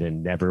Barry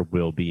Lyndon never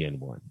will be in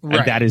one. Right.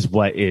 And that is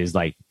what is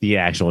like the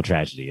actual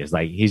tragedy. Is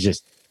like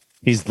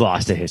he's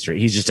lost to history.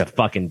 He's just a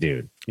fucking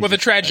dude. Well, the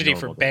tragedy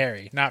for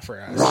Barry, not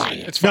for us. Right.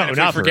 It's fine if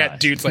we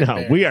forget dudes like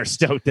Barry. We are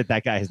stoked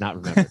that guy has not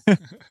remembered.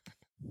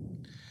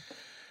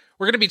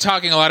 We're going to be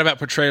talking a lot about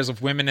portrayals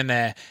of women in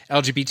the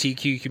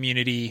LGBTQ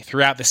community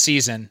throughout the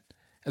season.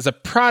 As a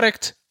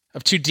product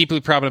of two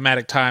deeply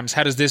problematic times,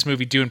 how does this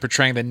movie do in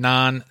portraying the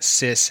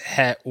non-cis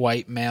het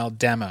white male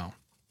demo?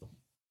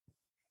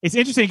 It's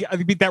interesting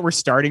that we're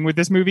starting with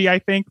this movie, I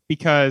think,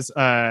 because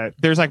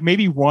there's like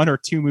maybe one or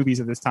two movies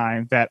of this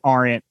time that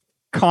aren't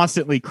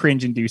constantly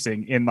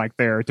cringe-inducing in like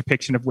their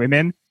depiction of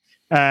women.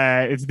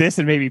 It's this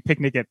and maybe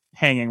Picnic at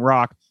Hanging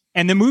Rock.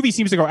 And the movie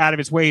seems to go out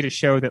of its way to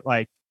show that,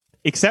 like,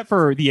 except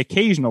for the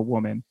occasional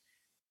woman,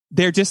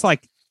 they're just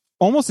like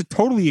almost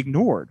totally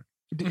ignored.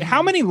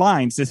 How many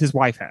lines does his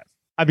wife have?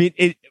 I mean,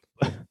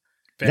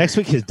 next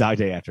week is Dog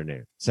Day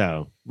Afternoon,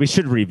 so we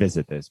should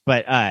revisit this.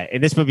 But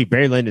in this movie,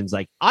 Barry Lyndon's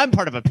like, I'm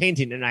part of a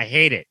painting and I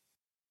hate it.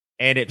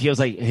 And it feels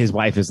like his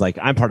wife is like,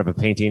 I'm part of a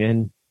painting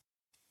and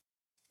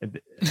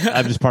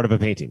I'm just part of a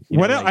painting.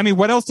 What else? I mean,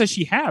 what else does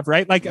she have?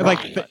 Right? Like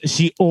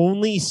she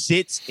only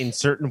sits in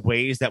certain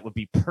ways that would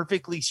be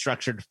perfectly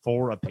structured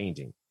for a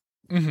painting.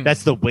 Mm-hmm.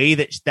 That's the way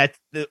that's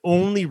the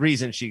only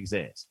reason she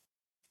exists.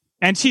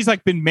 And she's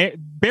like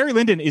Barry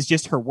Lyndon is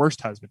just her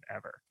worst husband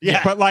ever.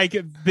 Yeah. But like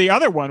the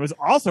other one was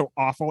also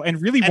awful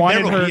and really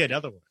wanted her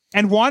another one.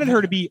 And wanted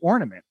her to be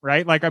ornament,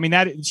 right? Like, I mean,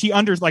 that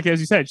like, as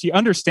you said, she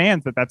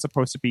understands that that's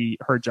supposed to be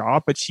her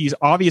job, but she's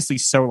obviously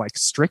so like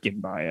stricken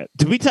by it.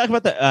 Did we talk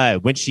about the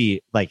when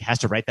she like has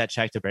to write that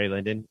check to Barry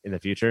Lyndon in the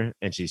future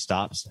and she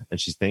stops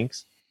and she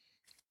thinks,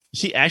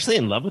 is she actually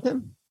in love with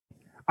him?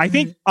 I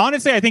think,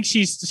 honestly, I think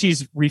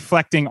she's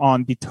reflecting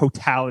on the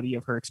totality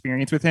of her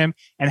experience with him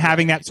and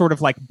having that sort of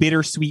like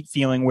bittersweet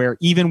feeling where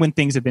even when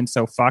things have been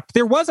so fucked,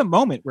 there was a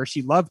moment where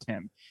she loved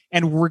him.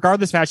 And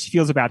regardless of how she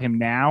feels about him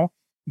now,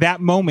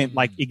 that moment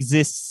like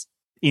exists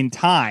in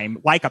time,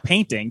 like a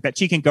painting that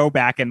she can go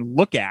back and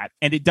look at.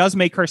 And it does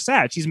make her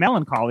sad. She's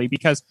melancholy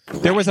because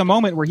there was a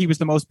moment where he was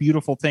the most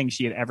beautiful thing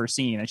she had ever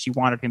seen. And she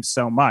wanted him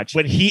so much.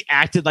 When he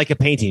acted like a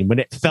painting, when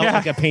it felt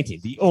like a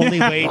painting, the only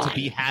way to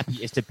be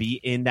happy is to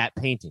be in that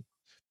painting.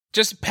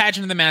 Just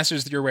pageant of the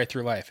masters your way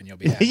through life and you'll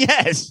be happy.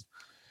 Yes.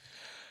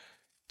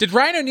 Did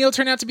Ryan O'Neal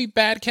turn out to be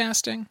bad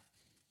casting?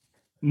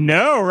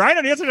 No, Ryan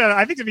O'Neal turned out,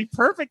 I think, to be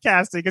perfect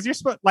casting because you're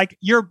supposed like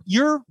your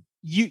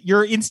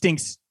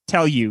instincts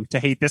tell you to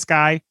hate this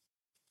guy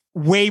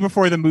way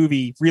before the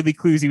movie really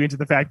clues you into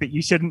the fact that you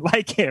shouldn't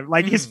like him.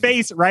 Like his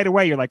face right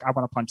away, you're like, I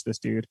want to punch this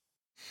dude.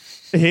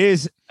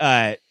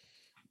 I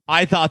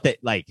thought that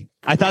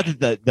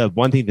the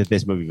one thing that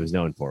this movie was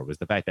known for was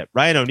the fact that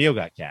Ryan O'Neal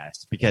got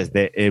cast because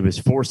it was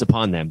forced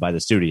upon them by the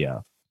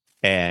studio.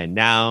 And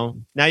now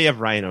you have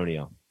Ryan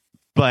O'Neal,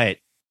 but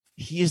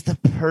he is the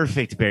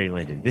perfect Barry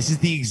Lyndon. This is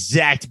the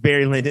exact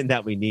Barry Lyndon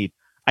that we need.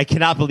 I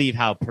cannot believe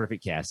how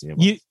perfect casting it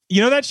was.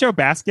 You know that show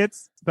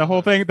Baskets? The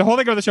whole thing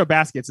about the show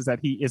Baskets is that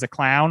he is a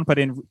clown, but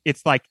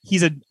it's like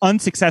he's an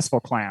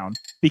unsuccessful clown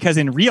because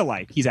in real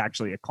life he's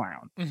actually a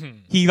clown. Mm-hmm.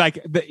 He like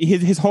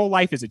his whole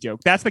life is a joke.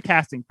 That's the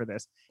casting for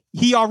this.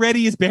 He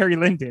already is Barry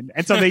Lyndon,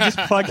 and so they just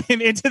plug him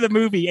into the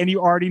movie, and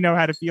you already know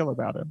how to feel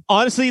about him.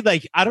 Honestly,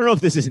 like I don't know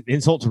if this is an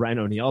insult to Ryan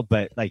O'Neal,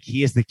 but like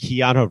he is the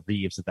Keanu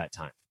Reeves at that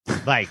time.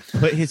 Like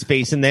put his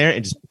face in there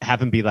and just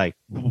have him be like,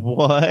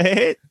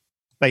 "What?"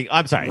 Like,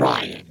 I'm sorry,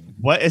 Ryan.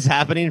 What is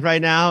happening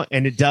right now?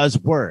 And it does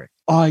work.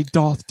 I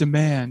doth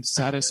demand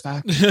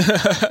satisfaction.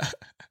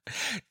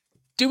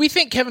 Do we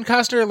think Kevin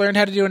Costner learned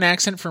how to do an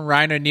accent from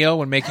Ryan O'Neal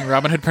when making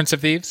Robin Hood, Prince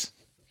of Thieves?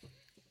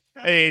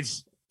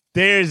 There's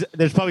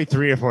probably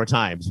 3 or 4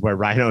 times where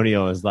Ryan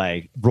O'Neal is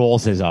like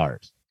rolls his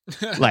R's,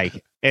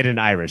 like in an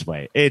Irish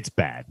way. It's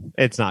bad.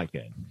 It's not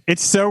good.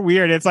 It's so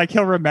weird. It's like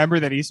he'll remember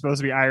that he's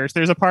supposed to be Irish.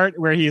 There's a part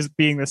where he's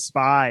being the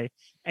spy.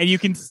 And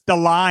the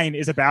line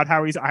is about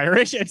how he's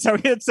Irish, and so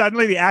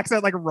suddenly the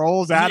accent like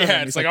rolls out of him.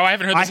 Yeah, it's like, oh, I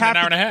haven't heard this in an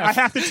hour and a half. I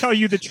have to tell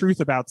you the truth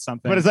about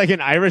something. But it's like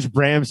an Irish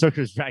Bram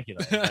Stoker's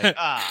Dracula. Like,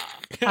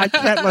 I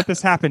can't let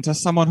this happen to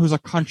someone who's a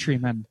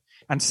countryman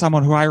and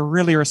someone who I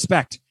really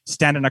respect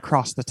standing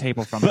across the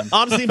table from him.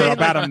 Honestly, for man,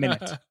 about a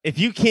minute. If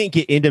you can't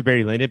get into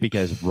Barry Lyndon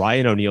because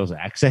Ryan O'Neal's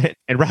accent,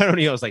 and Ryan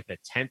O'Neal is like the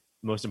 10th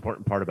most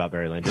important part about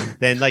Barry Lyndon,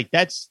 then like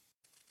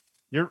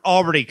you're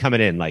already coming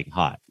in like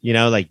hot. You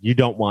know, like you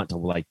don't want to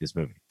like this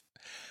movie.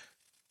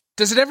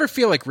 Does it ever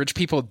feel like rich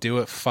people do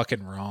it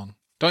fucking wrong?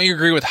 Don't you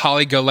agree with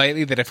Holly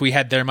Golightly that if we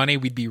had their money,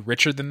 we'd be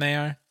richer than they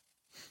are?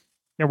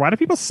 Yeah, why do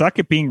people suck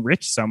at being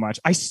rich so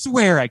much? I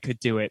swear I could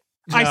do it.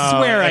 I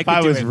swear I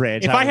could do was it.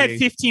 rich, if I had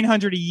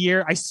 $1,500 a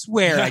year, I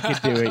swear I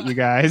could do it, you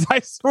guys. I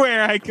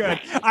swear I could.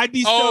 I'd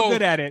be so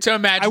good at it. To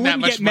imagine I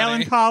wouldn't that much get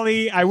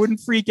melancholy. I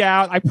wouldn't freak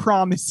out. I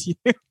promise you.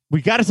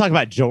 We got to talk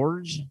about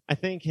George. I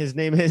think his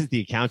name is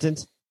the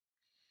accountant,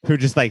 who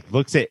just like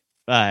looks at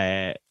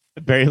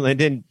Barry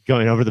Lyndon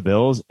going over the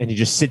bills, and he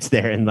just sits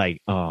there and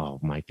like, oh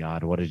my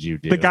god, what did you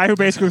do? The guy who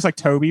basically looks like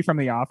Toby from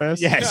The Office.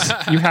 Yes.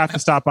 You have to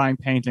stop buying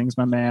paintings,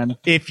 my man.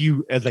 If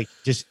you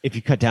if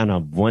you cut down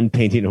on one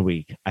painting a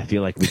week, I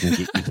feel like we can get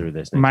you through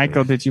this.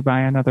 Michael, did you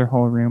buy another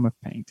whole room of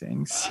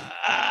paintings?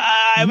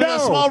 It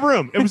was a small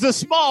room. It was a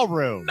small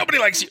room. Nobody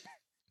likes you.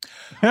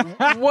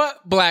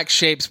 What black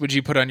shapes would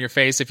you put on your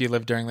face if you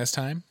lived during this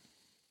time?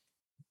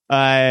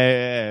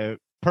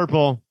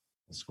 Purple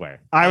square.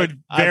 I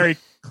would very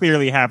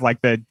clearly have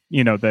like the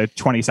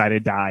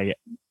 20-sided die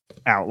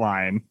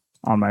outline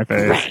on my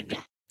face. Red.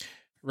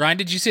 Ryan,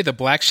 did you say the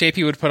black shape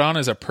you would put on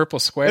is a purple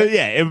square?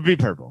 Yeah, it would be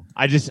purple.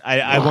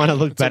 I want to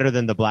look better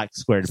than the black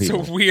square to It's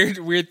people.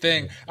 a weird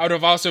thing. I would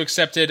have also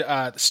accepted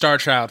Star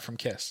Child from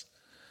Kiss.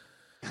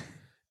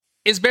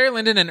 Is Barry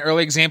Lyndon an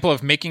early example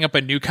of making up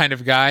a new kind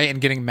of guy and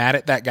getting mad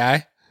at that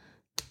guy?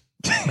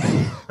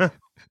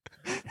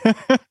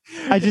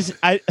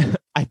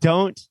 I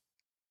don't.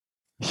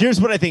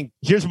 Here's what I think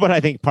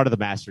part of the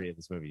mastery of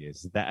this movie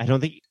is that I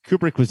don't think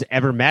Kubrick was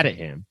ever mad at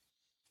him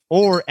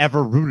or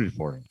ever rooted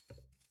for him.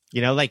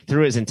 Like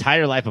through his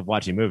entire life of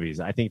watching movies,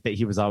 I think that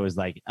he was always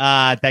like,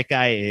 that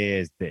guy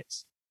is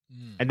this.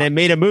 And then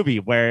made a movie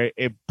where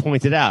it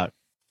pointed out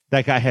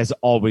that guy has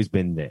always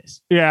been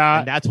this. Yeah.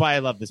 And that's why I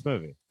love this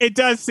movie. It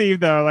does seem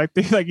though like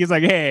he's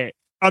like, hey,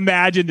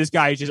 imagine this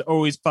guy is just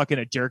always fucking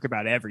a jerk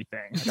about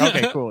everything. Like,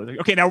 okay, cool.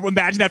 Okay, now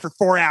imagine that for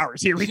 4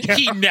 hours. Here we go.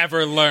 He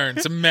never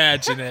learns.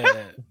 Imagine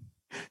it.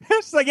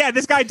 It's like, yeah,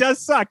 this guy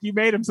does suck. You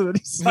made him so that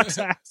he sucks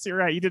ass. You're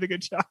right. You did a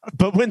good job.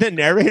 But when the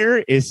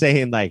narrator is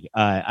saying like,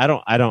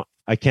 I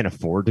can't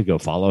afford to go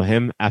follow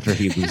him after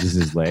he loses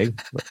his leg.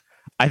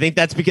 I think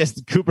that's because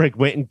Kubrick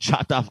went and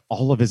chopped off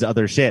all of his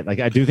other shit. Like,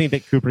 I do think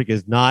that Kubrick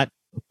is not,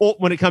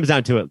 when it comes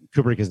down to it,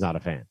 Kubrick is not a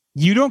fan.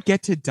 You don't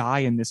get to die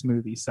in this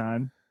movie,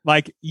 son.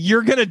 Like,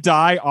 you're going to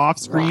die off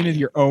screen in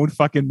your own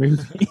fucking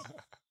movie.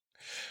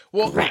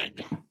 Well,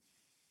 Red.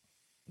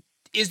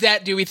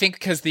 do we think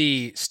because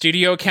the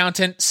studio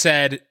accountant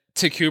said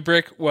to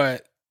Kubrick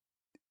what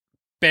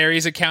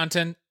Barry's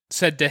accountant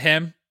said to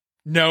him?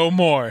 No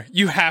more.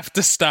 You have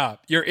to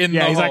stop. You're in the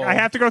hole. He's like, I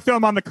have to go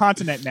film on the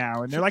continent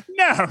now. And they're like,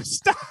 no,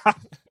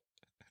 stop.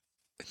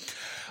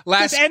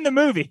 Just end the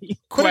movie.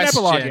 Put an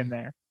epilogue in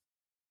there.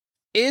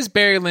 Is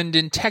Barry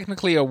Lyndon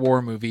technically a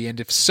war movie? And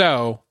if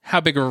so, how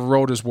big of a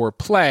role does war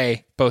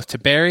play, both to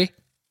Barry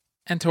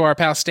and to our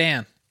pal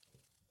Stan?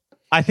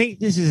 I think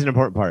this is an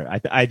important part.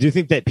 I do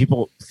think that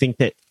people think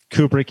that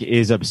Kubrick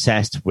is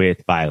obsessed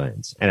with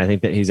violence. And I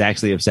think that he's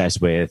actually obsessed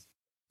with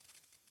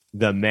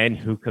the men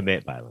who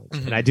commit violence.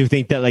 Mm-hmm. And I do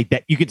think that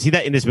that you can see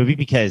that in this movie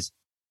because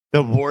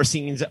the war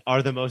scenes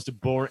are the most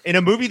boring. In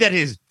a movie that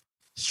is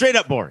straight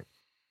up boring,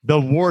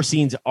 the war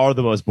scenes are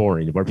the most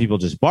boring, where people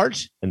just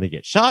march and they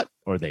get shot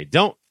or they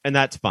don't, and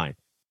that's fine.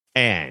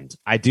 And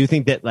I do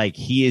think that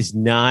he is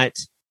not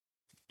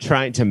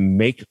trying to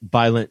make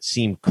violence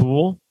seem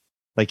cool,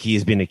 like he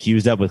has been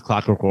accused of with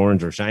Clockwork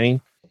Orange or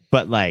Shining,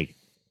 but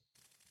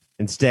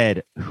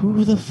instead,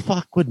 who the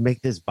fuck would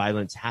make this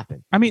violence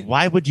happen? I mean,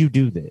 why would you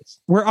do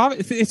this?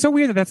 It's so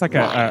weird that that's like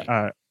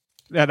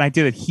an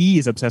idea that he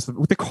is obsessed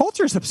with. The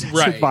culture is obsessed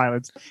with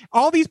violence.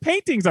 All these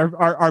paintings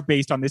are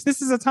based on this.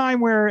 This is a time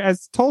where,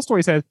 as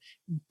Tolstoy says,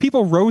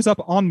 people rose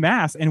up en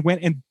masse and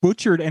went and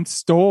butchered and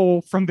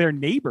stole from their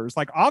neighbors.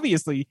 Like,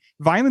 obviously,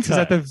 violence is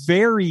at the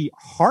very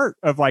heart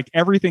of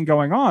everything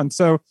going on.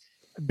 So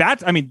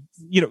that's,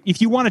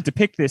 if you want to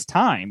depict this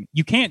time,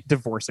 you can't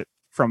divorce it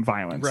from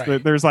violence.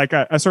 Right. There's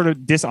a sort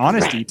of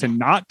dishonesty to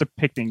not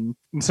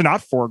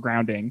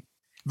foregrounding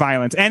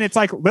violence. And it's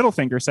like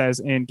Littlefinger says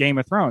in Game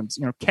of Thrones,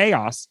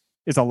 chaos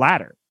is a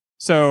ladder.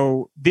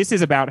 So this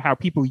is about how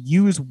people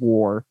use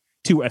war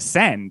to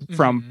ascend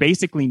from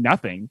basically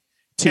nothing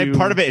to... And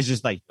part of it is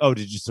just oh,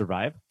 did you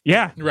survive?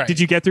 Yeah. Right. Did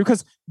you get through?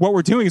 Because what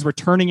we're doing is we're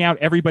turning out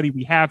everybody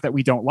we have that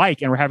we don't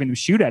like, and we're having them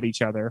shoot at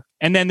each other.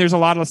 And then there's a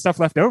lot of stuff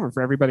left over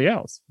for everybody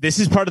else. This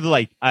is part of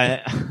the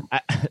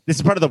this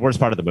is part of the worst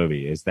part of the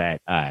movie is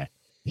that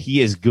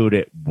he is good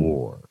at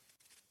war,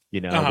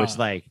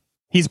 which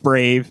he's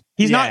brave.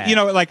 He's not,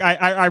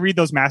 I read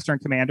those Master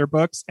and Commander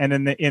books, and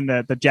then in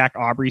the Jack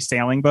Aubrey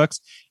sailing books,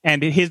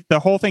 and the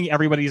whole thing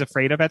everybody's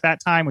afraid of at that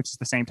time, which is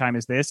the same time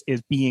as this,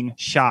 is being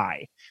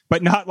shy,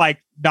 but not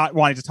not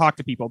wanting to talk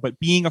to people, but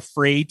being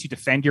afraid to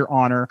defend your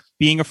honor,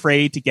 being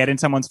afraid to get in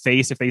someone's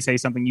face if they say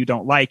something you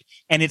don't like.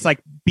 And it's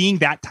being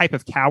that type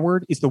of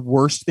coward is the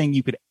worst thing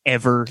you could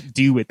ever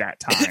do at that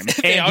time.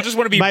 Hey, I just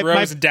want to be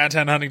bros in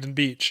downtown Huntington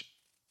Beach.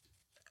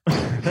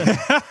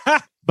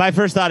 My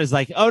first thought is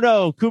oh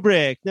no,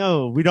 Kubrick,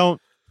 no, we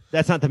don't.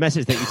 That's not the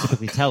message that you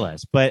typically tell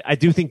us. But I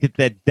do think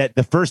that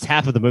the first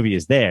half of the movie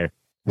is there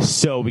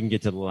so we can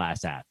get to the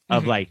last half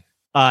of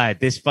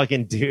this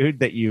fucking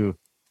dude that you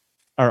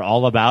are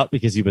all about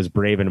because he was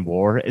brave in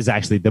war is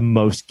actually the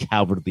most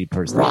cowardly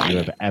person that you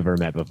have ever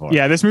met before.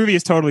 Yeah, this movie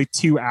is totally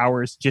 2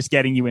 hours just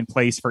getting you in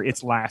place for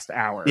its last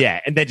hour. Yeah,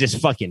 and then just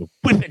fucking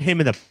whipping him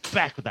in the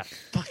back with that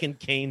fucking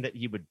cane that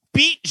he would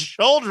beat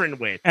children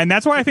with. And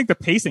that's why I think the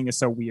pacing is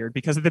so weird,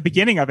 because at the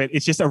beginning of it,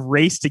 it's just a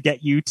race to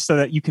get you so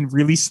that you can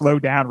really slow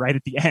down right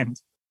at the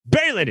end.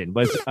 Barry Lyndon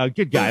was a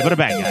good guy, but a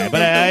bad guy.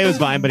 But he was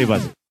fine, but he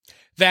wasn't.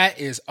 That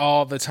is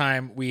all the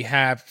time we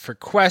have for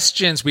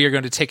questions. We are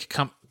going to take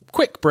a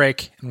quick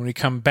break, and when we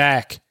come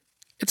back,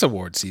 it's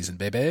award season,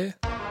 baby.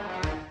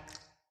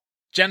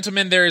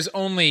 Gentlemen, there is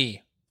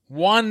only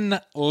one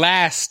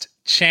last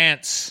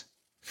chance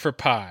for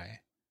pie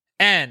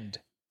and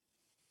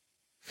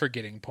for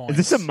getting points.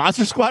 Is this a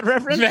Monster Squad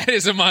reference? That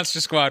is a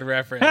Monster Squad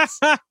reference.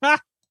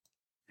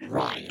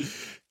 Ryan.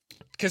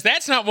 Because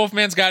that's not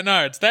Wolfman's Got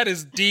Nards. That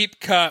is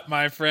deep cut,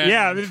 my friend.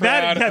 Yeah,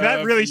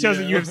 that really shows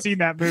that you have seen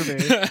that movie.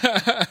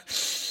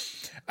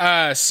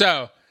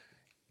 So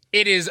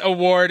it is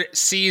award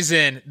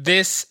season.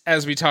 This,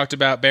 as we talked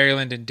about, Barry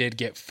Lyndon did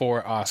get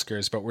 4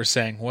 Oscars, but we're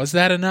saying, was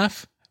that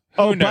enough?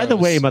 Oh, by the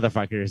way,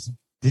 motherfuckers,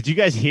 did you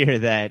guys hear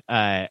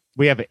that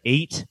we have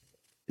 8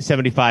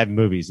 75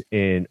 movies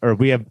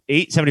we have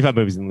 8 75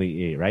 movies in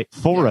Elite 8, right?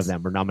 4 of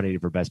them were nominated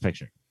for Best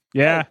Picture.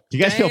 Yeah. Do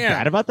you guys feel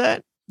bad about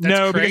that? That's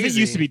no, crazy. because it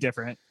used to be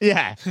different.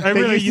 Yeah,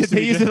 They used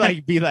to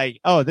like be like,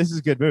 "Oh, this is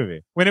a good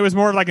movie." When it was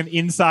more like an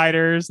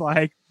insiders,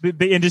 like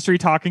the industry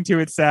talking to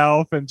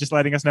itself and just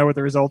letting us know what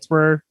the results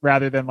were,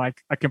 rather than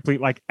like a complete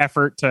like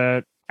effort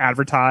to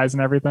advertise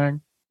and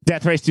everything.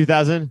 Death Race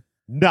 2000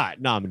 not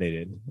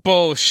nominated.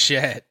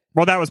 Bullshit.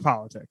 Well, that was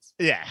politics.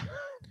 Yeah.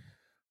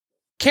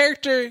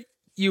 Character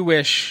you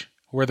wish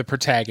were the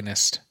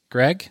protagonist,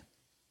 Greg?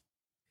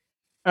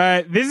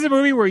 This is a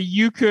movie where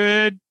you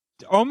could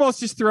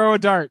almost just throw a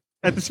dart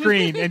at the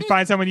screen and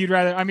find someone you'd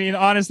rather. I mean,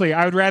 honestly,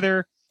 I would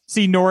rather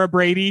see Nora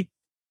Brady.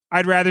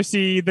 I'd rather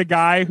see the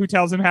guy who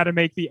tells him how to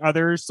make the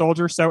other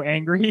soldier so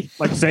angry,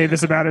 like say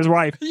this about his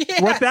wife.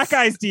 Yes. What's that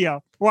guy's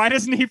deal? Why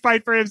doesn't he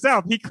fight for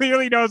himself? He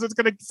clearly knows it's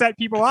going to set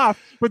people off,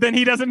 but then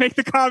he doesn't make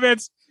the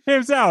comments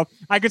himself.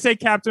 I could say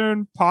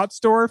Captain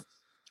Pottsdorf,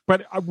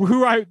 but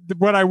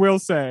what I will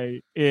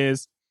say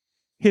is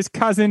his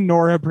cousin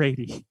Nora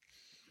Brady.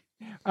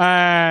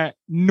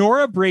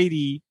 Nora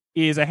Brady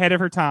is ahead of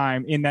her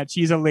time in that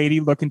she's a lady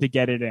looking to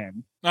get it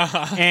in.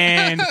 Uh-huh.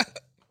 And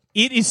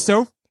it is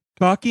so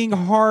fucking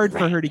hard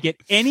for her to get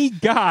any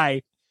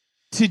guy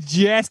to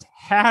just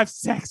have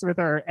sex with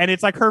her. And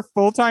it's like her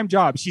full-time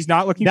job. She's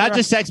not looking Not for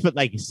just sex, but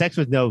like sex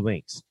with no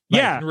links. Like,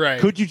 Yeah. Right.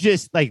 Could you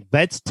just like,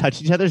 let's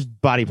touch each other's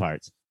body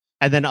parts?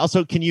 And then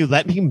also, can you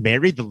let me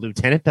marry the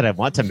lieutenant that I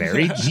want to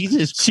marry?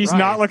 Jesus Christ. She's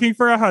not looking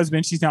for a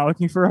husband. She's not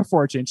looking for a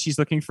fortune. She's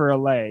looking for a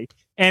lay.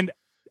 And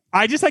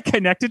I just like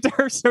connected to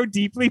her so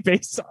deeply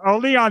based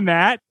only on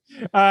that.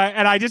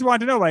 And I just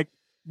wanted to know, like,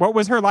 what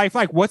was her life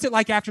like? What's it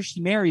like after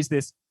she marries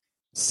this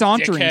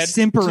sauntering, Dickhead.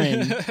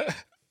 simpering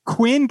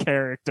Quinn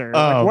character?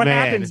 Like, what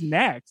happens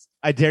next?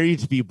 I dare you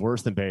to be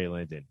worse than Barry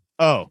Lyndon.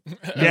 Oh, you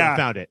Yeah. have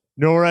found it.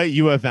 Nora,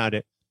 you have found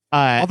it.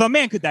 Although,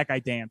 man, could that guy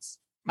dance?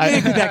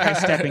 Man, could that guy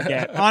step and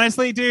get?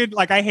 Honestly, dude,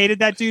 like, I hated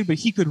that dude, but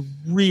he could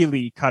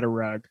really cut a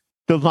rug.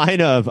 The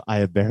line of, I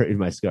have buried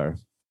my scarf,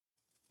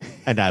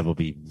 and I will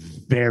be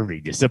very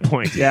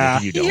disappointed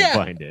if you don't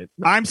find it.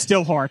 I'm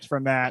still horned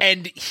from that.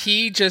 And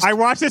he just... I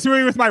watched this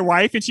movie with my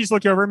wife, and she's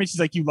looking over at me.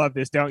 She's like, "You love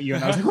this, don't you?"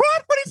 And I was like,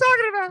 "What? What are you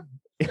talking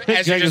about?"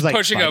 as you're Greg just was like,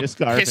 pushing "Find a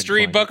scarf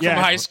history and book find from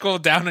it." high school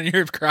down on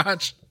your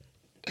crotch.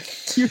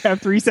 You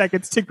have 3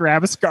 seconds to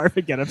grab a scarf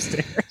and get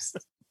upstairs.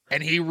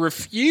 And he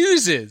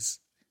refuses.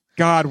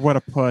 God, what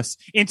a puss.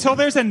 Until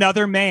there's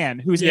another man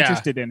who's Yeah.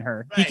 interested in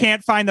her. He Right.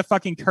 can't find the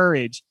fucking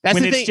courage That's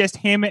when the it's thing. just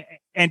him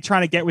and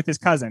trying to get with his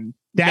cousin.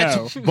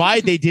 That's No.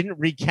 why they didn't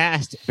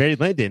recast Barry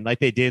Lyndon like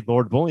they did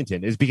Lord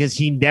Bullington, is because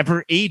he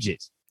never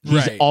ages.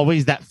 He's Right.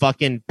 always that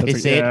fucking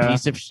pissant Yeah.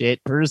 piece of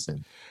shit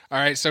person. All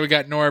right, so we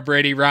got Nora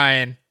Brady.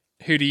 Ryan,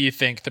 who do you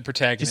think the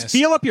protagonist? Just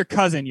feel up your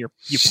cousin, you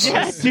puss.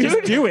 Yeah, Just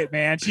dude. do it,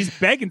 man. She's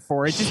begging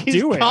for it. Just He's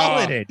do it.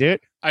 calling Oh. it, dude.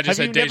 I just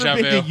Have had you deja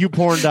never been vu. to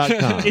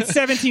youporn.com? It's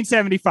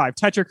 1775.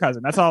 Touch your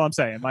cousin. That's all I'm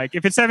saying. Like,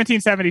 if it's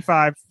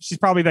 1775, she's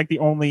probably like the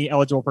only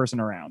eligible person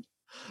around.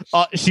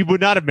 She would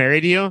not have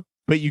married you,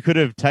 but you could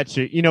have touched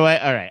her. You know what?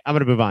 All right, I'm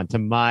going to move on to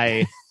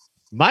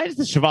mine's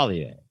the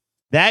Chevalier.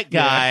 That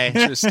guy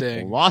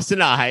Interesting. lost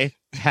an eye,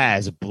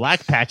 has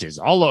black patches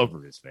all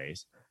over his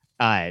face.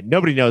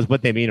 Nobody knows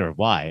what they mean or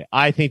why.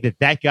 I think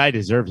that guy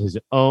deserves his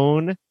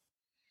own,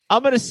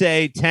 I'm going to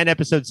say,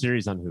 10-episode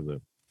series on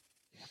Hulu.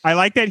 I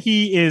like that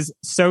he is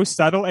so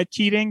subtle at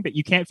cheating that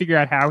you can't figure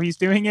out how he's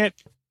doing it,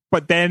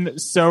 but then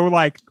so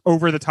like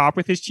over the top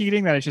with his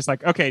cheating that it's just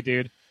like, okay,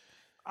 dude,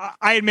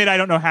 I admit I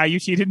don't know how you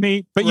cheated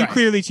me, but you Right.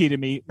 clearly cheated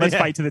me. Let's Yeah.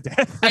 fight to the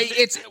death.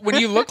 It's when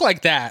you look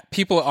like that,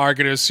 people are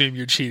going to assume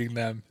you're cheating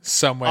them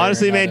some way.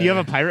 Honestly, or man, you have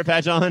another. a pirate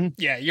patch on.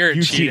 Yeah, you're a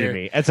You cheater. cheated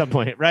me at some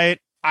point, right?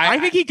 I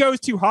think he goes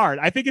too hard.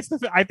 I think it's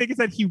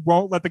that he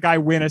won't let the guy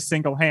win a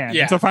single hand.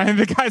 Yeah. And so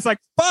finally the guy's like,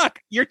 "Fuck,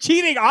 you're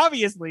cheating.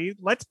 Obviously,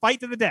 let's fight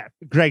to the death."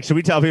 Greg, should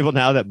we tell people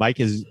now that Mike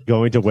is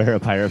going to wear a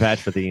pirate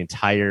patch for the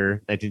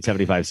entire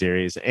 1975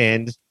 series,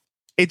 and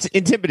it's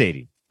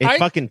intimidating. It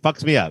fucking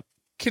fucks me up.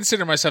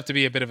 Consider myself to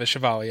be a bit of a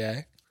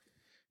chevalier.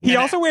 He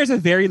also wears a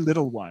very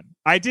little one.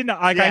 I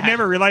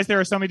never realized there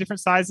are so many different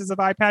sizes of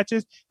eye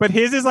patches, but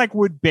his is like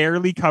would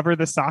barely cover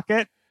the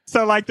socket.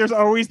 So like, there's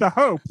always the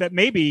hope that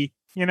maybe,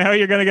 you're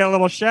going to get a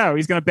little show.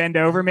 He's going to bend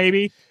over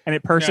maybe, and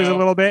it purses a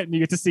little bit, and you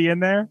get to see in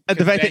there.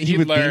 The fact that he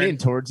would lean in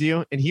towards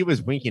you, and he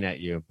was winking at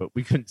you, but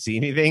we couldn't see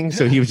anything,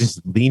 so he was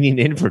just leaning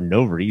in for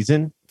no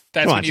reason.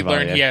 That's when you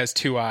learn he has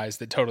two eyes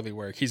that totally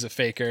work. He's a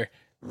faker,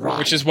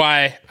 which is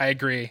why I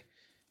agree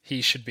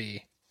he should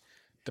be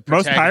the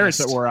protagonist. Most pirates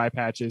that wore eye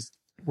patches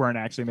weren't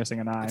actually missing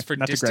an eye. It's for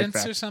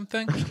distance or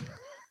something.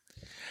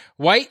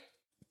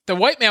 The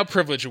White Male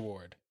Privilege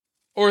Award,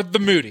 or the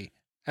Moody,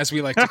 as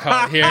we like to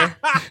call it here.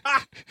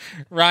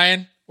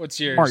 Ryan, what's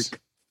yours? Mark.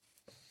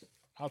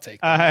 I'll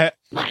take that.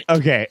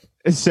 Okay,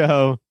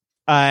 so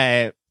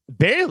Barry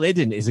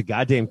Lyndon is a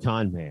goddamn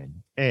con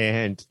man,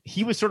 and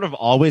he was sort of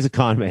always a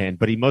con man,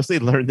 but he mostly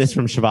learned this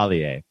from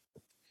Chevalier.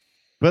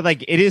 But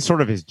like, it is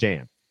sort of his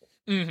jam.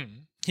 Mm-hmm.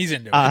 He's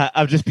into it.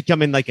 Of just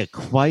becoming like a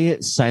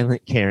quiet,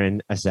 silent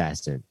Karen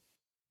assassin.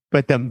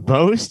 But the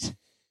most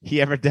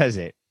he ever does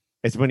it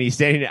is when he's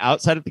standing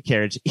outside of the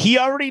carriage. He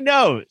already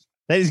knows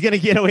that he's going to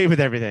get away with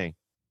everything.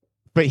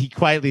 But he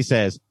quietly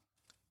says,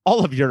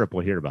 all of Europe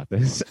will hear about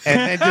this. And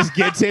then just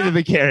gets into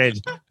the carriage.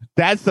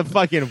 That's the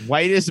fucking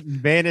whitest,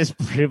 manest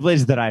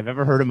privilege that I've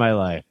ever heard in my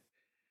life.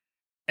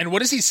 And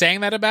what is he saying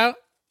that about?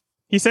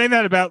 He's saying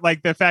that about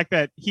like the fact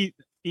that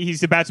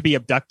he's about to be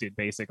abducted,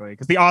 basically,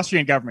 because the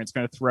Austrian government's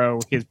going to throw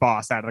his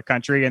boss out of the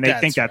country, and they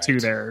think that's who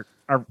they're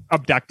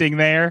abducting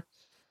there.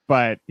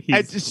 But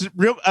it's just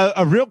real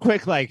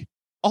quick, like,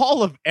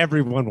 all of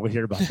everyone will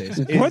hear about this.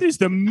 What is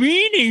the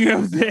meaning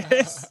of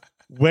this?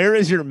 Where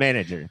is your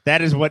manager?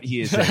 That is what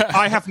he is saying.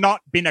 I have not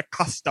been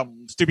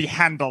accustomed to be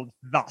handled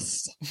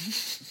thus.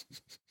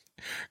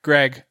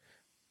 Greg,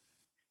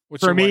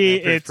 for me,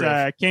 it's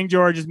King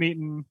George is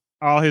meeting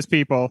all his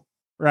people.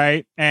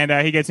 Right. And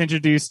he gets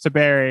introduced to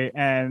Barry,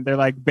 and they're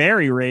like,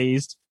 Barry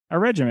raised a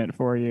regiment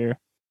for you.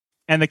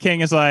 And the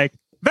king is like,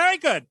 very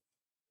good.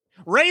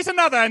 Raise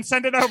another and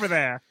send it over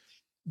there.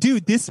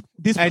 Dude, this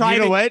private, you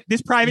know what?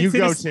 This private you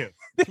citizen.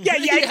 Go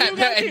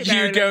to.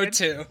 You go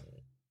to.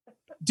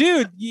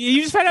 Dude,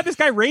 you just found out this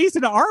guy raised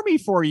an army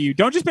for you.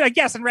 Don't just be like,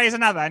 yes, and raise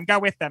another and go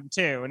with them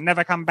too and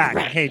never come back.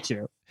 I hate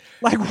you.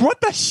 Like, what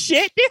the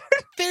shit,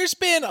 dude? There's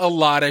been a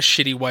lot of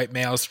shitty white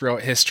males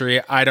throughout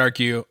history. I'd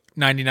argue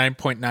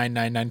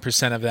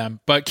 99.999% of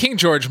them, but King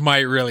George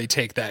might really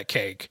take that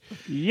cake.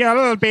 Yeah,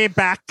 little be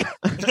back.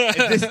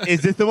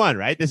 is this the one,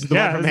 right? This is the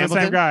one from Hamilton?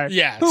 The same guy.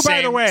 Yeah. Who,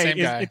 by the way,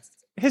 it's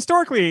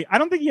historically, I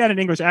don't think he had an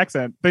English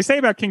accent. They say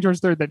about King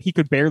George III that he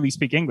could barely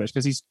speak English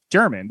because he's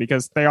German,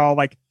 because they're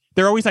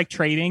always like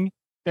trading.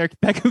 They're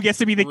like, who gets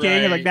to be the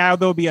king? And like, now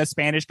there'll be a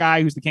Spanish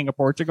guy who's the king of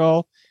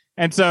Portugal.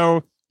 And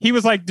so he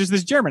was like just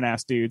this German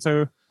ass dude.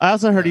 So I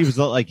also heard he was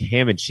like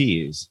ham and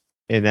cheese,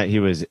 in that he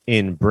was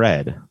in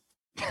bread.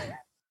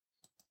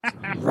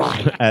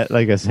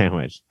 Like a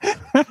sandwich.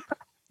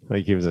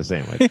 Like he was a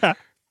sandwich. Yeah.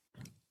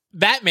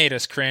 That made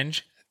us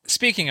cringe.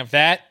 Speaking of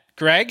that,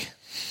 Greg.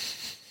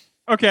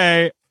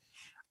 Okay.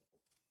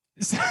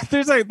 So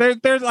there's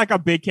like a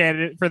big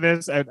candidate for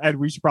this, and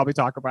we should probably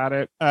talk about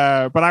it.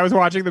 But I was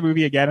watching the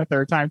movie again a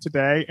third time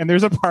today, and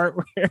there's a part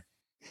where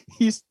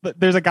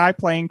there's a guy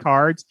playing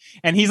cards,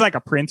 and he's like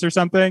a prince or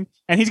something,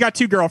 and he's got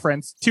two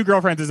girlfriends. Two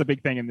girlfriends is a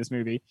big thing in this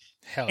movie.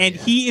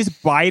 He is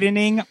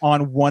Bidening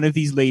on one of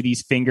these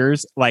ladies'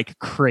 fingers like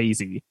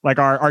crazy. Like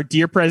our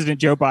dear President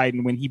Joe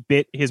Biden, when he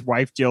bit his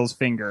wife Jill's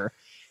finger.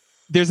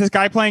 There's this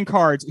guy playing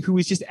cards who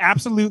is just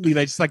absolutely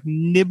like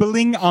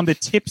nibbling on the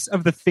tips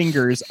of the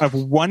fingers of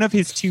one of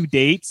his two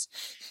dates.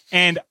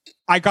 And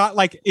I got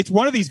it's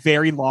one of these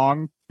very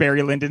long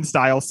Barry Lyndon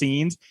style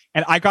scenes.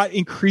 And I got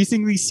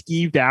increasingly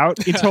skeeved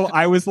out until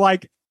I was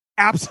like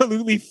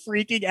absolutely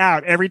freaking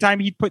out every time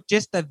he'd put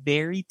just the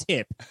very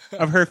tip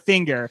of her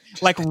finger,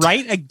 like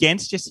right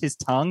against just his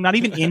tongue, not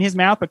even in his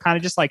mouth, but kind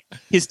of just like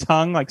his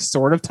tongue, like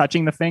sort of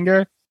touching the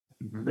finger.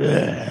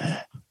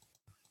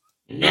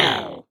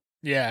 No.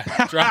 Yeah,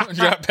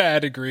 drop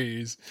pad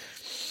agrees.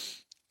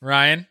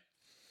 Ryan?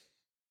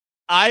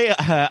 I'm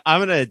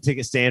going to take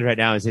a stand right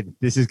now and say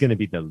this is going to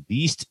be the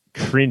least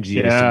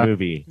cringiest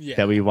movie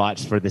that we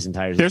watched for this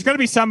entire season. There's going to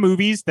be some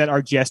movies that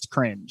are just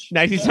cringe.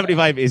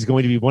 1975 is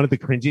going to be one of the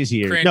cringiest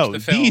years.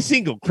 The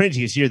single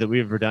cringiest year that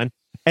we've ever done.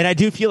 And I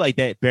do feel like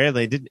that Barry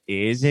Lyndon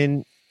is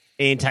an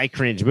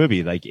anti-cringe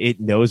movie. Like,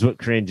 it knows what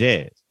cringe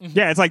is.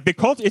 Yeah, it's like the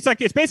culture. It's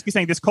basically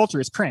saying this culture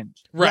is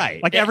cringe,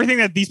 right? Like everything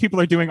that these people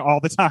are doing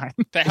all the time.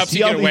 That helps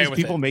you get away with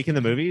people making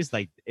the movies.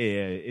 Like,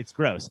 it's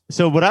gross.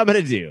 So what I'm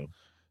gonna do,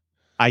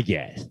 I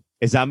guess,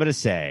 is I'm gonna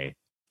say,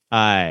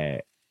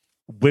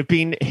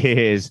 whipping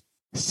his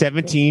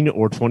 17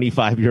 or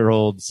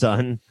 25-year-old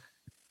son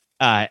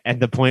at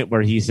the point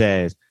where he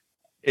says,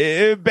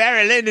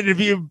 Barry Lyndon, if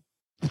you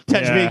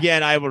touch me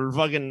again, I will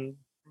fucking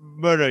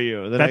murder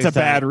you. That's a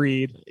bad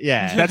read.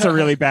 Yeah. That's a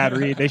really bad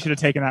read. They should have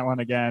taken that one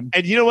again.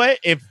 And you know what?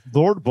 If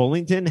Lord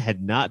Bullington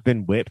had not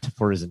been whipped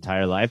for his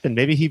entire life, then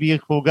maybe he'd be a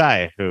cool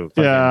guy who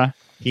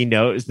he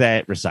knows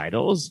that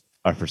recitals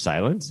are for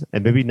silence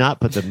and maybe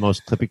not put the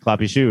most clippy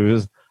cloppy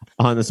shoes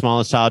on the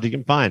smallest child you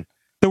can find.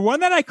 The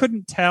one that I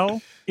couldn't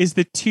tell is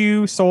the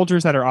two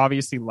soldiers that are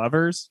obviously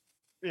lovers.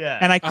 Yeah.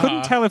 And I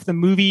couldn't tell if the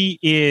movie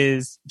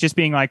is just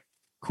being like,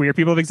 queer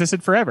people have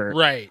existed forever.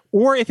 Right.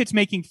 Or if it's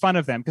making fun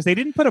of them, because they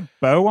didn't put a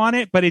bow on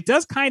it, but it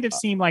does kind of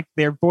seem like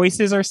their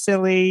voices are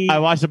silly. I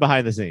watched it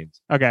behind the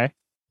scenes. Okay.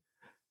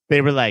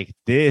 They were like,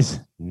 this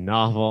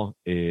novel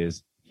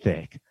is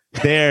thick.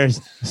 There's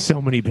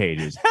so many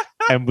pages.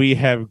 And we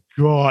have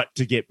got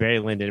to get Barry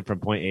Lyndon from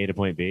point A to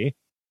point B.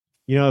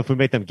 You know, if we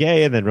make them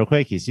gay and then real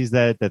quick he sees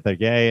that they're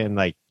gay and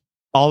like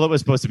all it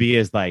was supposed to be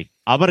is like,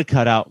 I'm going to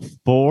cut out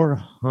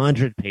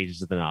 400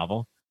 pages of the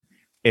novel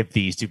if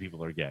these two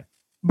people are gay.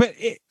 But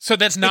so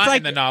that's not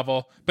in the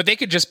novel, but they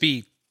could just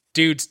be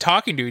dudes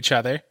talking to each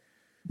other.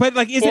 But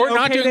like, is it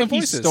okay that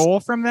he stole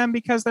from them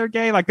because they're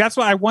gay? Like, that's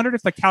what I wondered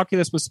if the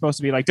calculus was supposed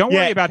to be like, don't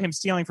worry about him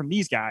stealing from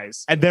these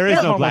guys. And there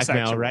is no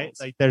blackmail, right?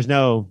 Like, there's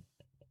no.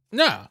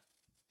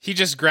 He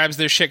just grabs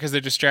their shit because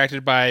they're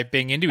distracted by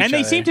being into each other.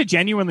 And they seem to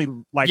genuinely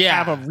like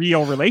have a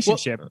real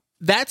relationship.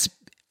 Well,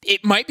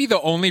 it might be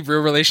the only real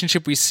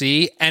relationship we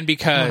see, and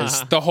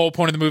because the whole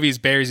point of the movie is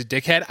Barry's a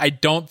dickhead, I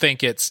don't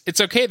think it's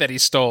okay that he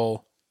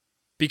stole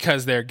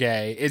because they're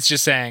gay. It's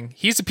just saying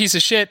he's a piece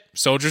of shit.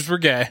 Soldiers were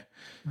gay.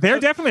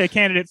 They're definitely a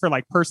candidate for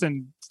like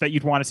person that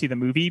you'd want to see the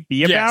movie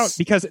be about,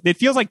 because it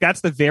feels like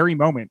that's the very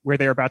moment where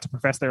they're about to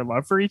profess their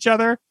love for each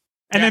other.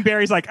 And then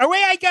Barry's like,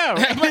 away I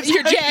go.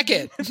 Your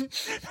jacket.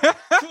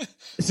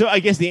 So I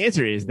guess the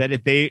answer is that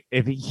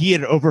if he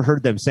had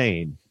overheard them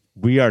saying,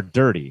 we are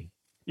dirty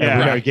and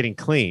we are getting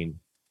clean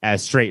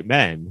as straight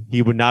men,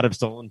 he would not have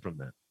stolen from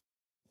them.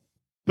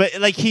 But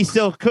like he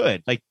still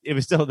could. Like it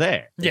was still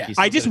there. Yeah.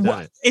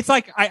 It's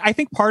like I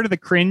think part of the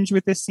cringe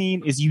with this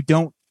scene is you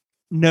don't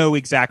know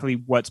exactly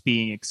what's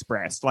being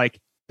expressed. Like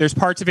there's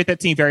parts of it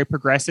that seem very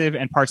progressive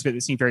and parts of it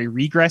that seem very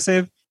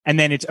regressive. And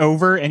then it's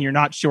over and you're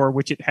not sure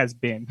which it has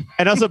been.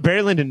 And also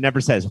Barry Lyndon never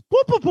says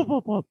whoop, whoop, whoop,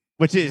 whoop, whoop,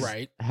 which is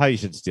how you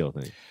should steal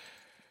things.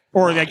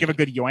 Or they give a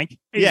good yoink.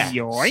 Yeah.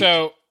 Yoink.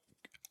 So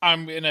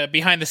I'm in a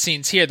behind the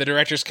scenes here. The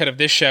director's cut of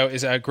this show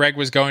is Greg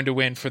was going to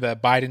win for the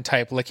Biden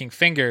type licking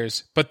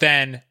fingers, but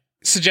then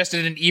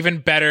suggested an even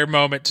better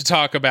moment to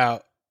talk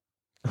about.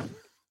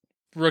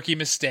 Rookie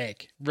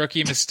mistake.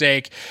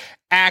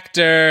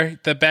 Actor,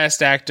 the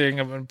best acting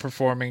of a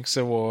performance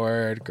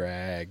award,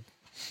 Greg.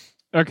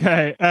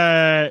 Okay.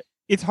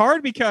 It's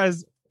hard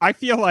because I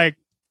feel like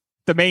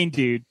the main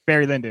dude,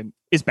 Barry Lyndon,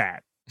 is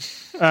bad.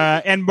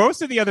 And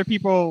most of the other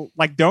people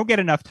like don't get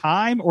enough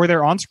time, or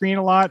they're on screen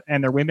a lot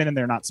and they're women and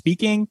they're not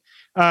speaking.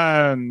 So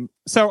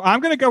I'm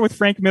going to go with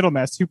Frank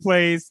Middlemess, who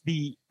plays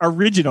the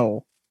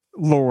original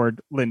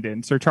Lord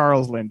Lyndon, Sir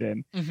Charles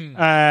Lyndon.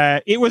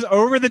 Mm-hmm. It was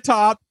over the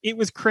top. It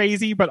was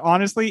crazy, but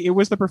honestly, it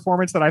was the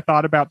performance that I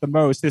thought about the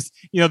most. This,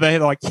 they're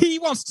like, he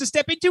wants to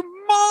step into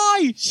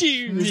my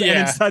shoes. Yeah. And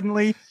then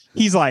suddenly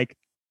he's like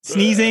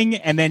sneezing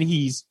and then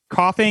he's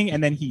coughing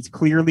and then he's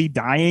clearly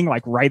dying,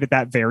 like right at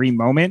that very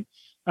moment.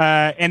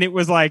 And it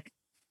was like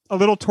a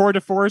little tour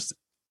de force,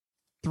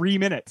 3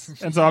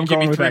 minutes. And so I'm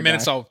going with 3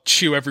 minutes. I'll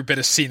chew every bit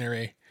of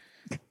scenery.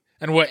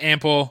 And what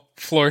ample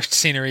flourished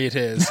scenery it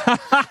is.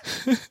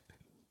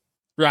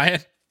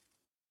 Ryan?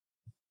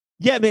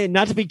 Yeah, man,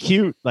 not to be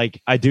cute.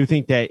 Like, I do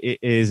think that it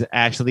is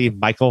actually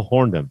Michael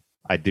Horndom.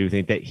 I do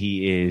think that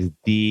he is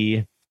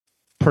the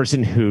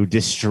person who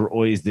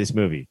destroys this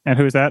movie. And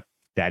who's that?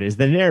 That is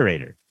the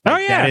narrator.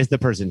 Like, that is the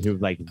person who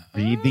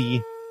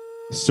really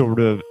sort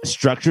of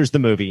structures the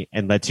movie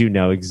and lets you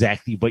know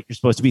exactly what you're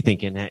supposed to be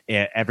thinking at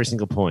every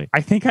single point.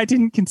 I think I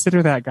didn't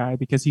consider that guy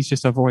because he's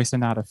just a voice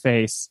and not a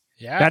face.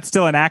 Yeah, that's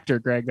still an actor,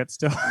 Greg. That's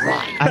still.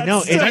 I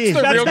know that's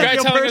the real guy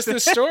telling us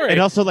this story. And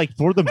also, like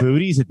for the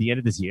Moodies at the end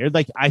of this year,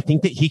 like I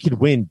think that he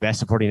could win Best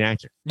Supporting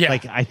Actor. Yeah,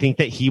 like I think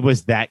that he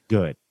was that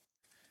good.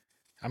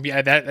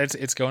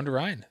 It's going to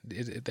Ryan.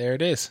 There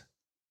it is.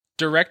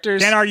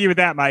 Directors can't argue with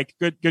that, Mike.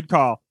 Good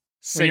call.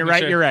 When you're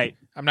right, you're right.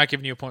 I'm not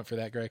giving you a point for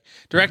that, Greg.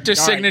 Director's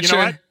signature. You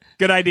know what?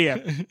 Good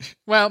idea.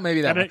 Well,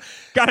 maybe that.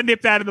 Gotta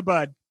nip that in the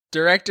bud.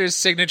 Director's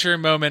signature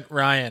moment,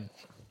 Ryan.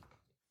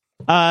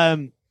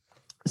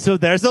 So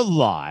there's a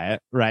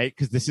lot, right?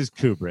 Because this is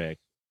Kubrick,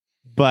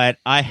 but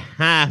I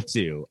have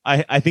to.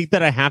 I think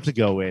that I have to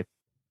go with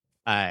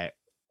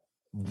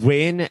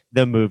when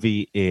the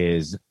movie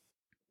is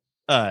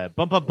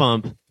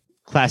bump,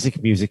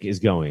 classic music is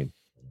going,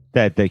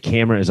 that the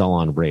camera is all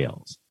on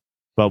rails.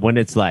 But when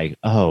it's like,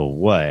 oh,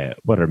 what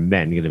are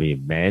men going to be,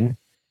 men?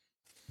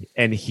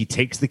 And he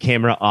takes the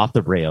camera off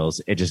the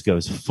rails, it just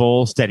goes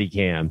full steady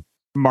cam,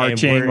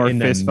 marching or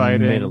fist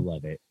fighting, middle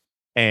of it.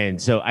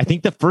 And so I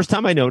think the first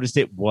time I noticed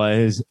it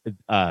was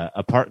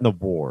a part in the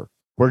war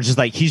where it's just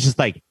like he's just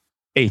like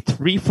a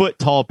 3 foot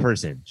tall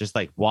person just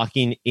like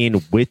walking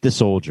in with the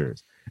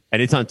soldiers,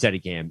 and it's on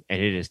Steadicam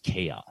and it is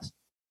chaos.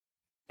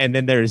 and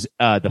then there's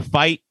the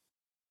fight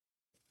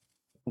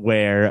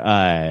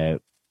where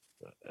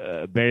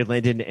Barry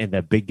Lyndon and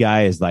the big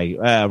guy is like,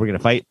 we're gonna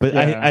fight.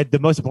 But the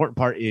most important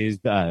part is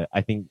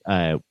I think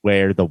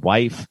where the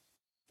wife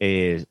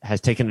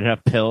has taken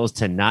enough pills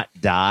to not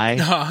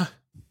die.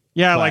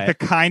 Yeah, like the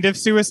kind of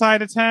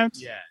suicide attempt.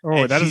 Yeah.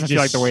 Oh, that doesn't feel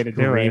like the way to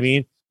do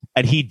it.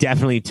 And he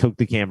definitely took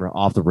the camera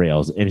off the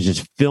rails and is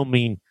just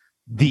filming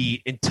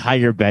the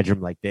entire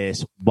bedroom like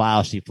this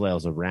while she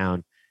flails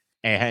around.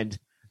 And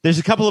there's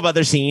a couple of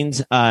other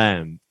scenes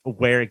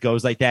where it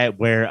goes like that,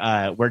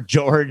 where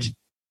George,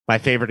 my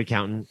favorite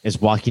accountant, is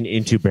walking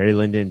into Barry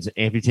Lyndon's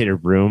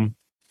amputated room.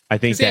 I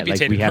think that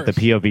like we have the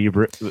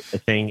POV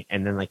thing,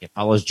 and then like it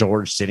follows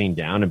George sitting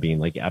down and being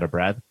like out of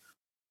breath.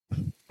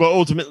 But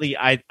ultimately,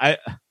 I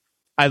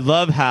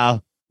love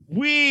how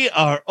we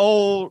are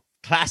all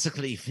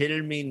classically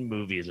filming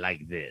movies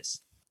like this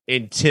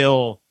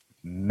until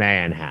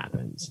man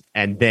happens,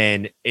 and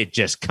then it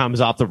just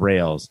comes off the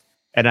rails.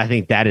 And I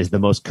think that is the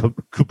most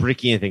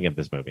Kubrickian thing of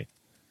this movie.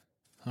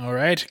 All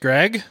right,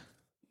 Greg.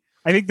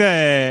 I think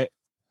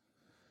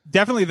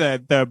definitely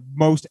the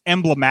most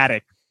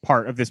emblematic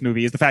part of this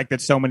movie is the fact that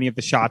so many of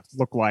the shots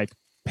look like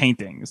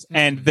paintings. Mm-hmm.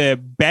 And the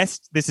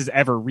best this is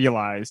ever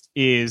realized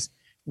is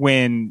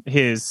when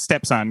his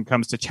stepson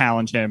comes to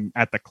challenge him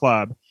at the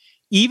club.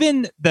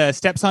 Even the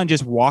stepson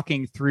just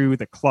walking through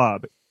the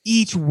club,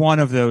 each one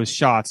of those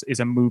shots is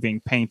a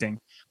moving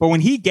painting. But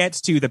when he gets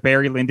to the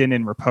Barry Lyndon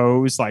in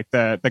repose, like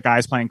the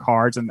guys playing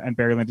cards and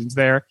Barry Lyndon's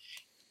there,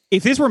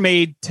 if this were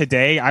made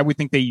today, I would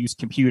think they used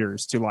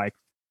computers to like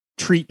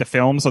treat the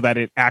film so that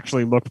it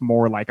actually looked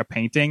more like a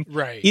painting.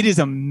 Right. It is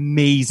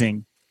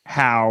amazing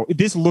how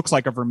this looks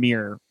like a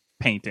Vermeer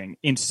painting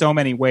in so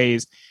many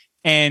ways.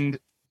 And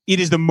it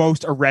is the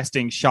most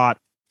arresting shot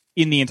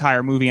in the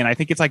entire movie. And I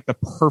think it's like the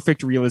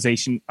perfect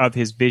realization of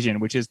his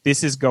vision, which is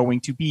this is going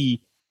to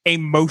be a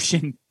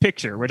motion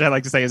picture, which I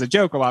like to say as a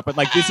joke a lot, but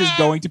like this is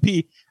going to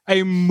be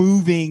a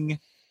moving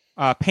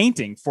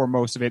painting for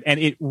most of it. And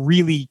it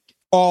really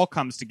all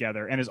comes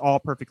together and is all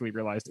perfectly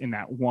realized in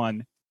that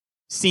one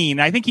scene.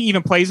 I think he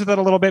even plays with it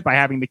a little bit by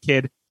having the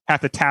kid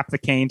have to tap the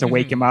cane to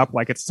wake him up.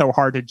 Like it's so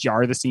hard to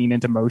jar the scene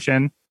into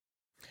motion.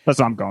 That's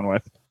what I'm going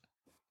with.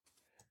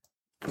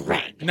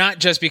 Greg. Not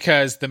just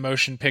because the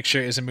motion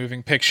picture is a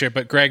moving picture,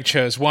 but Greg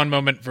chose one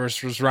moment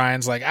versus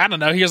Ryan's like, I don't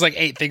know, here's like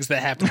 8 things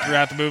that happen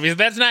throughout the movie.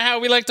 That's not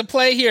how we like to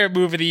play here.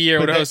 Movie of the year,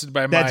 hosted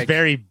by Mike. That's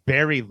very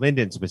Barry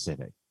Lyndon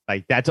specific.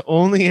 Like that's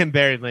only in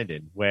Barry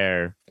Lyndon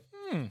where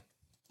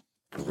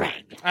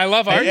Greg. I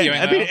love arguing.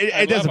 I mean,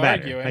 it doesn't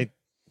matter.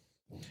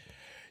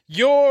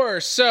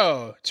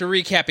 To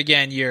recap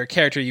again, your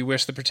character you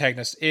wish the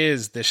protagonist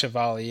is the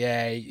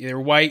Chevalier.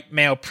 Your white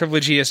male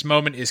privilegiest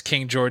moment is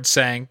King George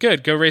saying,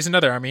 good, go raise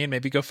another army and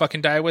maybe go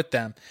fucking die with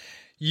them.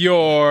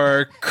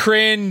 Your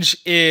cringe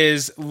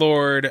is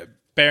Lord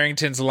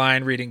Barrington's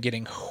line reading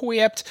getting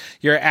whipped.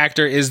 Your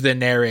actor is the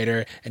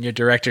narrator, and your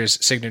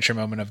director's signature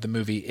moment of the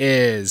movie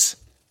is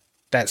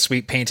that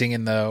sweet painting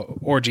in the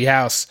orgy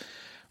house.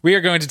 We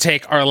are going to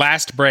take our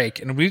last break,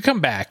 and when we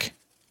come back,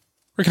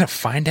 we're going to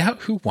find out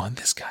who won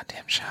this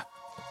goddamn shot.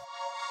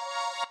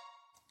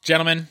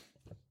 Gentlemen,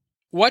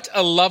 what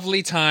a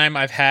lovely time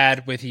I've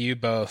had with you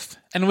both,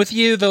 and with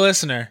you, the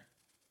listener,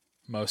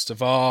 most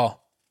of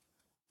all.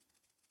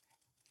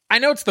 I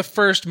know it's the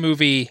first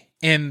movie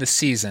in the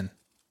season,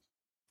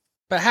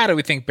 but how do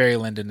we think Barry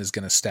Lyndon is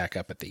going to stack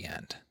up at the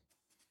end?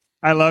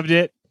 I loved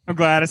it. I'm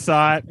glad I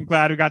saw it. I'm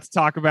glad we got to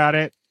talk about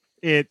it.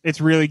 It's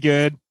really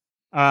good.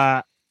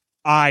 I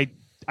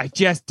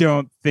just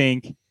don't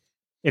think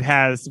it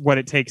has what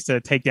it takes to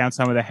take down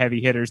some of the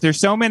heavy hitters. There's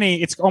so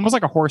many, it's almost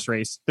like a horse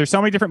race. There's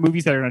so many different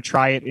movies that are going to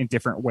try it in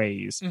different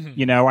ways. Mm-hmm.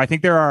 You know, I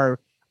think there are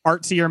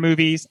artsier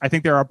movies. I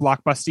think there are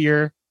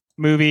blockbustier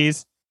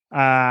movies.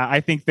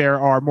 I think there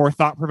are more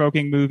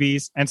thought-provoking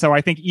movies. And so I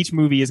think each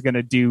movie is going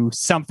to do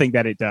something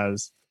that it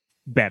does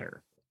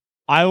better.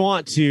 I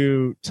want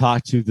to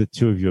talk to the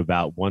two of you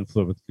about One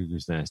Flew Over the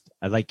Cuckoo's Nest.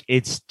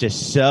 It's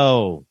just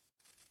so,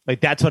 like,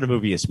 that's what a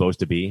movie is supposed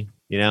to be,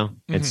 you know?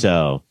 Mm-hmm. And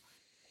so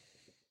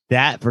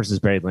that versus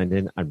Barry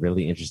Lyndon, I'm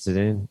really interested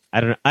in. I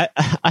don't know.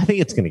 I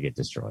think it's going to get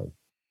destroyed,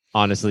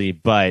 honestly,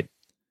 but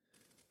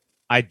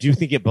I do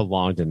think it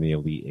belonged in the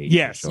Elite Eight.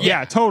 Yes, sure.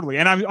 Yeah, totally.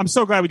 And I'm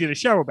so glad we did a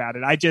show about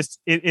it.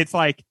 It's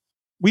like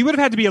we would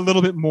have had to be a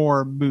little bit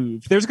more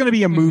moved. There's going to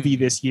be a movie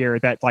this year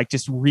that like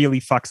just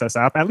really fucks us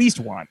up, at least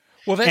one.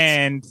 Well,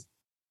 that's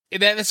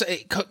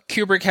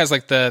Kubrick has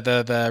like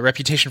the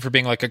reputation for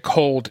being like a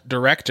cold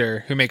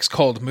director who makes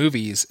cold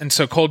movies, and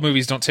so cold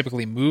movies don't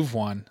typically move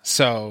one.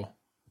 So.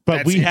 But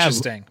that's we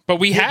interesting. have, but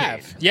we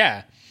have,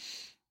 yeah.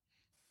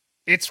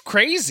 It's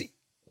crazy,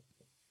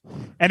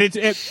 and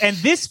and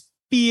this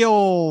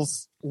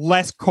feels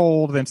less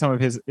cold than some of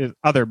his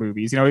other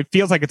movies. You know, it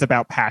feels like it's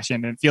about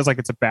passion, and it feels like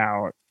it's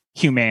about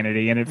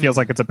humanity, and it feels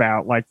like it's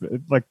about like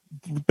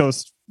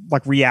those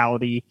like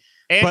reality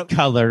and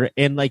color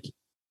and like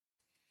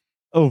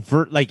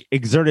overt, like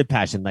exerted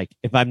passion. Like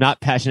if I'm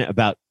not passionate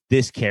about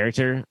this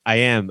character, I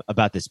am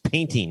about this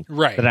painting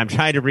right. that I'm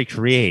trying to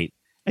recreate.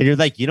 And you're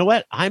like, you know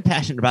what? I'm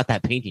passionate about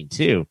that painting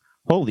too.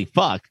 Holy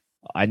fuck.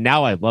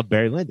 Now I love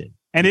Barry Lyndon.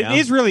 And it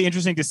is really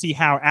interesting to see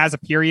how, as a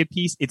period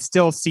piece, it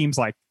still seems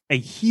like a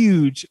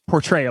huge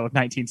portrayal of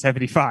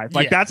 1975.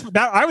 Like that's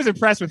that. I was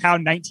impressed with how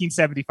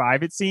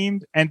 1975 it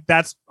seemed, and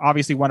that's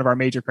obviously one of our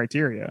major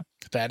criteria.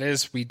 That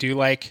is, we do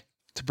like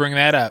to bring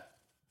that up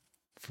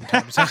from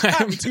time to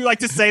time. We do like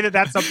to say that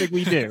that's something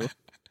we do.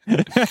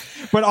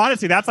 But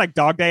honestly, that's like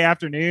Dog Day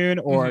Afternoon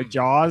or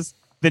Jaws.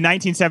 The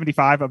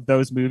 1975 of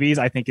those movies,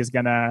 I think, is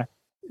gonna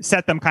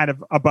set them kind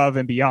of above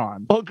and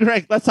beyond. Well,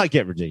 Greg, let's not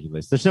get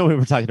ridiculous. There's no way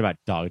we're talking about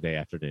Dog Day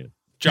Afternoon.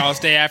 Jaws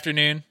Day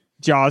Afternoon.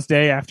 Jaws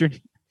Day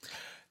Afternoon.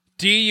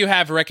 Do you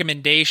have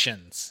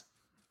recommendations,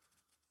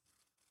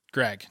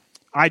 Greg?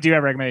 I do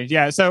have recommendations.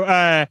 Yeah. So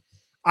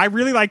I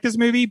really like this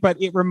movie,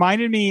 but it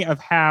reminded me of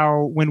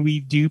how when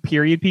we do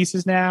period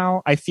pieces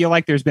now, I feel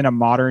like there's been a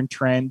modern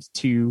trend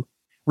to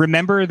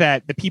remember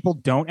that the people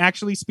don't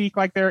actually speak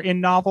like they're in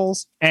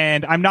novels.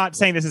 And I'm not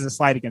saying this is a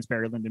slight against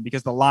Barry Lyndon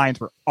because the lines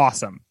were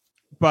awesome.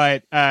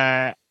 But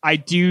I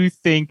do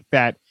think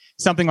that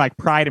something like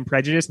Pride and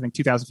Prejudice, I think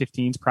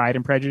 2015's Pride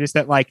and Prejudice,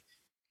 that like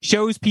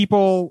shows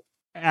people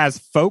as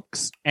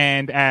folks,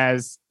 and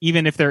as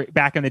even if they're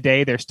back in the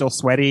day, they're still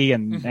sweaty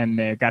and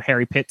they've got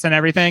hairy pits and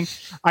everything.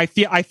 I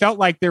felt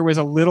like there was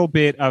a little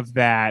bit of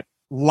that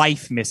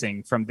life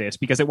missing from this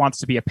because it wants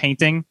to be a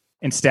painting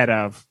instead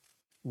of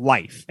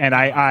life. And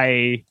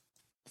I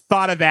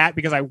thought of that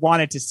because I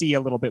wanted to see a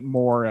little bit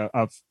more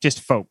of just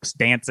folks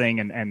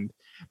dancing and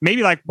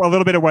maybe like a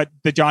little bit of what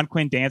the John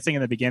Quinn dancing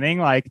in the beginning.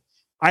 Like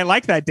I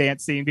like that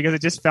dance scene because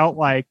it just felt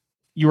like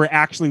you were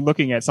actually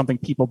looking at something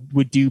people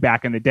would do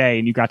back in the day,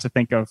 and you got to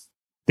think of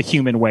the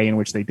human way in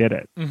which they did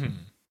it. Mm-hmm.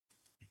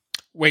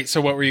 Wait, so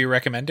what were you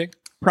recommending?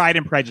 Pride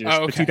and Prejudice,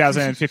 the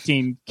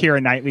 2015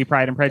 Keira Knightley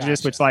Pride and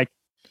Prejudice, which like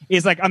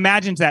is like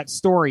imagines that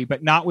story,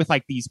 but not with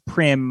like these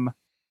prim,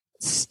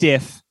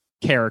 stiff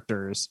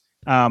characters,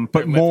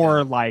 but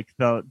more like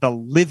the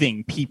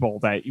living people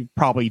that you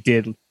probably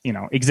did,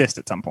 exist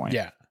at some point.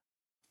 Yeah.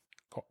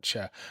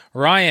 Gotcha.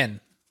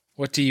 Ryan,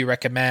 what do you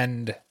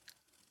recommend?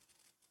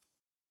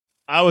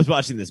 I was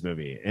watching this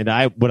movie, and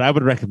what I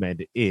would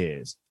recommend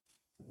is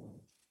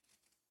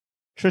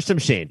Tristram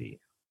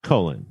Shandy,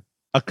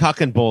 a cock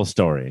and bull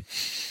story.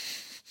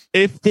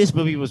 If this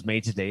movie was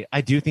made today, I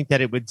do think that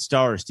it would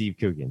star Steve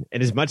Coogan.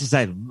 And as much as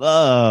I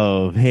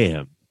love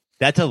him,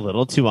 that's a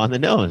little too on the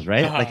nose,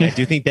 right? Like, I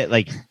do think that,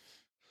 like,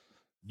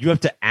 you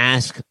have to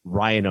ask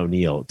Ryan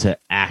O'Neal to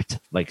act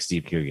like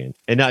Steve Coogan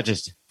and not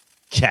just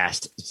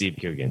cast Steve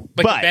Coogan.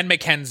 Like but Ben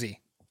McKenzie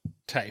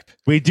type.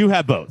 We do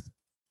have both.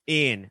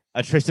 In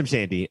a Tristram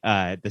Shandy,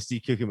 the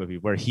Steve Coogan movie,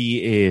 where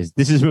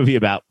this is a movie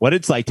about what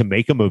it's like to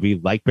make a movie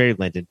like Barry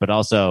Lyndon, but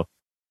also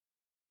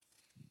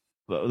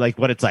like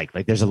what it's like.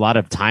 Like there's a lot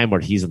of time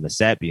where he's on the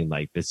set being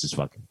like, this is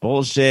fucking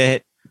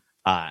bullshit.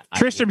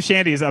 Tristram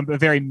Shandy is a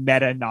very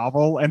meta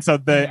novel, and so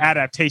the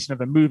adaptation of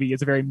the movie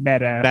is a very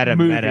meta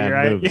movie,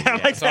 right? Movie. Yeah,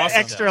 like the awesome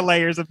extra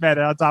layers of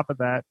meta on top of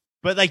that.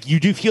 But like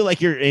you do feel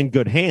like you're in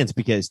good hands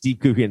because Steve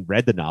Coogan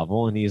read the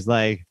novel and he's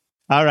like,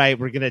 all right,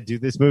 we're going to do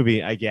this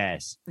movie, I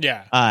guess.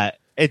 Yeah.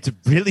 It's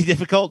really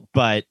difficult,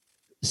 but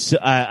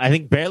I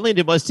think Barry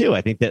Lyndon was too. I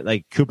think that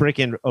like Kubrick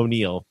and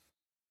O'Neal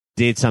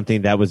did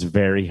something that was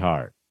very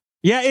hard.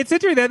 Yeah, it's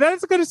interesting.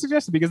 That's a good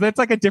suggestion because that's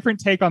like a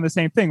different take on the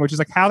same thing, which is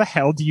like, how the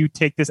hell do you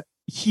take this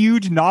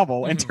huge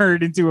novel and turn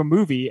it into a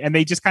movie? And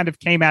they just kind of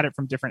came at it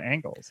from different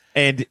angles.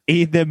 And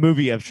in the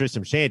movie of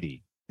Tristram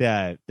Shandy,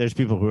 there's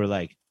people who are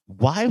like,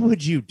 why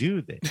would you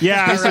do this?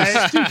 Yeah,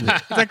 right.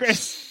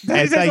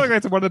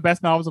 It's one of the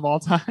best novels of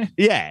all time.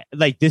 Yeah,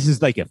 like this is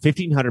like a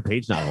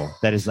 1,500-page novel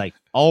that is like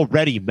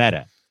already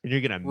meta, and you're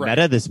gonna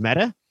meta this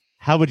meta.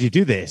 How would you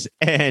do this?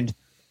 And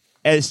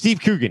as Steve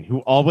Coogan,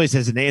 who always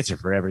has an answer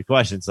for every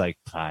question, it's like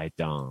I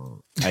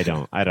don't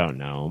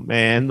know,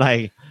 man.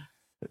 Like,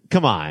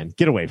 come on,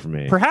 get away from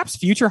me. Perhaps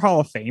future Hall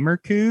of Famer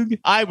Coog.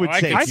 I would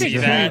say I think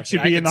Coog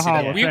should be in the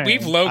Hall of Fame.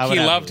 We've low-key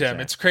loved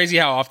him. It's crazy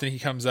how often he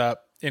comes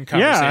up in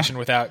conversation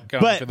without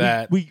going for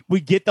that.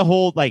 We get the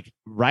whole like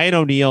Ryan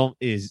O'Neal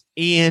is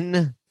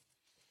in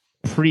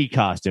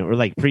pre-costume or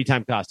like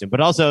pre-time costume,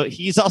 but also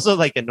he's also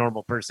like a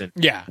normal person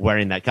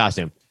wearing that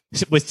costume.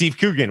 With Steve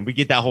Coogan, we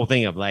get that whole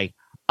thing of like,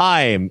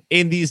 I'm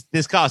in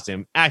this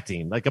costume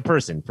acting like a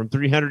person from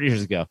 300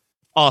 years ago.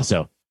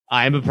 Also,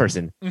 I am a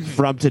person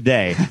from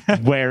today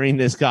wearing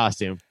this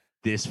costume.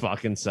 This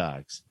fucking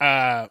sucks.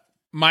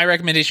 My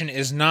recommendation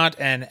is not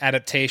an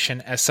adaptation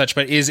as such,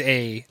 but is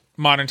a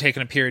modern take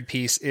on a period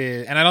piece,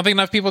 and I don't think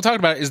enough people talk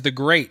about it, is The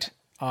Great.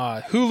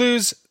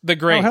 Hulu's The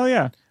Great. Oh, hell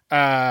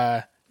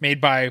yeah. Made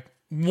by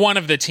one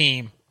of the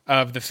team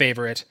of The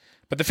Favorite.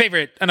 But The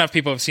Favorite, enough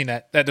people have seen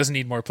that. That doesn't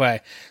need more play.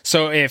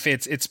 So if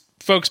it's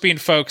folks being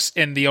folks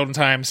in the olden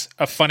times,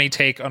 a funny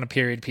take on a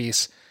period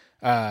piece,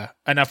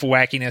 enough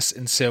wackiness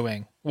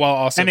ensuing, while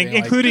also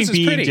including like,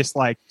 being just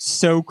like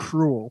so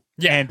cruel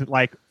and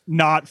like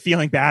not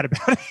feeling bad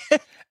about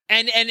it.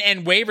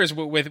 and waivers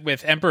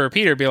with Emperor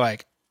Peter be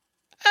like,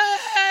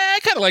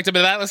 kind of liked him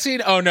in that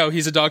scene. Oh no,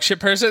 he's a dog shit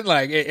person.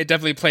 Like it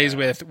definitely plays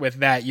with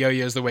that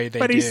yo-yos the way they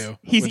do.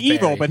 He's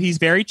evil, Barry. but he's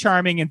very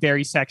charming and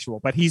very sexual.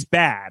 But he's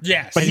bad.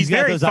 Yes, but he's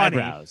very those funny,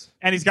 eyebrows.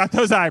 and he's got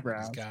those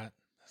eyebrows.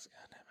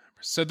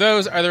 So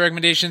those are the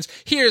recommendations.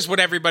 Here's what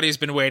everybody's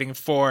been waiting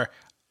for.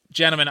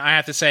 Gentlemen, I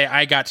have to say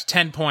I got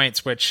 10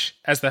 points, which,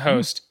 as the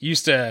host,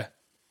 used to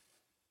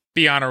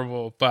be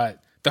honorable, but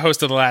the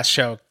host of the last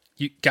show,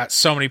 you got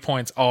so many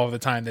points all of the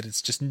time that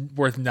it's just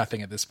worth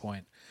nothing at this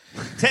point.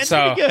 10's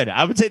pretty good.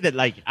 I would say that,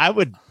 like, I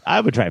would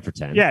try for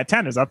 10. Yeah,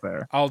 10 is up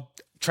there. I'll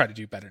try to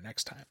do better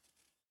next time.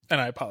 And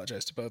I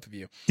apologize to both of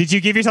you. Did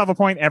you give yourself a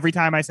point every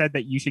time I said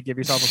that you should give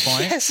yourself a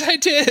point? Yes, I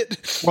did.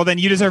 Well, then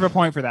you deserve a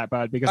point for that,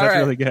 bud, because that's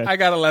really good. I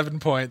got 11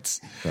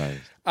 points.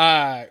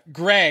 Right.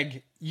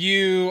 Greg,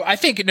 I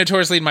think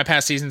notoriously in my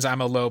past seasons,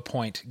 I'm a low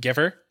point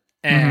giver.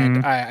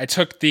 And I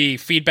took the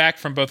feedback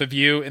from both of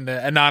you in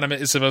the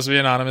anonymous, it's supposed to be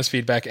anonymous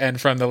feedback,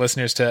 and from the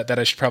listeners that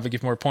I should probably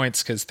give more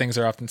points because things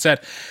are often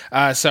said.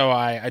 So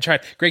I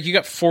tried. Greg, you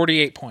got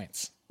 48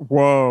 points.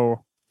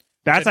 Whoa.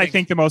 That's, I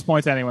think, the most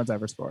points anyone's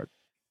ever scored.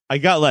 I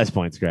got less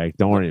points, Greg.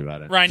 Don't worry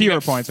about it. Ryan, fewer you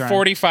got points, Ryan.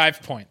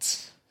 45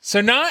 points.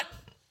 So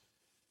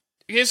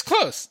it's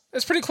close.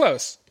 It's pretty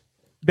close.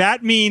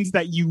 That means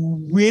that you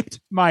whipped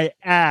my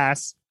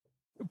ass,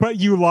 but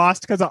you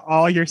lost because of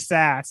all your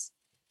sass.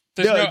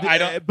 I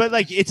don't. But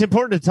like, it's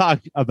important to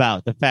talk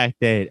about the fact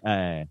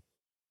that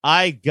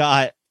I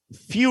got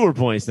fewer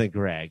points than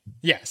Greg.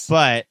 Yes,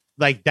 but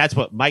like that's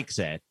what Mike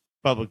said.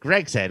 But what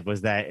Greg said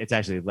was that it's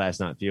actually less,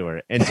 not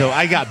fewer. And so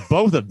I got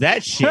both of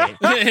that shit.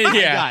 I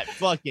got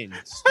fucking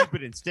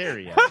stupid in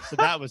stereo. So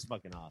that was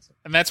fucking awesome.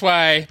 And that's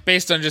why,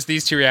 based on just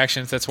these two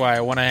reactions, that's why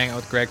I want to hang out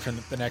with Greg for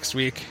the next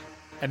week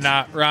and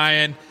not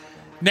Ryan.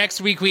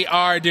 Next week, we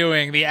are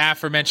doing the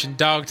aforementioned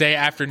Dog Day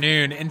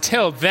Afternoon.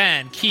 Until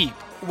then, keep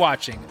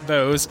watching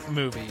those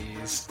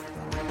movies.